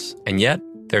Americans. And yet,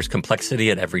 there's complexity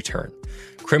at every turn.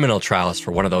 Criminal trials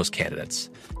for one of those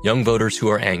candidates. Young voters who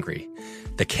are angry.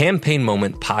 The Campaign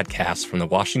Moment podcast from the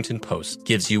Washington Post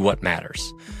gives you what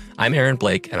matters. I'm Aaron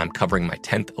Blake, and I'm covering my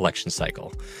 10th election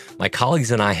cycle. My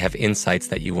colleagues and I have insights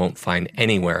that you won't find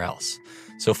anywhere else.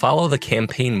 So follow The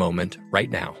Campaign Moment right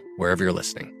now, wherever you're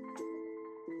listening.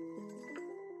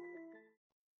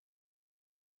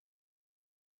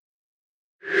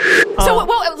 So,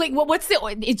 what's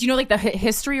the? Do you know like the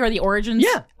history or the origins?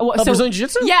 Yeah, so Brazilian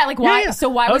Jiu-Jitsu. Yeah, like why? Yeah. So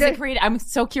why was it created? I'm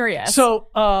so curious.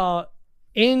 So,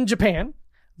 in Japan,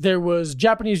 there was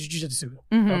Japanese Jiu-Jitsu.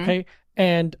 Okay.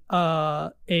 And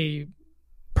a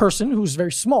person who's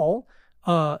very small,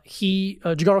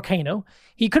 Jigoro Kano,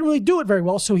 he couldn't really do it very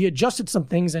well, so he adjusted some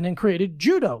things and then created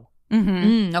judo.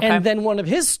 Okay. And then one of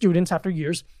his students, after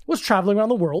years, was traveling around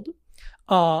the world,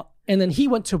 and then he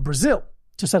went to Brazil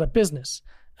to set up business.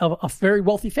 A very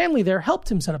wealthy family there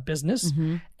helped him set up business,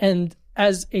 and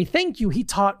as a thank you, he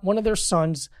taught one of their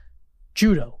sons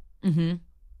judo.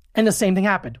 And the same thing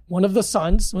happened. One of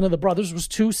the brothers was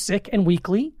too sick and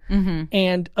weakly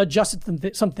and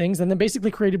adjusted some things and then basically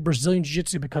created Brazilian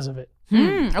Jiu-Jitsu because of it.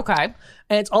 Okay.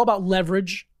 And it's all about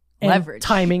leverage and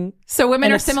timing. So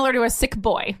women are similar to a sick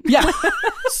boy. Yeah.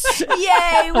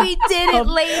 Yay, we did it,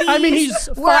 ladies. I mean, he's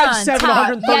 5'7",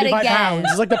 135 pounds.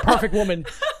 He's like the perfect woman.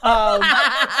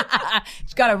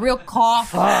 She's got a real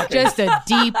cough. Just a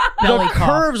deep belly the cough.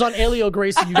 Curves on Elio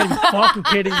Gracie. You gotta be fucking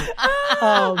kidding me.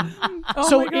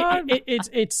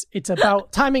 It's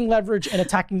about timing, leverage, and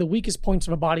attacking the weakest points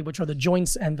of a body, which are the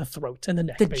joints and the throat and the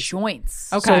neck. The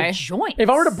joints. Okay. So, joints. If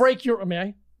I were to break your, may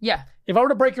I? Yeah. If I were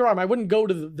to break your arm, I wouldn't go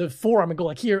to the forearm and go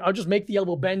like here. I'll just make the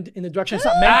elbow bend in the direction it's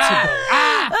not meant to go.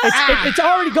 It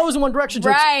already goes in one direction. So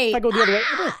Right. if I go the other way.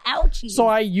 Ouchie. So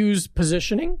I use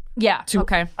positioning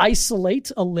to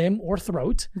isolate a limb or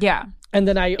throat. Yeah. And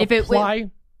then I apply.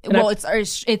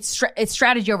 It's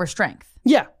strategy over strength.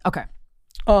 Yeah. Okay.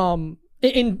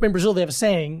 In Brazil, they have a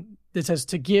saying that says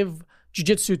to give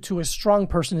jiu-jitsu to a strong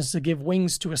person is to give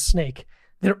wings to a snake.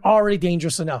 They're already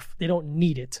dangerous enough. They don't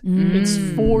need it. It's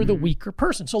for the weaker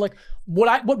person. So like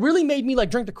what really made me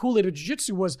like drink the Kool-Aid of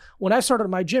jiu-jitsu was when I started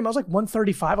my gym, I was like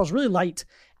 135. I was really light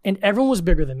and everyone was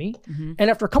bigger than me. And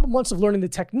after a couple months of learning the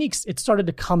techniques, it started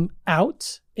to come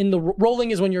out. In the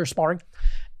rolling is when you're sparring.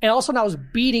 And also now I was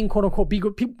beating quote unquote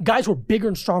guys who were bigger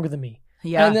and stronger than me.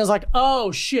 Yeah. And then I was like,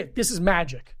 oh shit, this is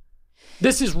magic.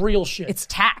 This is real shit. It's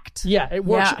tact. Yeah, it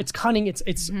works. Yeah. It's cunning. It's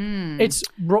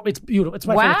beautiful. It's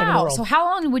my favorite thing in the world. So how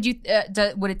long would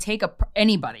it take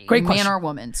anybody, man or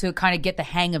woman, to kind of get the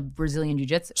hang of Brazilian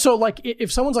jiu-jitsu? So like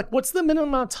if someone's like, what's the minimum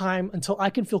amount of time until I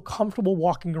can feel comfortable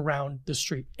walking around the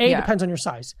street? A, depends on your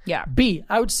size. Yeah. B,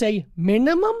 I would say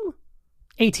minimum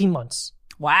 18 months.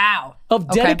 Wow. Of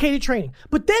dedicated training.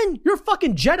 But then you're a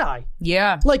fucking Jedi.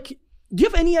 Yeah. Like, do you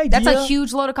have any idea? That's a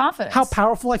huge load of confidence. How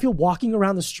powerful I feel walking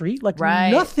around the street? Like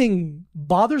nothing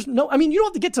bothers. No, I mean, you don't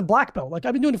have to get to black belt. Like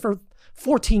I've been doing it for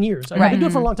 14 years. I've been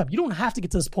doing it for a long time. You don't have to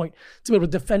get to this point to be able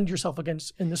to defend yourself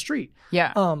in the street.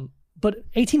 Yeah. But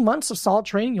 18 months of solid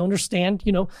training, you understand,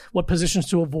 what positions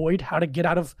to avoid, how to get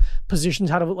out of positions,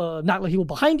 how to not let people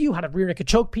behind you, how to rear naked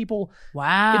choke people.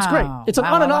 Wow. It's great. It's an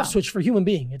on and off switch for a human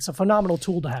being. It's a phenomenal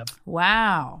tool to have.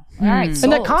 Wow. All right.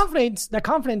 And that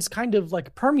confidence kind of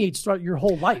like permeates throughout your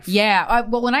whole life. Yeah.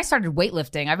 Well, when I started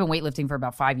weightlifting, I've been weightlifting for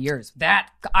about 5 years.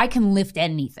 That I can lift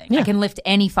anything. Yeah. I can lift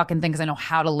any fucking thing because I know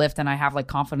how to lift and I have like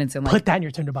confidence in like. Put that in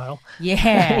your Tinder bio.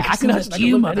 Yeah. I can lift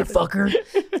you, motherfucker.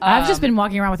 I've just been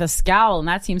walking around with a scowl, and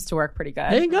that seems to work pretty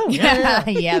good. There you go.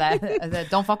 Yeah. That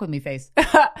don't fuck with me face.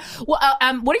 Well,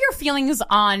 what are your feelings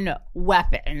on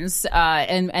weapons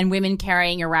and women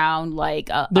carrying around like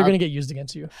they're going to get used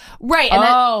against you, right?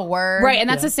 And word, right? And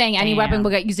that's the saying. Any weapon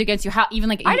will get used against you. How even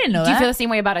like I didn't know. Do you feel the same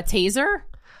way about a taser?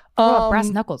 Brass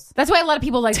knuckles. That's why a lot of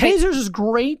people like tasers is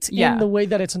great in the way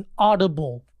that it's an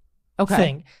audible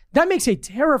thing. That makes a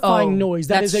terrifying noise.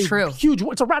 That's a huge.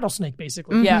 It's a rattlesnake,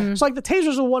 basically. Mm-hmm. Yeah. So like the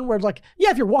taser's the one where like,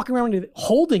 if you're walking around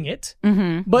holding it, but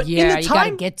in the you time,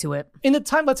 gotta get to it. In the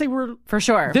time, let's say we're for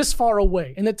sure this far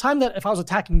away. In the time that if I was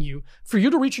attacking you, for you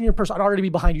to reach in your purse, I'd already be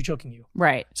behind you, choking you.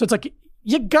 Right. So it's like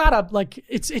you gotta like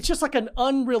it's just like an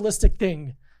unrealistic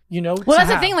thing. Well, that's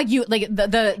the thing. Like you, like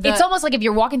the it's almost like if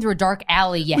you're walking through a dark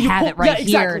alley, you have it right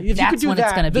here. If that's when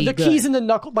it's going to be the good. keys in the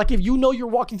knuckle. Like if you know you're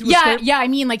walking through. I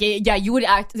mean, like you would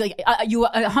act like you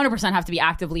 100% have to be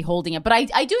actively holding it. But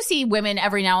I do see women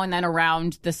every now and then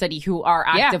around the city who are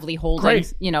actively holding,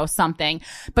 something.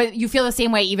 But you feel the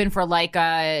same way even for like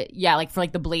like for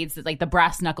like the blades, that like the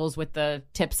brass knuckles with the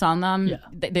tips on them. Yeah.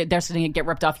 They're going to get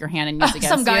ripped off your hand and used against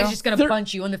you. Some guy's just going to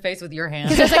punch you in the face with your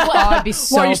hand. It's like, I'd be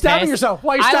so Why are you stabbing pissed. yourself?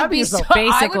 Why are you stabbing yourself?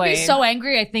 I would be so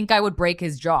angry, I think I would break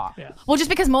his jaw. Yeah. Well, just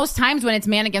because most times when it's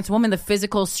man against woman, the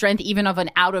physical strength, even of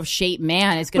an out of shape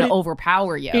man, is going to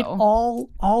overpower you. It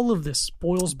all of this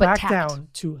boils back down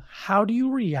to how do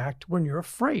you react when you're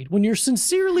afraid? When you're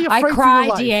sincerely afraid I cry, for your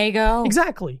life. Diego.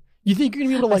 Exactly. You think you're going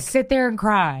to be able to like sit there and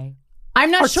cry? I'm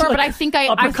not sure, but I think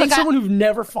someone who've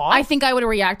never fought. I think I would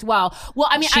react well. Well,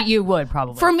 I mean, you would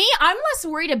probably. For me, I'm less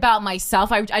worried about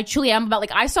myself. I truly am about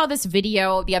like I saw this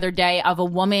video the other day of a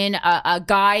woman, a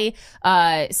guy,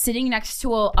 sitting next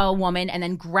to a woman and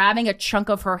then grabbing a chunk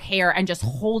of her hair and just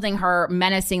holding her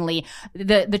menacingly.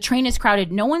 The train is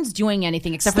crowded. No one's doing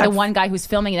anything except for the one guy who's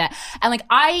filming that. And like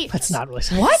that's not really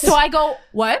what. So I go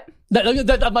what.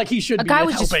 That like he should a be guy like,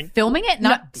 was helping. Just filming it,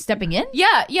 not stepping in.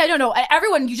 Yeah, no.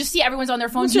 Everyone, you just see everyone's on their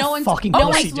phones. No one's looking dude.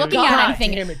 at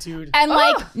anything. Damn it, dude. And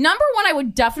like number one, I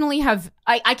would definitely have.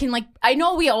 I can like. I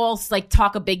know we all like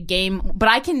talk a big game, but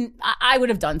I would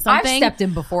have done something. I've stepped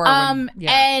in before. I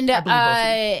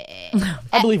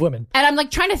believe women. And I'm like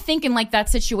trying to think in like that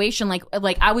situation, like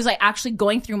I was like actually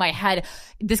going through my head.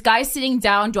 This guy's sitting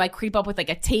down. Do I creep up with like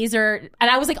a taser? And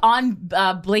I was like on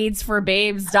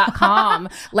bladesforbabes.com,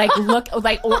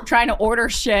 trying to order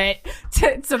shit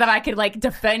so that I could like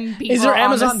defend people. Is there on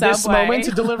Amazon the this subway. moment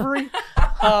to delivery?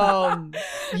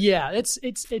 Yeah,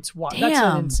 it's wild.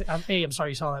 Damn. That's I'm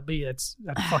sorry you saw that. B, that's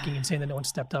fucking insane that no one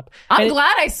stepped up. I'm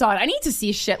glad I saw it. I need to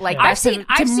see shit like that to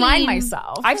remind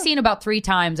myself. I've seen about 3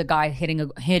 times a guy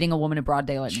hitting a woman in broad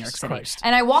daylight in New York City. Christ.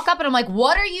 And I walk up and I'm like,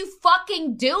 what are you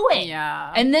fucking doing?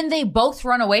 Yeah. And then they both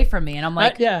run away from me and I'm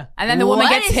like, yeah. And then the woman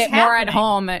what gets is hit more at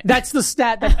home. That's the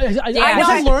stat.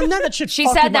 I learned that shit. She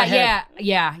fucked said with my that, head.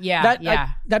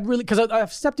 yeah. That really, because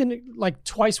I've stepped in like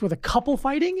twice with a couple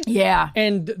fighting. Yeah.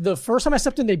 And the first time I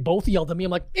stepped in, they both yelled at me.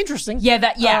 I'm like, interesting.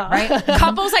 Yeah, right?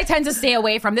 Couples I tend to stay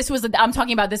away from. I'm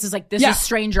talking about this is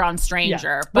stranger on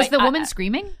stranger. Yeah. But Was the woman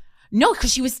screaming? No,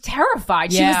 because she was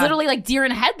terrified. She was literally like deer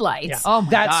in headlights. Yeah. Oh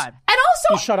my God.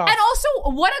 Shut off. And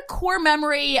also, what a core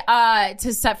memory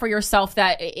to set for yourself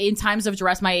that in times of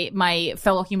duress, my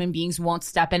fellow human beings won't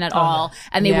step in at all,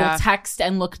 and they will text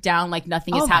and look down like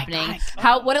nothing is happening.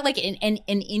 What an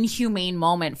inhumane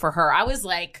moment for her. I was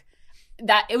like,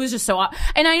 that it was just so,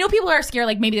 and I know people are scared,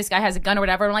 like maybe this guy has a gun or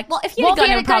whatever. I'm like, well, if he had a gun,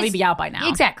 it would probably be out by now.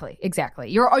 Exactly.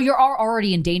 You're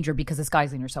already in danger because this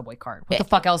guy's in your subway card. What the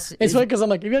fuck else? It's funny because I'm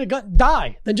like, if you had a gun,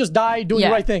 die. Then just die doing the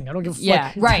right thing. I don't give a fuck.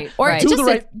 Yeah, right. Or Right.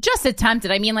 just attempt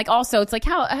it. I mean, like, also, it's like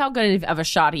how good of a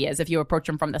shot he is if you approach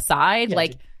him from the side. Yeah,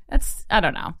 like, that's, I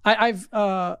don't know. I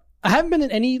haven't been in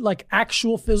any like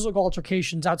actual physical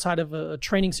altercations outside of a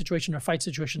training situation or fight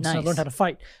situation since I learned how to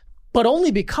fight. But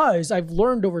only because I've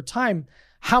learned over time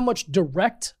how much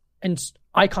direct and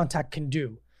eye contact can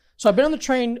do. So I've been on the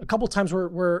train a couple of times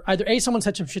where either someone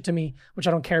said some shit to me, which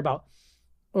I don't care about,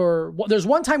 or there's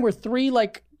one time where 3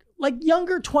 like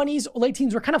younger 20s, late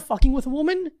teens were kind of fucking with a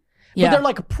woman. But they're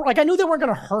like I knew they weren't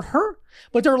going to hurt her,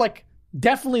 but they're like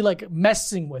definitely like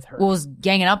messing with her. Well, was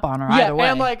ganging up on her either way.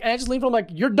 And I'm like, and I just leaned from like,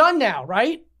 you're done now,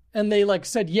 right? And they like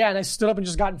said, yeah. And I stood up and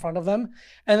just got in front of them.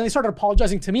 And then they started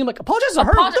apologizing to me. I'm like, apologize to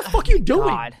her? What the fuck are you doing?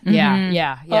 God.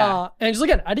 Yeah. And just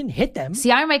again, I didn't hit them.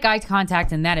 See, I make eye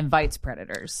contact and that invites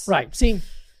predators. Right. See,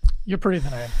 you're prettier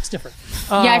than I am. It's different.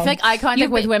 I feel like eye contact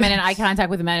with women and eye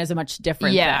contact with men is a much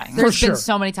different thing. There's been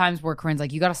so many times where Corinne's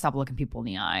like, you got to stop looking people in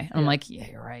the eye. And I'm like, yeah,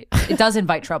 you're right. It does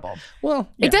invite trouble. Well,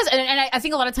 it does. And I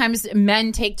think a lot of times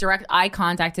men take direct eye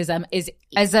contact as in like,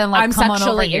 come I'm on over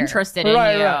sexually here. interested in you.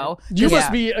 Right. You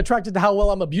must be attracted to how well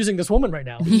I'm abusing this woman right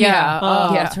now.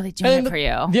 Yeah. It's really doing it for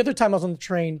you. The other time I was on the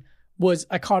train was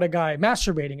I caught a guy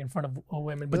masturbating in front of a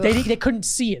woman, but they couldn't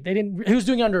see it. He was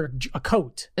doing it under a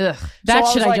coat. Ugh. That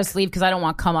should I just leave because I don't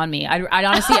want cum on me. I'd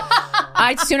honestly,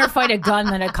 I'd sooner fight a gun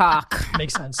than a cock.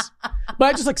 Makes sense. But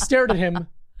I just like stared at him.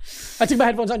 I took my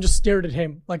headphones on and just stared at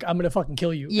him like, I'm going to fucking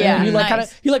kill you. Yeah. And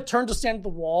he turned to stand at the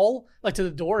wall, like to the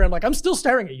door. And I'm like, I'm still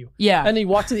staring at you. Yeah. And he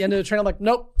walked to the end of the train. I'm like,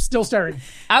 nope, still staring.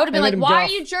 I would have been And like, why are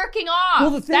you jerking off?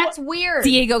 Well, That's weird.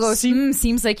 Diego goes,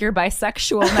 seems like you're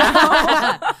bisexual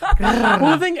now.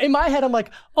 Well, the thing in my head, I'm like,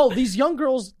 oh, these young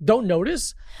girls don't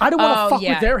notice. I don't want to fuck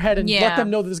with their head and let them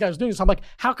know that this guy was doing this. So I'm like,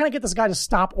 how can I get this guy to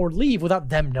stop or leave without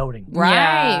them noting? Right.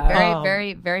 Yeah. Very,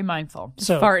 very, very mindful.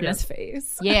 So, Fart in his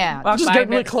face. Yeah. Just get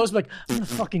really close, like, I'm gonna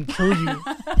fucking kill you.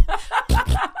 Oh,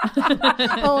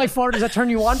 I farted. Does that turn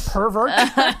you on, pervert?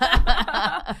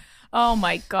 Oh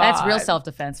my God. That's real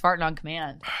self-defense. Farting on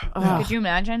command. Could you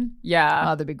imagine? Yeah.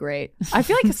 Oh, that'd be great. I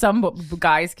feel like some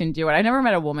guys can do it. I never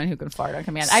met a woman who can fart on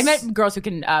command. I met girls who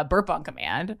can burp on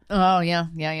command. Oh, yeah.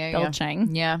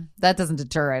 Belching. Yeah. That doesn't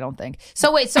deter, I don't think.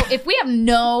 So wait, so if we have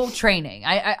no training,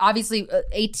 I obviously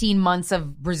 18 months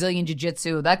of Brazilian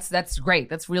Jiu-Jitsu, that's great.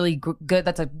 That's really good.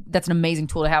 That's an amazing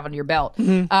tool to have under your belt.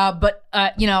 Mm-hmm. But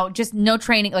just no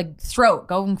training, like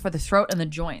going for the throat and the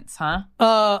joints, huh?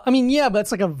 I mean, yeah, but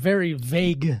it's like a very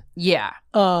vague. Yeah.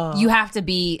 You have to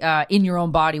be in your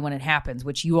own body when it happens,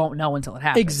 which you won't know until it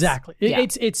happens. Exactly. Yeah.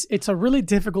 It's a really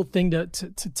difficult thing to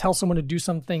tell someone to do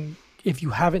something if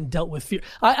you haven't dealt with fear.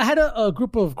 I had a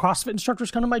group of CrossFit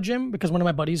instructors come to my gym because one of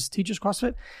my buddies teaches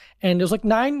CrossFit, and there's like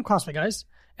 9 CrossFit guys,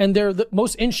 and they're the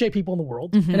most in shape people in the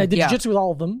world. Mm-hmm. And I did jiu-jitsu with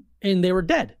all of them, and they were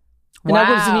dead. And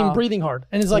I wasn't even breathing hard.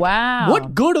 And it's like,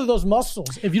 what good are those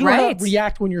muscles if you don't know how to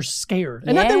react when you're scared?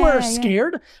 And not that we're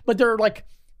scared, but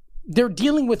they're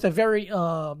dealing with a very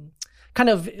kind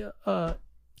of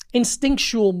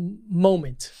instinctual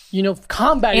moment,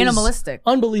 combat animalistic, is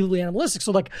unbelievably animalistic.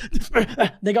 So like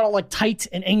they got all like tight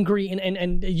and angry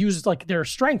and they used like their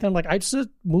strength. And I'm like, I just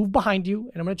move behind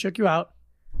you and I'm going to check you out.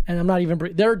 And I'm not even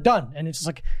they're done. And it's just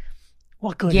like,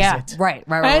 what good is it? Right.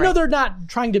 I know they're not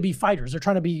trying to be fighters. They're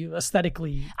trying to be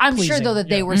aesthetically I'm pleasing. sure though that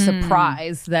they were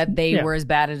surprised that they were as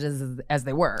bad as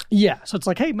they were. Yeah. So it's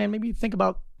like, hey man, maybe think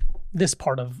about this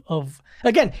part of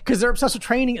again, because they're obsessed with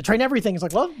train everything. It's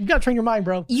like, well, you gotta train your mind,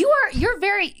 bro. You're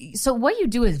very, so what you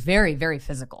do is very, very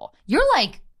physical. You're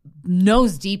like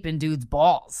nose deep in dudes'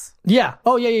 balls. Yeah.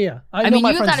 Oh, yeah. I mean,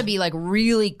 you got to be like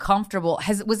really comfortable.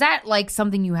 Was that like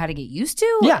something you had to get used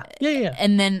to? Yeah.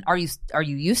 And then are you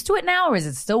used to it now, or is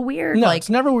it still weird? No, like, it's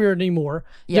never weird anymore.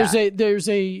 Yeah. There's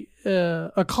a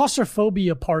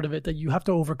claustrophobia part of it that you have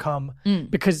to overcome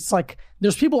because it's like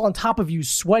there's people on top of you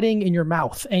sweating in your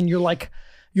mouth, and you're like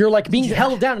being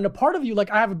held down. And a part of you,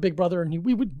 like I have a big brother, and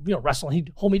we would wrestle, and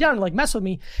he'd hold me down and like mess with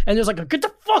me, and there's like a get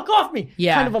the fuck off me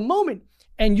kind of a moment.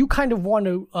 And you kind of want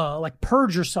to like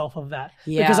purge yourself of that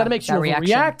because that makes you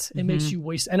overreact. It makes you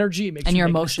waste energy. It makes and you your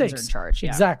make emotions mistakes. are in charge. Yeah.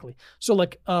 Exactly. So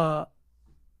like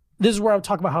this is where I would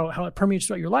talk about how it permeates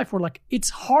throughout your life. Where like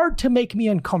it's hard to make me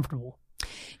uncomfortable.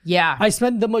 Yeah. I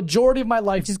spend the majority of my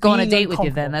life just go on a date with you.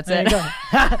 Then that's it.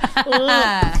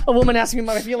 A woman asking me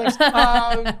my feelings.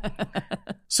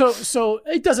 So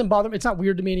it doesn't bother me. It's not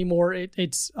weird to me anymore.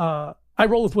 It's I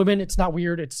roll with women. It's not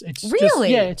weird. It's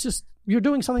really just, it's just. You're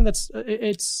doing something that's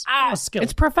it's a skill.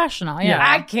 It's professional. Yeah.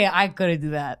 I couldn't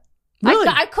do that. Really?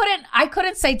 I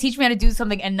couldn't say teach me how to do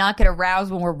something and not get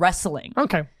aroused when we're wrestling.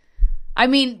 Okay. I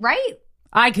mean, right?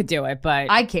 I could do it,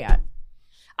 but I can't.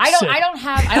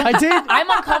 I'm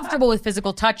uncomfortable with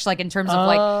physical touch, like in terms of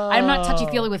like, I'm not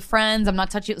touchy-feely with friends. I'm not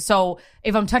touchy. So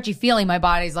if I'm touchy-feely, my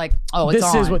body's like, oh, it's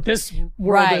on. This is what this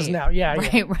world is now. Yeah.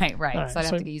 Right. Right, so I'd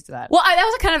have to get used to that. Well, that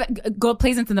was kind of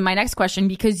plays into my next question,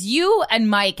 because you and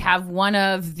Mike have one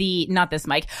of the, not this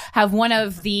Mike, have one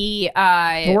of the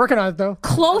we're working on it though.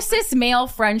 Closest male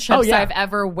friendships I've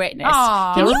ever witnessed.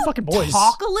 Can you fucking boys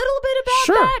talk a little bit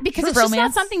about that? Because it's just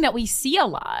not something that we see a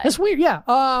lot. It's weird, yeah.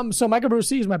 So Michael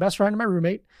Brucey is my best friend and my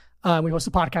roommate. We host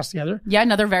a podcast together. Yeah,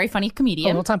 another very funny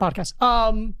comedian. All-time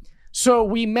podcast. So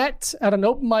we met at an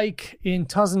open mic in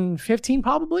 2015,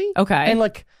 probably. Okay. And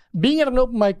like being at an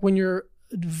open mic when you're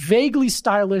vaguely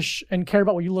stylish and care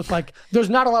about what you look like, there's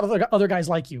not a lot of other guys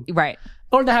like you. Right.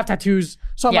 Or to have tattoos.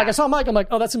 So I'm like, I saw Mike. I'm like,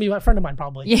 oh, that's gonna be a friend of mine,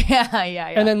 probably. Yeah.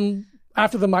 And then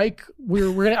after the mic,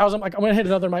 I was like, I'm gonna hit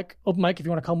another open mic if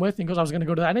you want to come with. And he goes, I was gonna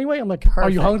go to that anyway. I'm like, are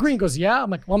you hungry? He goes, yeah. I'm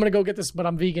like, well, I'm gonna go get this, but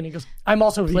I'm vegan. He goes, I'm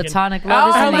also vegan. Platonic love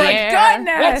is in the air.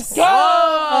 Goodness. Let's go.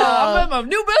 I'm my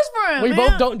new best friend. We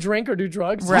both don't drink or do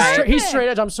drugs. Right. He's straight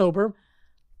edge. I'm sober.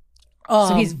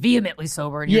 So he's vehemently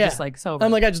sober, and you're just like sober.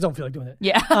 I'm like, I just don't feel like doing it.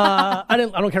 Yeah. I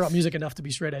don't care about music enough to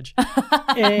be straight edge.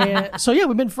 And so yeah,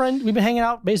 we've been hanging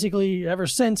out basically ever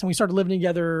since, and we started living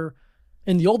together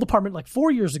in the old apartment like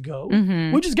 4 years ago.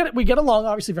 Mm-hmm. We get along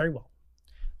obviously very well.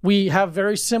 We have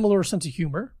very similar sense of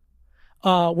humor.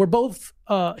 We're both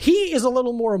he is a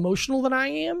little more emotional than I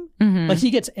am. Mm-hmm. Like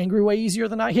he gets angry way easier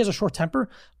than I. He has a short temper.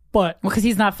 But because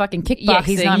he's not fucking kickboxing. Yeah,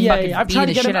 he's not fucking I've tried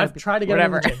to get him. I've tried to get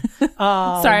him in the gym.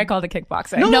 Sorry, I called it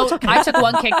kickboxing. No, it's okay. I took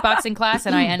one kickboxing class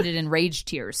and I ended in rage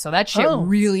tears. So that shit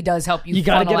really does help you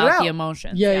funnel out the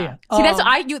emotions. Yeah. See, that's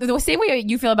the same way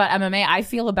you feel about MMA. I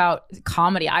feel about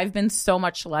comedy. I've been so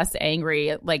much less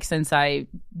angry like since I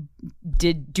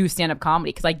did do stand up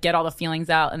comedy because I get all the feelings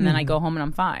out and then I go home and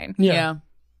I'm fine. Yeah.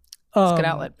 It's a good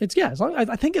outlet.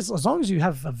 I think as long as you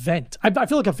have a vent. I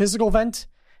feel like a physical vent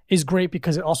is great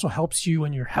because it also helps you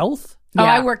in your health. Oh,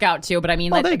 I work out too, but I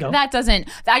mean, there you go. that doesn't.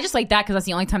 I just like that because that's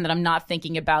the only time that I'm not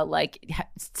thinking about like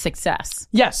success.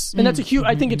 Yes, and that's a huge.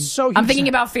 I think it's so huge. I'm thinking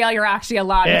about failure actually a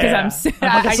lot because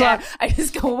I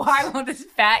just go, why won't this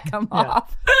fat come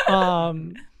off?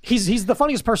 He's the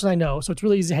funniest person I know, so it's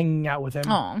really easy hanging out with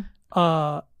him.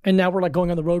 And now we're like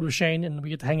going on the road with Shane, and we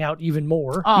get to hang out even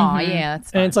more. Oh yeah, that's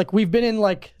fun. And it's like we've been in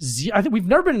like I think we've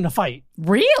never been in a fight.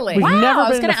 Really? We've never I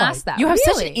was been in a fight. ask that. You have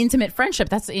such an intimate friendship.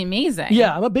 That's amazing.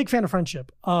 Yeah, I'm a big fan of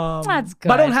friendship. That's good.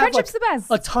 But I don't have Friendship's the best.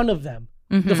 a ton of them.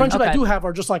 The friendships I do have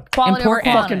are just like quality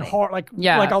important, over fucking hard. Like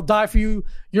I'll die for you.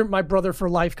 You're my brother for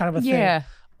life, kind of a thing. Yeah.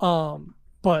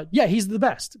 But yeah, he's the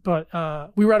best. But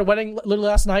we were at a wedding literally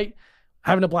last night,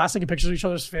 having a blast, taking pictures of each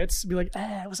other's fits. Be like,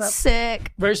 what's up?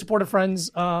 Sick. Very supportive friends.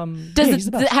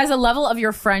 Has a level of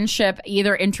your friendship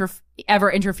ever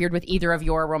interfered with either of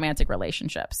your romantic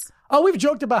relationships? Oh, we've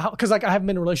joked about how, because like I haven't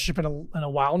been in a relationship in a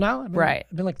while now. I've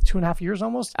been like 2.5 years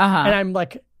almost. And I'm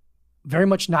like very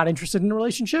much not interested in a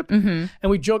relationship. And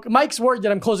we joke, Mike's worried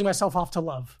that I'm closing myself off to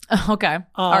love. Okay.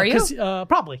 Are you?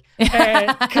 Probably.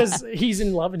 Because he's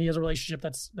in love and he has a relationship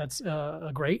that's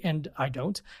great and I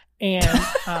don't. And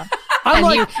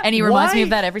he reminds me of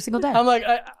that every single day. I'm like,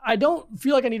 I don't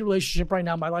feel like I need a relationship right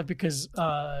now in my life because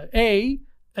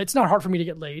it's not hard for me to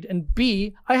get laid. And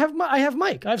B, I have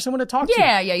Mike. I have someone to talk to.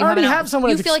 Yeah. I already have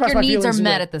someone. You feel like your needs are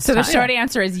met at this time. So the short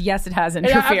answer is yes, it has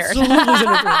interfered. Absolutely has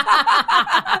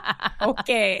interfered.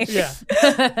 Okay.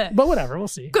 Yeah. But whatever, we'll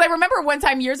see. Because I remember one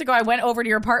time years ago, I went over to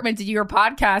your apartment to do your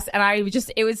podcast, and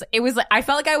it was like I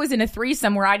felt like I was in a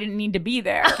threesome where I didn't need to be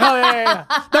there. Oh yeah.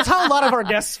 That's how a lot of our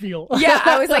guests feel. Yeah,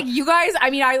 I was like, you guys. I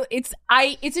mean,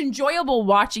 it's enjoyable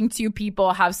watching two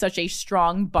people have such a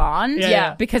strong bond.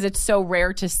 Yeah. Because it's so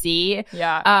rare to see.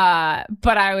 Yeah.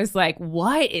 But I was like,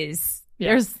 what is?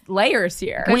 There's layers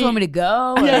here. You guys want me to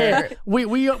go? Yeah.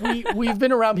 We've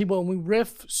been around people and we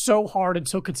riff so hard and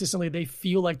so consistently they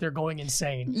feel like they're going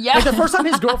insane. Yeah. Like the first time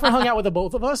his girlfriend hung out with the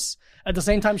both of us, at the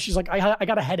same time she's like, I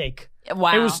got a headache.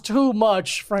 Wow. It was too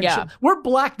much friendship. Yeah. We're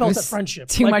black belts at friendship.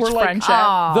 Too much we're friendship.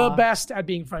 The best at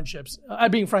being friendships,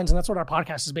 at being friends, and that's what our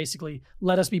podcast is basically.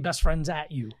 Let us be best friends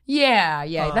at you. Yeah.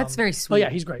 That's very sweet. Oh yeah,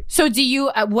 he's great. So do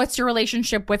you, what's your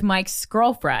relationship with Mike's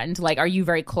girlfriend? Like, are you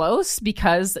very close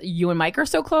because you and Mike are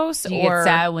so close? Do you get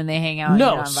sad when they hang out? No,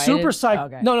 and you're not super invited? psyched.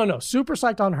 Okay. No. Super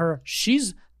psyched on her.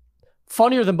 She's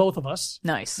funnier than both of us.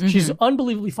 Nice. She's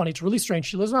unbelievably funny. It's really strange.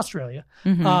 She lives in Australia,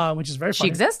 which is very funny.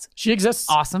 She exists? She exists.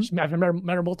 Awesome. I've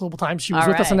met her multiple times. She was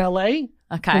All with us in right.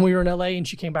 LA Okay. when we were in LA, and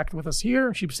she came back with us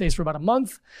here. She stays for about a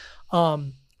month.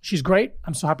 She's great.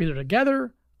 I'm so happy they're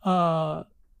together.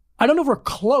 I don't know if we're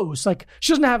close. Like,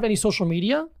 she doesn't have any social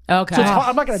media. Okay. So it's hard.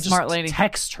 I'm not going to Smart just lady.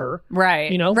 text her.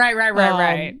 Right. You know?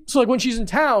 Right. So like when she's in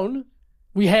town,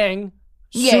 we hang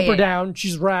super down.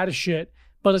 She's rad as shit.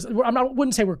 But I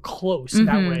wouldn't say we're close in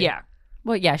that way. Yeah.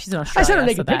 Well, yeah, she's in Australia. I sent her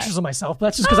naked so pictures of myself, but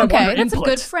that's just because I want her that's input. a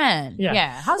good friend.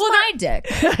 Yeah. How's my dick?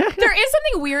 There is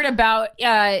something weird about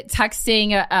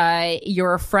texting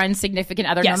your friend's significant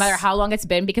other, no Yes. matter how long it's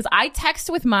been, because I text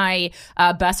with my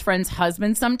best friend's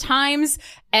husband sometimes,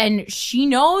 and she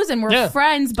knows, and we're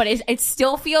friends, but it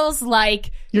still feels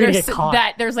like You're gonna get caught.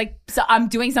 that there's like I'm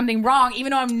doing something wrong, even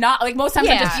though I'm not. Like most times,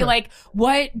 I just feel like,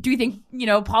 what do you think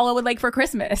Paula would like for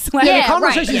Christmas? Like, The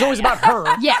conversation is always about her.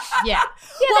 Yeah.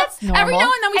 Well, that's normal. every now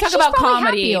and then we And talk she's about probably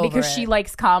comedy happy because over she it.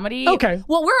 likes comedy. Okay.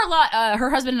 Well, we're a lot. Her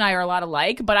husband and I are a lot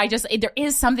alike, but there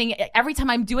is something. Every time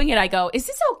I'm doing it, I go, "Is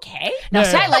this okay?" No,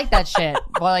 see, I like that shit.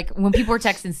 Well, like when people were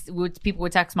texting, people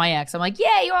would text my ex. I'm like,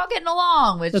 yeah, you're all getting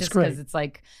along. Which That's just great. because it's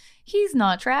like, he's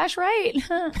not trash, right?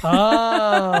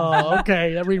 Oh,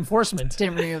 okay. That reinforcement.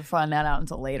 Didn't really find that out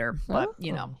until later, but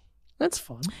That's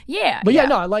fun. yeah. But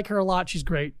no, I like her a lot. She's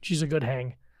great. She's a good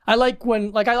hang. I like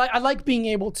when, I like being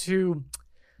able to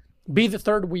be the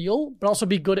third wheel, but also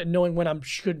be good at knowing when I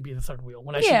should be the third wheel.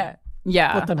 When I should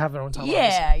let them have their own time.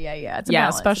 Yeah. It's a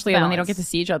balance. Especially It's a when they don't balance. get to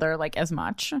see each other like as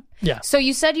much. Yeah. So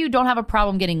you said you don't have a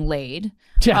problem getting laid.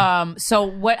 Yeah.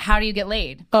 So how do you get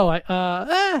laid? Oh,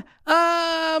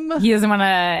 He doesn't want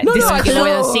to. No, give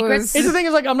away the secrets. It's the thing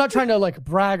is, like, I'm not trying to like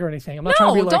brag or anything. I'm not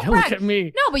trying to be like, don't brag. look at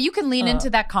me. No, but you can lean into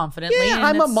that confidently. Yeah, and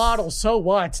I'm a it's- model. So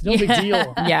what? No big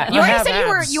deal. Yeah, I you already have said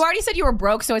abs. you already said you were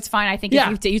broke, so it's fine. I think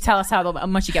if you tell us how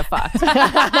much you get fucked, it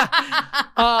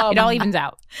all evens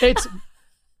out. It's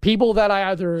people that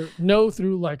I either know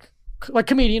through like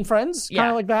comedian friends, kind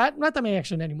of like that. Not that many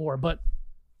actually anymore, but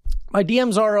my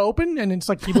DMs are open, and it's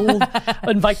like people will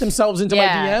invite themselves into my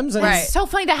DMs. And It's so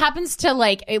funny that happens to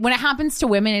when it happens to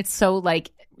women, it's so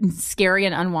like scary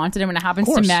and unwanted, and when it happens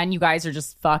to men, you guys are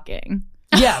just fucking.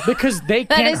 Yeah, because they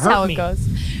That can't is hurt how me. it goes.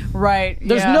 Right.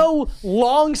 There's no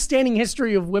long-standing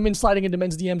history of women sliding into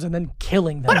men's DMs and then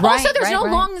killing them. But also, there's no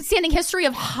long-standing history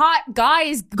of hot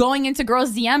guys going into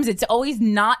girls' DMs. It's always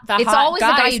not the It's hot always the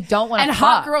guy guys. you don't wanna And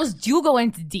hot fuck. girls do go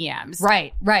into DMs.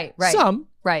 Right. Some.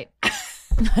 Right.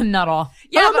 Not all.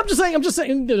 Yeah, I'm just saying.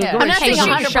 Yeah. I'm not saying Shoot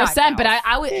your 100%, shot, but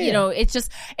I would, it's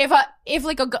just if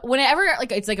like whenever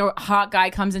like it's like a hot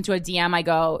guy comes into a DM, I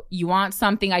go, you want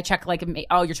something? I check like,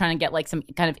 oh, you're trying to get like some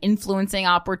kind of influencing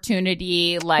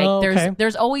opportunity. Like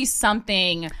there's always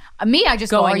something. Me, I just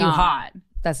go, going are you on. hot?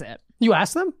 That's it. You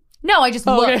ask them? No, I just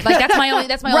Oh, look. okay. Like that's my only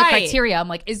Right. criteria. I'm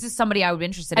like, is this somebody I would be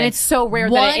interested in? And it's so rare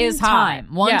that it is hot.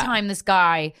 One Yeah. time, this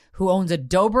guy who owns a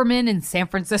Doberman in San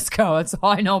Francisco, that's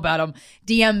all I know about him,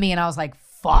 DM'd me, and I was like,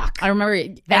 fuck. I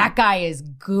remember That guy is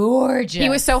gorgeous. He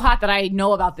was so hot that I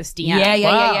know about this DM. Yeah.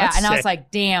 that's And I was sick.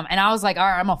 like, damn. And I was like, all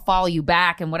right, I'm gonna follow you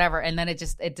back and whatever. And then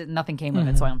nothing came of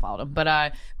it, so I unfollowed him. But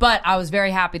I was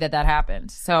very happy that happened.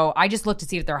 So I just look to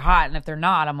see if they're hot, and if they're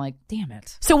not, I'm like, damn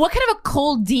it. So what kind of a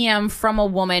cold DM from a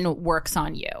woman works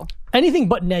on you? Anything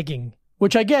but negging,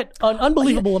 which I get an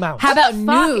unbelievable amount. How about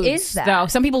fuck nudes? is that? Though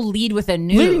some people lead with a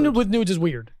nude. Leading with nudes is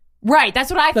weird. Right, that's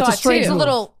what I That's a thought strange too. move. A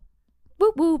little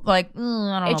whoop whoop, like I don't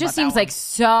know. It just about seems that like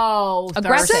so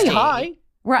Aggressive. thirsty. Say hi,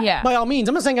 Right. Yeah. by all means.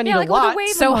 I'm not saying I need Yeah, a like with a lot. wave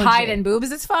So emoji. hide and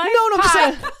boobs, it's fine. No, I'm just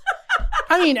saying.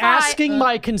 I mean, asking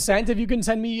my consent if you can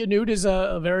send me a nude is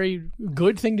a very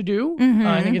good thing to do.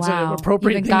 I think it's an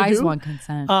appropriate Even thing to do. guys want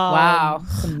consent. Wow.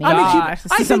 I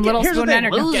think some little here's the spoon thing.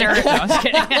 energy. Loser. No, I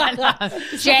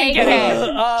was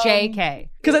kidding. JK.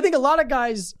 Because I think a lot of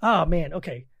guys, oh man,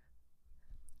 okay.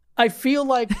 I feel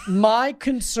like my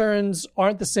concerns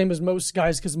aren't the same as most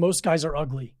guys because most guys are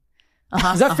ugly.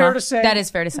 Is that fair to say? That is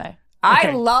fair to say. I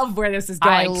Okay. love where this is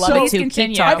going. I love Please it too.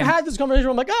 continue. Keep I've talking. had this conversation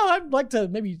where I'm like, oh, I'd like to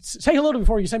maybe say hello to me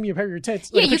before you send me a pair of your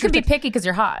tits. Yeah, Like a you picture could be of tits. picky because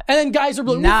you're hot. And then guys are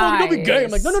like, well, don't be gay. I'm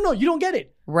like, no, you don't get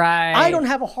it. Right. I don't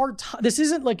have a hard time. This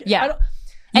isn't like, Yeah. I don't,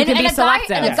 And, can be a guy,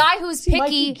 selective. and a guy who's See, Mike,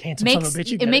 picky you handsome son of a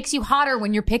bitch, you get it. makes you hotter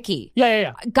when you're picky.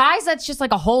 yeah. Guys, that's just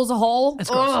like a hole's a hole.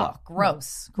 It's gross. Ugh,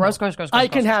 gross. Gross. I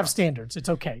can have standards. It's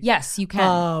okay. Yes, you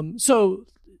can. So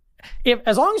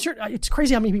as long as it's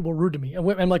crazy how many people are rude to me. And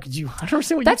I'm like, I don't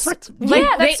understand what That's you expect.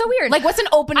 that's so weird. Like, what's an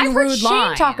opening I've heard rude Shane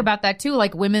line? talk about that too.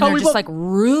 Like women Oh, are we just both- like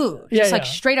rude, Yeah, just like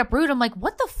yeah. straight up rude. I'm like,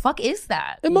 what the fuck is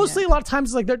that? And mostly a lot of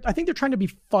times, like I think they're trying to be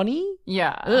funny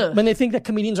Yeah. when they think that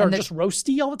comedians are just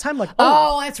roasty all the time. Like,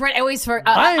 Oh, that's right. I always forget.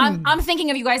 I'm- I'm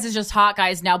thinking of you guys as just hot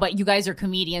guys now, but you guys are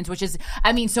comedians, which is,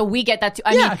 I mean, so we get that too.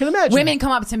 I Yeah, mean, I can imagine. women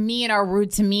come up to me and are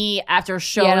rude to me after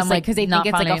shows, Yeah, and I'm like, because they not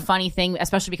think it's like funny. a funny thing,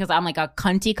 especially because I'm like a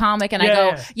cunty comic, and Yeah,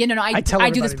 I go, yeah. no, I tell do this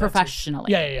everybody that, too.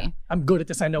 professionally. Yeah. I'm good at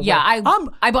this. I know. Yeah,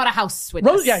 but I bought a house with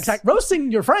this. Yeah, exactly. Roasting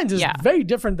your friends is Yeah. very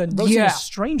different than roasting Yeah. a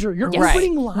stranger. You're Right.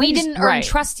 opening lines. We didn't earn Right.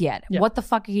 trust yet. Yeah. What the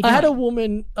fuck are you I doing? had a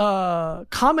woman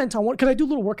comment on one. Can I do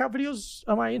little workout videos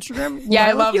on my Instagram? Yeah,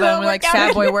 I love You them. love Like workout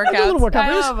sad boy I do workouts. little workout I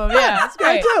videos. love them. Yeah, it's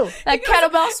great. I do. That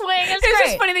kettlebell swing is It's great.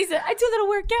 just funny. They said, I do a little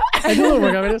workout. I do little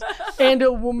workout videos. And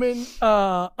a woman,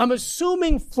 I'm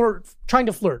assuming trying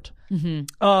to flirt.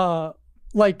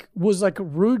 Like was like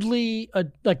rudely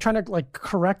like trying to like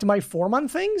correct my form on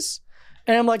things.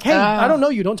 And I'm like, hey, I don't know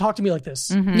you. Don't talk to me like this.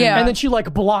 Yeah. And then she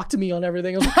like blocked me on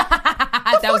everything. I was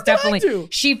like, That was did I definitely. do?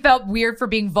 She felt weird for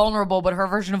being vulnerable, but her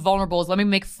version of vulnerable is let me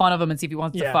make fun of him and see if he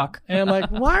wants to fuck. And I'm like,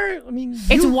 why? I mean,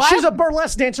 wild. she's a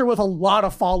burlesque dancer with a lot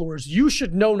of followers. You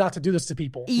should know not to do this to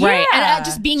people. Right. And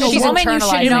just being a She's woman, you should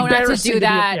internalizing. know not to Embarrassing do to be-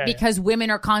 that yeah. because women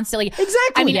are constantly. Exactly.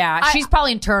 I mean, Yeah, I- she's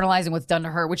probably internalizing what's done to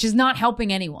her, which is not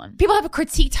helping anyone. people have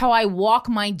critiqued how I walk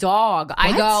my dog. I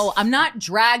What? go, I'm not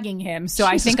dragging him, so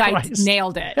I Jesus think Christ. I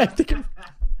nailed it. I think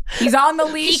He's on the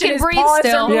leash. He can and his breathe paws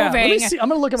still. are moving. Yeah, let me see. I'm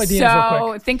gonna look at my DMs so real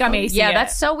quick. think I'm acing Yeah, it.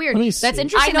 that's so weird. Let me That's see.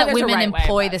 interesting I know that there's a women right way,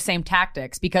 employ but- the same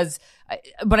tactics because,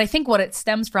 but I think what it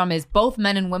stems from is both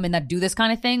men and women that do this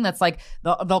kind of thing. That's like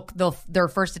their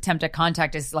first attempt at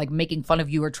contact is like making fun of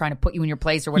you or trying to put you in your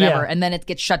place or whatever, Yeah. and then it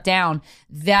gets shut down.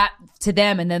 That to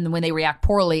them, and then when they react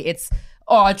poorly, it's.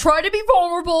 Oh, I tried to be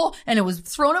vulnerable and it was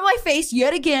thrown in my face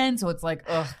yet again. So it's like,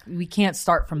 ugh, we can't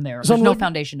start from there. So There's I'm no looking-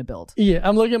 foundation to build. Yeah,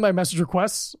 I'm looking at my message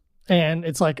requests, and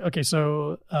it's like, okay,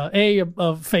 so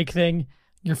a fake thing.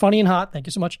 You're funny and hot. Thank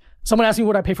you so much. Someone asked me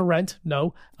would I pay for rent.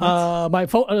 No. My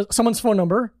phone. Someone's phone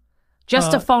number.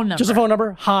 Just a phone number. Just a phone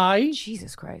number. Hi.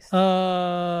 Jesus Christ.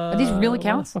 Are these really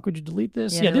counts? Why the fuck would you delete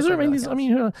this? Yeah, Yeah, they these look are. like I mean, really these,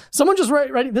 I mean, someone just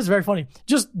writing. This is very funny.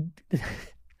 Just.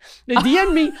 They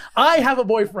DM me, I have a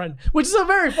boyfriend, which is a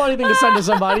very funny thing to send to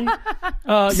somebody.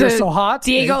 You're so hot.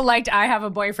 Diego liked I have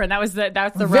a boyfriend. That's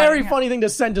the Very running- funny thing to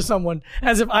send to someone,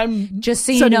 as if I'm Just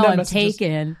so you sending know, them I'm messages.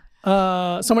 taken.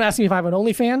 Someone asked me if I have an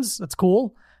OnlyFans. That's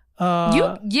cool.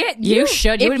 You should. You If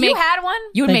would you make. had one,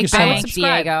 You would Thank you make so bank, much.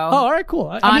 Diego. Oh, all right, cool.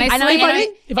 I mean,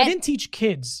 Honestly, if I didn't teach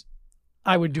kids,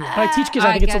 I would do it. But I teach kids,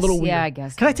 I think it's a guess- little weird. yeah, I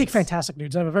guess Can I it take is. fantastic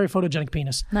nudes? I have a very photogenic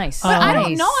penis. Nice. But I don't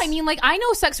Nice. know. I mean, like, I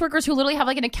know sex workers who literally have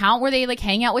like an account where they like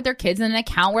hang out with their kids and an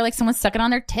account where like someone's sucking on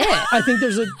their tit. I think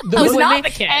there's a. Who's not the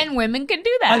kid? And women can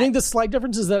do that. I think the slight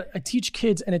difference is that I teach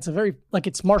kids, and it's a very like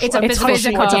it's martial. It's a it's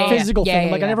physical- It's a yeah, physical yeah, thing.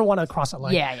 yeah, Like I yeah. never want to cross that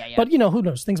line. Yeah. But you know, who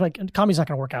knows? Things like comedy's not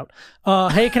going to work out.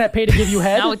 Hey, can I pay to give you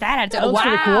head? No, that had to. That was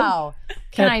pretty cool. Wow.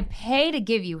 Can Can I- I pay to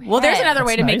give you? Well, there's head? another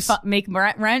way to That's nice. make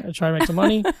rent. I try to make some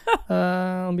money.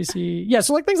 Let me see. Yeah,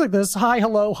 so like things like this. Hi,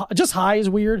 hello. Just hi is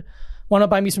weird. Want to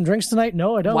buy me some drinks tonight?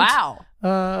 No, I don't.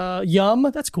 Wow. Yum.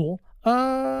 That's cool.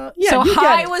 Yeah. So you get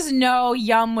high it. was no,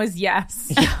 yum was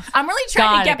yes. I'm really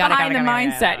trying to get behind the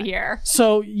mindset here.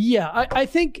 So yeah, I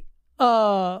think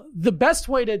the best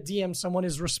way to DM someone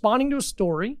is responding to a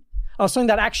story of something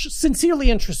that actually sincerely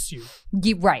interests you.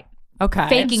 Right. Okay.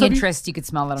 Faking So if you- interest, you could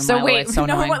smell that on So my way. wait, It's so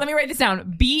no, annoying. let me write this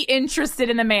down. Be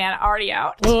interested in the man. Already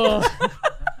out. Ugh.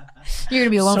 You're gonna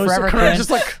be alone So forever, correct. Corinne.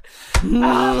 Just like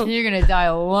You're gonna die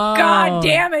alone. God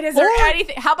damn it! Is there Or-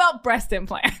 anything? How about breast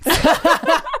implants?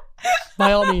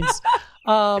 by all means.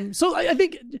 So I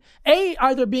think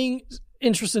either being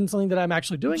interested in something that I'm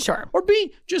actually doing, Sure. or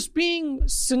B, just being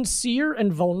sincere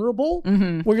and vulnerable,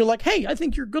 where you're like, hey, I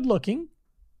think you're good looking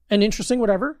and interesting,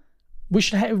 whatever. We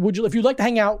should. If you'd like to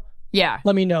hang out,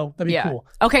 let me know. That'd be cool.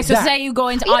 Okay, so say you go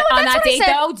into on that date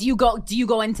though. Do you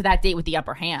go into that date with the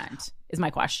upper hand? Is my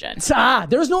question.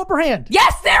 There's no upper hand.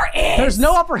 Yes, there is. There's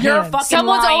no upper hand. You're fucking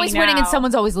Someone's lying always now. winning and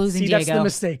someone's always losing, That's Diego. the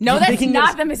mistake. No, that's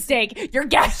not the mistake. You're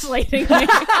gaslighting me.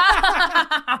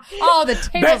 Oh, the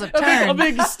tables have turned. A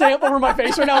big stamp over my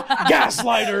face right now.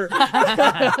 Gaslighter.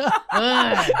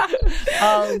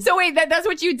 So wait, that's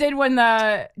what you did when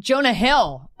the Jonah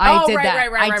Hill. I did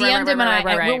that. Right, I DM'd him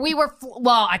and we we were.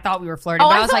 I thought we were flirting. Oh,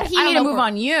 but I was thought like, he I made don't a know move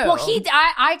on you. Well,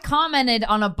 I commented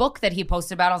on a book that he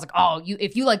posted about. I was like, oh,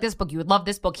 if you like this book, you would love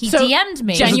this book. He DM'd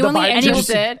me, genuinely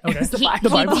interested. He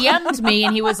DM'd me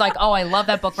and he was like, oh, I love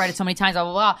that book. Read it so many times. Blah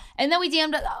blah blah. And then we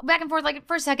DM'd back and forth like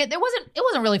for a second. It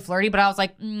wasn't really flirty, but I was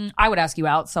like, I would ask you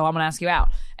out, so I'm gonna ask you out.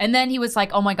 And then he was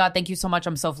like, oh my god, thank you so much.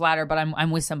 I'm so flattered, but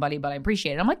I'm with somebody, but I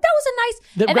appreciate it. I'm like, that was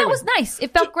nice.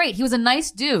 It felt great. He was a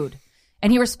nice dude,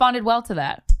 and he responded well to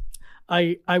that.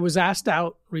 I was asked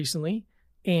out recently,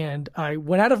 and I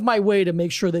went out of my way to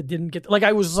make sure that didn't get like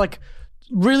I was like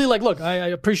really like, look, I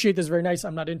appreciate this, very nice.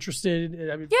 I'm not interested.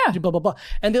 Blah blah blah.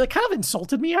 And they like kind of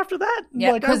insulted me after that.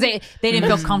 Yeah, like, because they didn't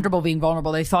feel comfortable being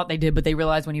vulnerable. They thought they did, but they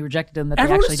realized when you rejected them that they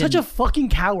everyone's actually such didn't. a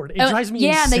fucking coward. It drives me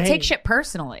insane. Yeah, and they take shit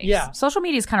personally. Yeah, social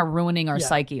media is kind of ruining our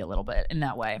psyche a little bit in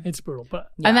that way. It's brutal, but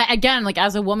and that, again, like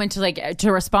as a woman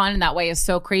to respond in that way is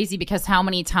so crazy because how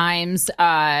many times?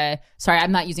 Sorry,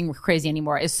 I'm not using crazy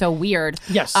anymore. Is so weird.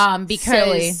 Yes, because.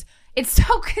 Silly. It's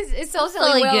so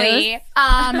silly, Willy.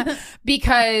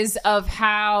 Because of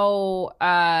how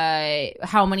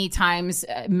many times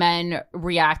men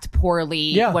react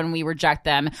poorly when we reject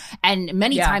them, and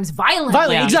many times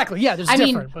violently. Exactly. Yeah, there's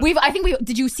different.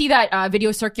 Did you see that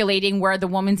video circulating where the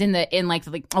woman's in like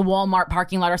a Walmart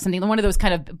parking lot or something, one of those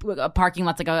kind of parking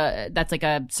lots that's like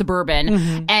a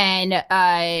suburban, and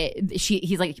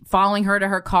he's like following her to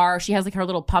her car. She has like her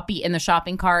little puppy in the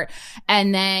shopping cart,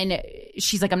 and then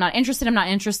she's like, I'm not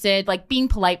interested. Like being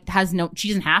polite she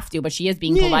doesn't have to, but she is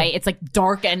being polite. It's like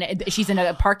dark and she's in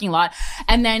a parking lot.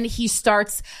 And then he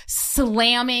starts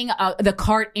slamming the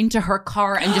cart into her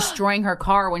car and destroying her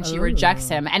car when she rejects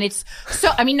him. And it's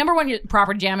so, I mean, number one,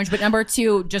 property damage, but number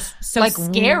two, just so like,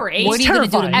 scary. What are you going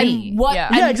to do to me? And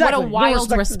what a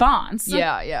wild response.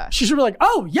 Yeah. She should be like,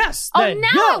 oh, yes. Then. Oh,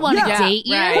 now I want to date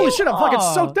you. Right. Holy shit, I'm fucking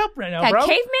soaked up right now, bro.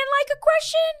 Caveman like a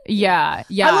question? Yeah.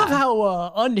 I love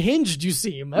how unhinged you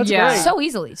seem. That's great. So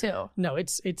easily too. No,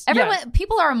 it's everyone.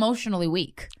 People are emotionally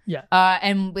weak. Yeah,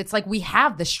 and it's like we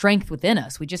have the strength within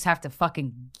us. We just have to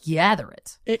fucking gather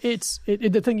it. It's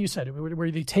the thing you said where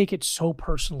they take it so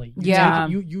personally.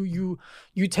 You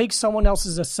take someone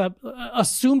else's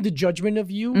assumed judgment of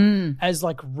you as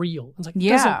like real. It's like it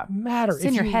doesn't matter. It's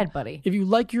in your head, buddy. If you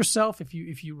like yourself, if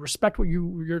you respect what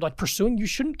you're like pursuing, you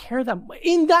shouldn't care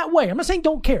in that way. I'm not saying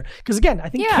don't care, because again, I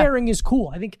think caring is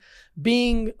cool. I think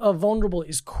being vulnerable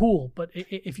is cool, but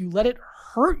if you let it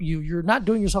hurt you, you're not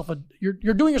doing yourself you're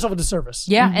doing yourself a disservice.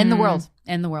 Yeah, in the world.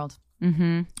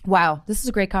 Mm-hmm. Wow, this is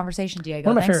a great conversation,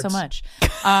 Diego. Thanks so much.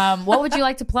 What would you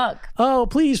like to plug? Oh,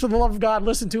 please, for the love of God,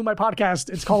 listen to my podcast.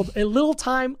 It's called A Little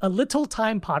Time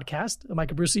Podcast.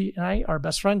 Micah Brucey and I are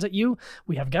best friends at U.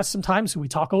 We have guests sometimes who we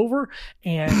talk over,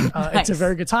 and It's a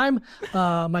very good time.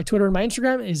 My Twitter and my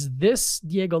Instagram is this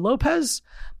Diego Lopez.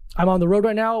 I'm on the road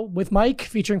right now with Mike,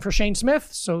 featuring for Shane Smith.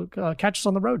 So catch us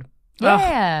on the road.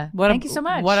 Yeah. Thank you so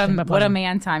much. What a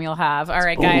man time you'll have. All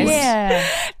right, guys. Yeah.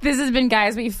 This has been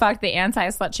Guys We Fucked, the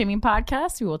anti-slut shaming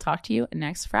podcast. We will talk to you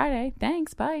next Friday.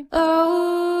 Thanks. Bye.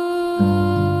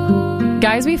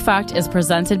 Guys We Fucked is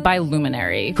presented by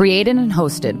Luminary. Created and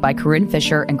hosted by Corinne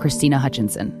Fisher and Christina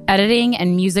Hutchinson. Editing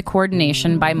and music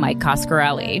coordination by Mike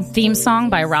Coscarelli. Theme song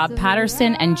by Rob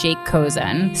Patterson and Jake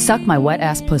Kozen. Suck my wet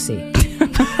ass pussy.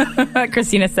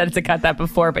 Christina said to cut that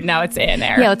before, but now it's in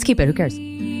there. Yeah, let's keep it. Who cares?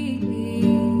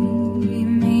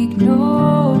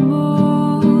 No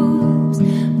moves,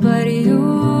 but you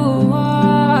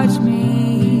watch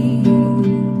me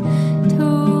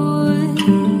do it,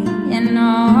 and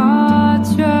I'll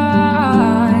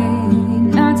try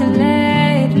not to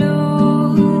let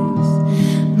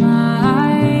loose.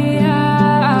 My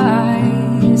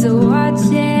eyes are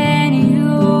watching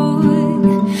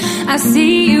you. I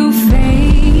see you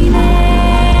fading,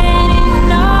 and you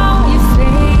know you're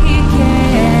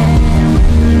faking.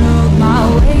 Look my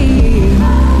way.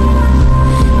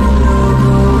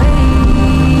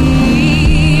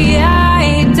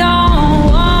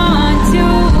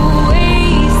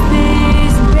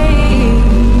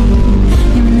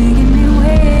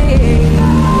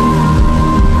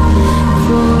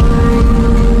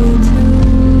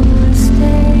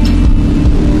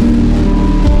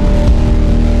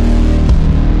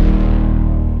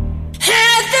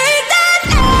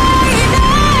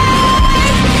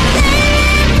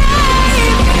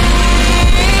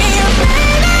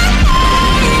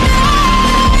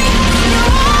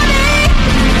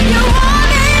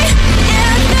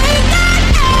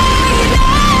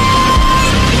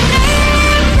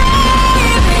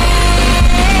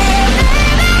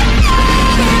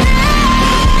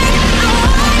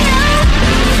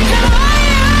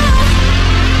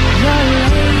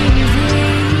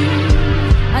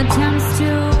 attempts to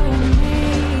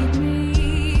make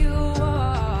me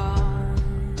want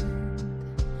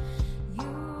you.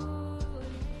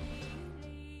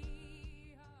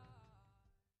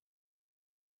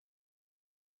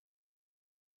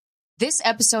 This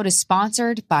episode is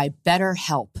sponsored by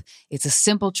BetterHelp. It's a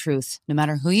simple truth. No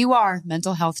matter who you are,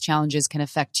 mental health challenges can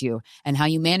affect you, and how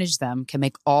you manage them can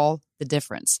make all the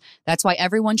difference. That's why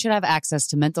everyone should have access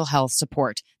to mental health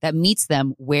support that meets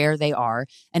them where they are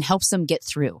and helps them get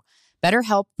through.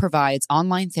 BetterHelp provides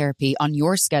online therapy on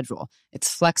your schedule.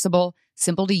 It's flexible,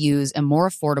 simple to use, and more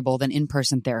affordable than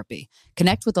in-person therapy.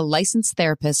 Connect with a licensed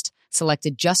therapist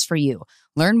selected just for you.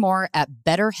 Learn more at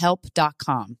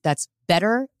BetterHelp.com. That's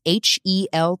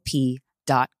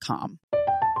BetterHelp.com.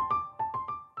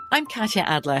 I'm Katya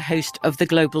Adler, host of The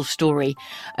Global Story.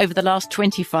 Over the last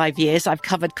 25 years, I've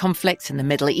covered conflicts in the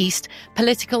Middle East,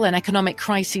 political and economic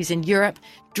crises in Europe,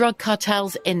 drug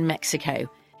cartels in Mexico.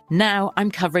 Now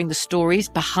I'm covering the stories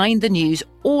behind the news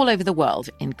all over the world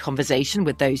in conversation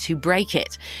with those who break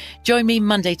it. Join me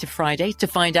Monday to Friday to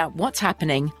find out what's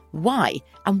happening, why,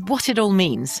 and what it all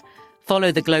means.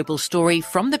 Follow The Global Story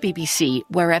from the BBC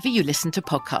wherever you listen to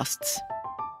podcasts.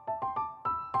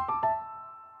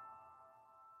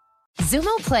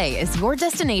 Zumo Play is your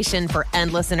destination for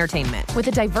endless entertainment. With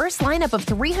a diverse lineup of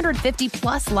 350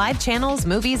 plus live channels,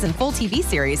 movies, and full TV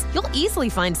series, you'll easily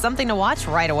find something to watch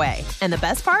right away. And the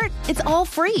best part? It's all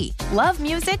free. Love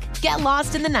music? Get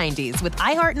lost in the 90s with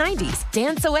iHeart 90s,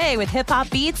 dance away with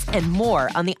hip-hop beats, and more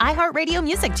on the iHeartRadio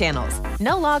music channels.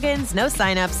 No logins, no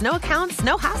signups, no accounts,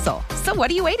 no hassle. So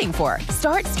what are you waiting for?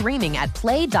 Start streaming at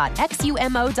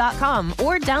play.xumo.com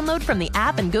or download from the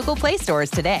app and Google Play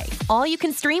stores today. All you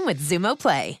can stream with Zumo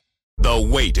Play. The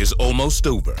wait is almost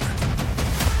over.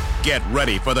 Get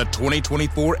ready for the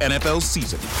 2024 NFL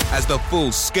season as the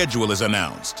full schedule is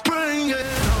announced.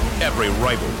 Every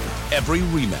rivalry, every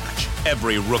rematch,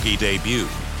 every rookie debut,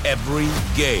 every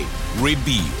game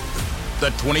revealed. The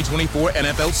 2024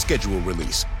 NFL schedule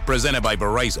release, presented by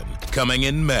Verizon, coming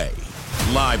in May.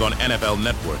 Live on NFL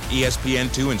Network,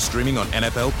 ESPN2, and streaming on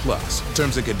NFL Plus.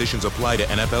 Terms and conditions apply to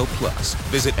NFL Plus.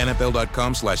 Visit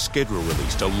NFL.com/schedule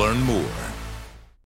release to learn more.